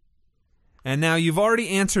 And now you've already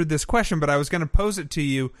answered this question, but I was going to pose it to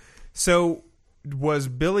you. So was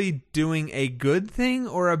Billy doing a good thing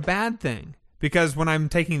or a bad thing? Because when I'm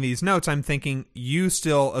taking these notes, I'm thinking you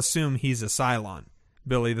still assume he's a Cylon,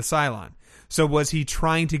 Billy the Cylon. So was he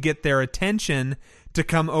trying to get their attention to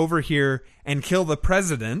come over here and kill the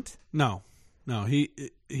president? No,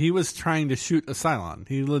 he was trying to shoot a Cylon.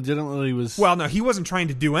 He legitimately was. Well, no, he wasn't trying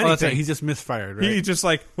to do anything. That's right. He just misfired, right? He just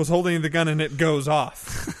was holding the gun and it goes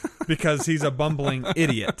off because he's a bumbling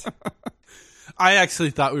idiot. I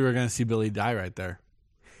actually thought we were going to see Billy die right there.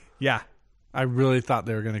 Yeah. I really thought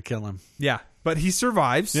they were going to kill him. Yeah, but he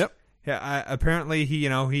survives. Yep. Yeah. Apparently, he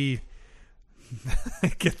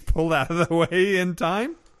gets pulled out of the way in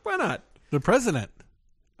time. Why not? The president.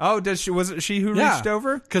 Oh, was it she who reached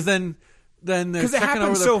over? Because then because it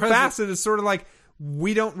happens so fast that it's sort of like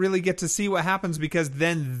we don't really get to see what happens, because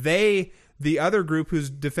then the other group who's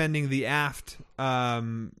defending the aft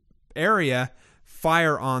area,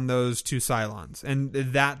 fire on those two Cylons, and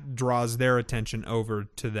that draws their attention over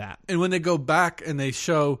to that. And when they go back and they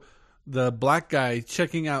show the black guy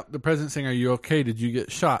checking out the president saying, "Are you okay? Did you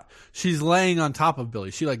get shot?" She's laying on top of Billy.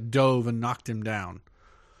 She dove and knocked him down.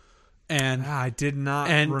 And I did not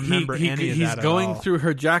remember any of that he's at going all. through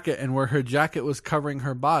her jacket, and where her jacket was covering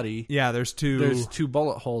her body, there's two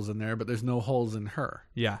bullet holes in there, but there's no holes in her.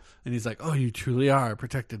 Yeah. And he's like, "Oh, you truly are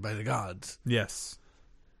protected by the gods." Yes.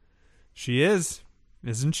 She is,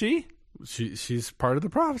 isn't she? She's part of the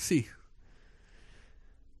prophecy.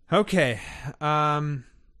 Okay.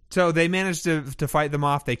 So they managed to fight them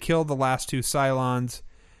off. They killed the last two Cylons,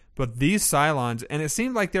 but these Cylons, and it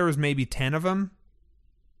seemed like there was maybe 10 of them.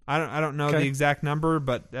 I don't know the exact number,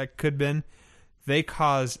 but that could have been. They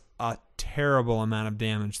cause a terrible amount of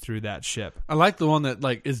damage through that ship. I like the one that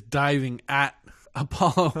is diving at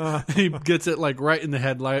Apollo. He gets it right in the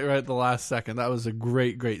headlight right at the last second. That was a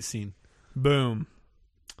great scene. Boom.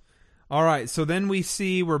 All right, so then we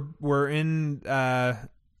see we're in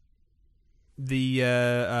the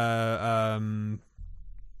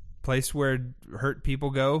place where hurt people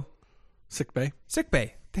go. Sick bay.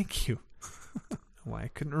 Thank you. Why I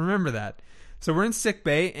couldn't remember that. So we're in sick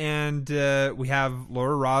bay, and we have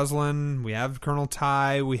Laura Roslin, we have Colonel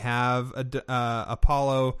Ty, we have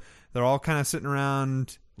Apollo. They're all kind of sitting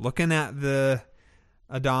around looking at the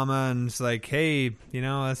Adama, and it's like, hey,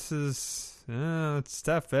 this is it's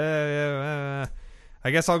tough. I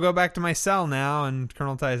guess I'll go back to my cell now. And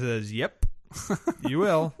Colonel Ty says, "Yep, you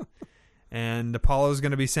will." And Apollo's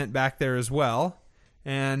going to be sent back there as well.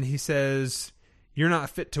 And he says, "You're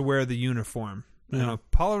not fit to wear the uniform." Yeah. And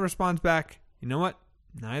Apollo responds back, "You know what?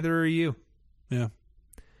 Neither are you." Yeah.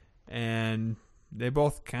 And they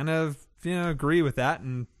both kind of agree with that.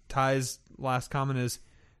 And Ty's last comment is,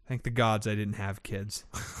 "Thank the gods I didn't have kids."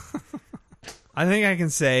 I think I can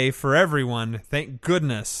say for everyone, thank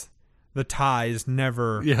goodness the Tys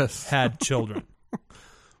never had children.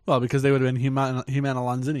 Well, because they would have been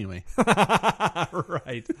Humanolons anyway.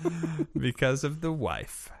 Right. Because of the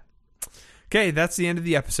wife. Okay, that's the end of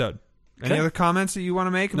the episode. Any other comments that you want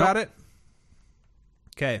to make about it?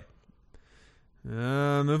 Okay.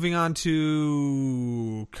 Moving on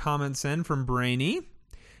to comments in from Brainy.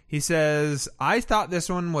 He says, "I thought this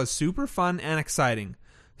one was super fun and exciting.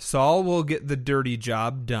 Saul will get the dirty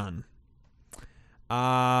job done."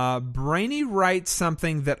 Brainy writes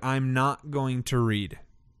something that I'm not going to read.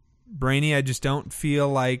 Brainy, I just don't feel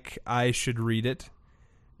like I should read it.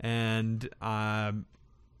 And we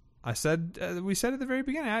said at the very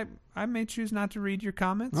beginning, I may choose not to read your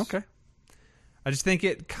comments. Okay. I just think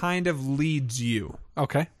it kind of leads you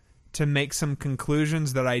to make some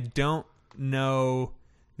conclusions that I don't know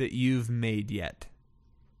that you've made yet.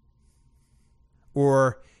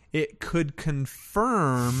 Or it could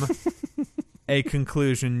confirm a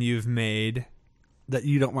conclusion you've made that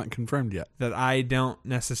you don't want confirmed yet. That I don't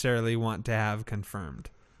necessarily want to have confirmed.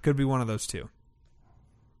 Could be one of those two.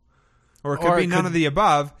 Or it could be none of the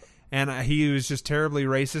above, and he was just terribly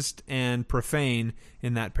racist and profane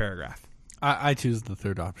in that paragraph. I choose the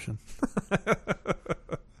third option.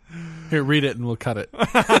 Here, read it and we'll cut it.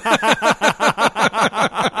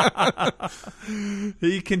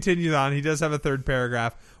 He continues on. He does have a third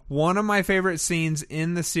paragraph. One of my favorite scenes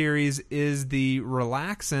in the series is the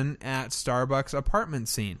relaxin' at Starbucks apartment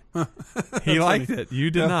scene. He liked it.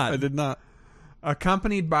 You did not. I did not.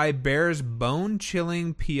 Accompanied by Bear's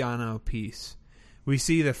bone-chilling piano piece. We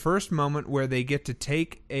see the first moment where they get to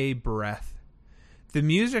take a breath. The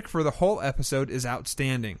music for the whole episode is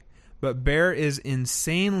outstanding, but Bear is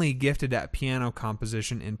insanely gifted at piano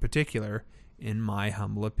composition in particular, in my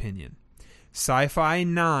humble opinion. Sci-Fi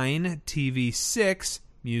 9, TV 6,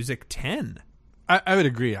 Music 10. I would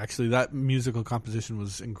agree, actually. That musical composition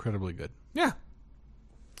was incredibly good. Yeah.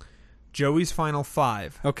 Joey's final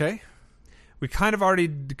 5. Okay. We kind of already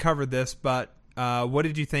covered this, but what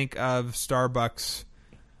did you think of Starbucks'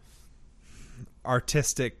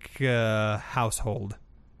 artistic household?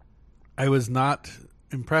 I was not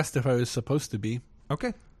impressed if I was supposed to be.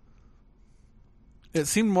 Okay. It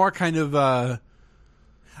seemed more kind of...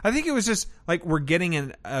 I think it was just like we're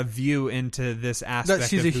getting a view into this aspect that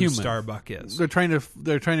she's of a who human. Starbuck is. They're trying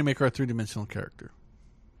to make her a 3-dimensional character.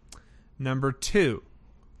 Number 2.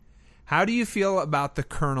 How do you feel about the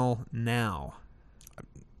Colonel now?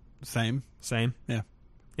 Same. Yeah.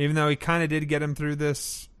 Even though he kind of did get him through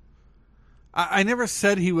this. I never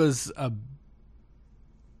said he was an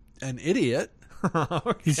idiot.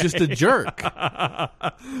 Okay. He's just a jerk.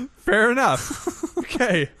 Fair enough.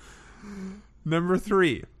 Okay. Number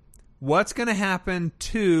 3. What's going to happen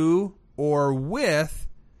to or with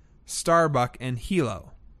Starbuck and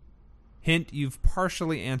Hilo? Hint, you've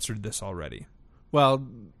partially answered this already. Well,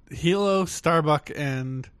 Hilo, Starbuck,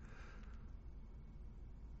 and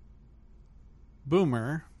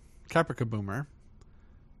Boomer, Caprica Boomer,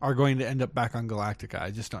 are going to end up back on Galactica. I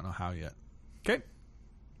just don't know how yet. Okay.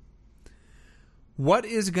 What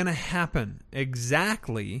is going to happen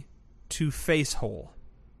exactly to Facehole?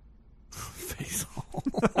 Facehole.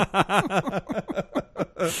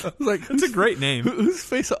 Like, That's a great name. Who's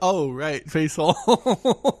Face? Oh, right,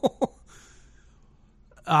 Facehole.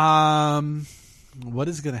 What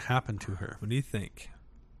is going to happen to her? What do you think?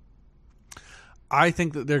 I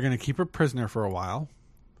think that they're going to keep her prisoner for a while,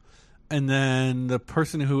 and then the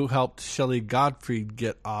person who helped Shelley Gottfried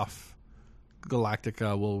get off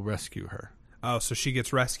Galactica will rescue her. Oh, so she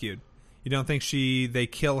gets rescued. You don't think they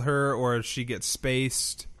kill her, or she gets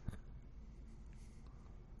spaced,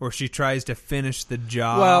 or she tries to finish the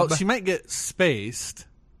job? Well, she might get spaced,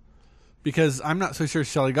 because I'm not so sure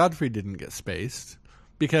Shelley Gottfried didn't get spaced,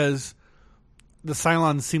 because the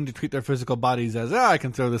Cylons seem to treat their physical bodies as, I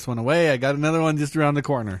can throw this one away. I got another one just around the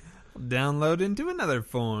corner. Download into another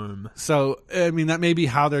form. So, I mean, that may be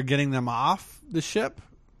how they're getting them off the ship,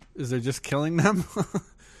 is they're just killing them.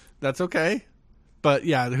 That's okay. But,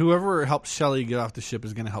 yeah, whoever helps Shelley get off the ship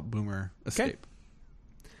is going to help Boomer escape.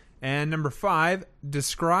 And number 5,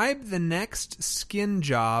 describe the next skin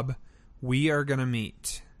job we are going to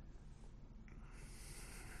meet.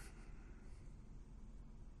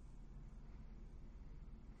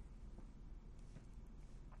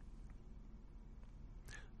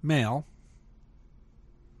 Male.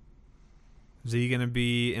 Is he going to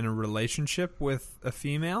be in a relationship with a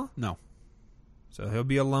female? No. So he'll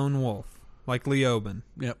be a lone wolf, like Leoben.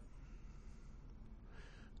 Yep.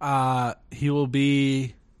 He will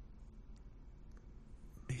be...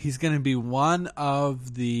 He's going to be one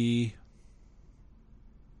of the...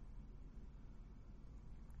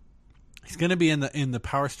 He's going to be in the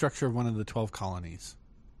power structure of one of the 12 colonies.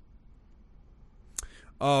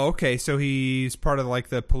 Oh, okay. So he's part of like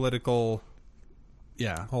the political...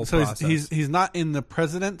 Yeah. Whole so process. he's not in the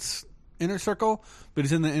president's inner circle, but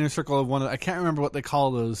he's in the inner circle of one of... I can't remember what they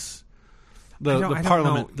call those... The I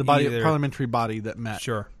parliament, don't the body, either. parliamentary body that met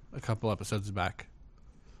Sure. a couple episodes back.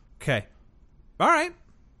 Okay. All right.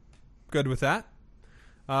 Good with that.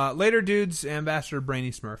 Later, dudes, Ambassador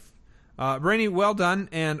Brainy Smurf. Brainy, well done,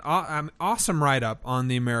 and awesome write-up on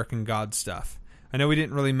the American God stuff. I know we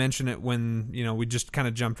didn't really mention it when, we just kind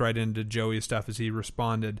of jumped right into Joey's stuff as he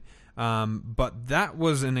responded. But that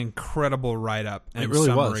was an incredible write-up and really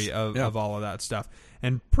summary was. of all of that stuff.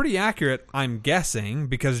 And pretty accurate, I'm guessing,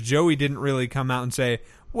 because Joey didn't really come out and say,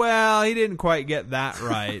 well, he didn't quite get that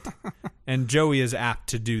right. And Joey is apt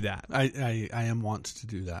to do that. I am wont to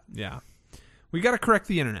do that. Yeah. We got to correct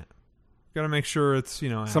the internet. Got to make sure it's,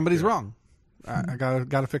 Somebody's accurate. wrong. I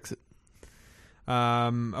gotta fix it.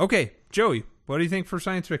 Okay, Joey, what do you think for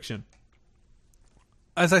science fiction?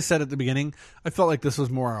 As I said at the beginning, I felt like this was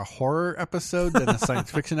more a horror episode than a science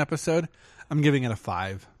fiction episode. I'm giving it a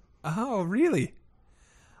 5. Oh, really?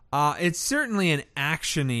 It's certainly an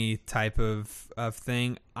action-y type of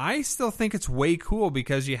thing. I still think it's way cool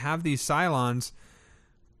because you have these Cylons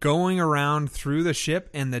going around through the ship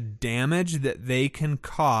and the damage that they can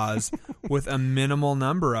cause with a minimal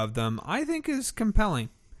number of them, I think is compelling.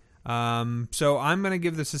 So I'm going to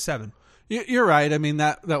give this a 7. You're right. I mean,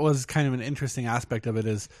 that was kind of an interesting aspect of it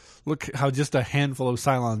is look how just a handful of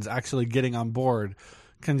Cylons actually getting on board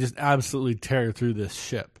can just absolutely tear through this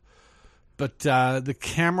ship. But the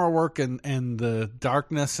camera work and the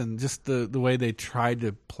darkness and just the way they tried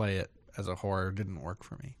to play it as a horror didn't work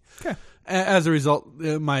for me. Okay. As a result,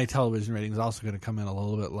 my television rating is also going to come in a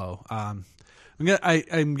little bit low. I'm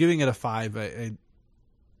giving it a 5. I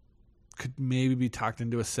could maybe be talked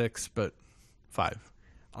into a 6, but 5.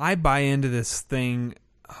 I buy into this thing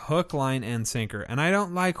hook, line, and sinker. And I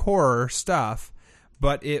don't like horror stuff,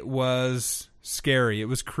 but it was scary. It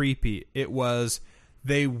was creepy. It was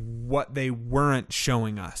what they weren't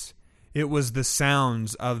showing us. It was the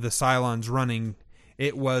sounds of the Cylons running.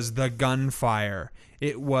 It was the gunfire.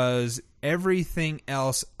 It was everything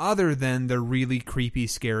else other than the really creepy,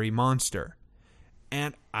 scary monster.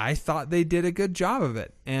 And I thought they did a good job of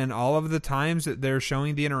it. And all of the times that they're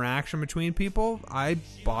showing the interaction between people, I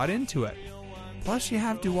bought into it. Plus, you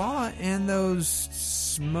have Duala and those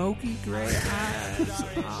smoky gray eyes.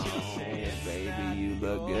 Oh, baby, you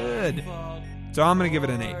look good. So I'm going to give it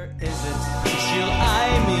an 8. She'll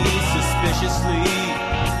eye me suspiciously.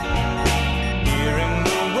 Hearing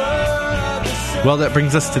the word. Well, that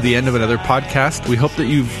brings us to the end of another podcast. We hope that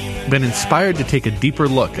you've been inspired to take a deeper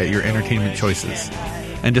look at your entertainment choices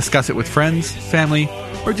and discuss it with friends, family,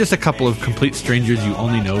 or just a couple of complete strangers you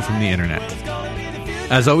only know from the internet.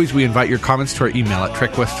 As always, we invite your comments to our email at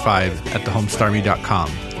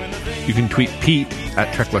trekwest5@thehomestarmy.com. You can tweet Pete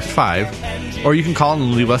at trekwest5, or you can call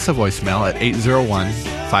and leave us a voicemail at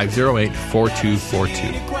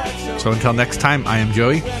 801-508-4242. So until next time, I am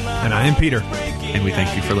Joey. And I am Peter. And we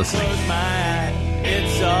thank you for listening.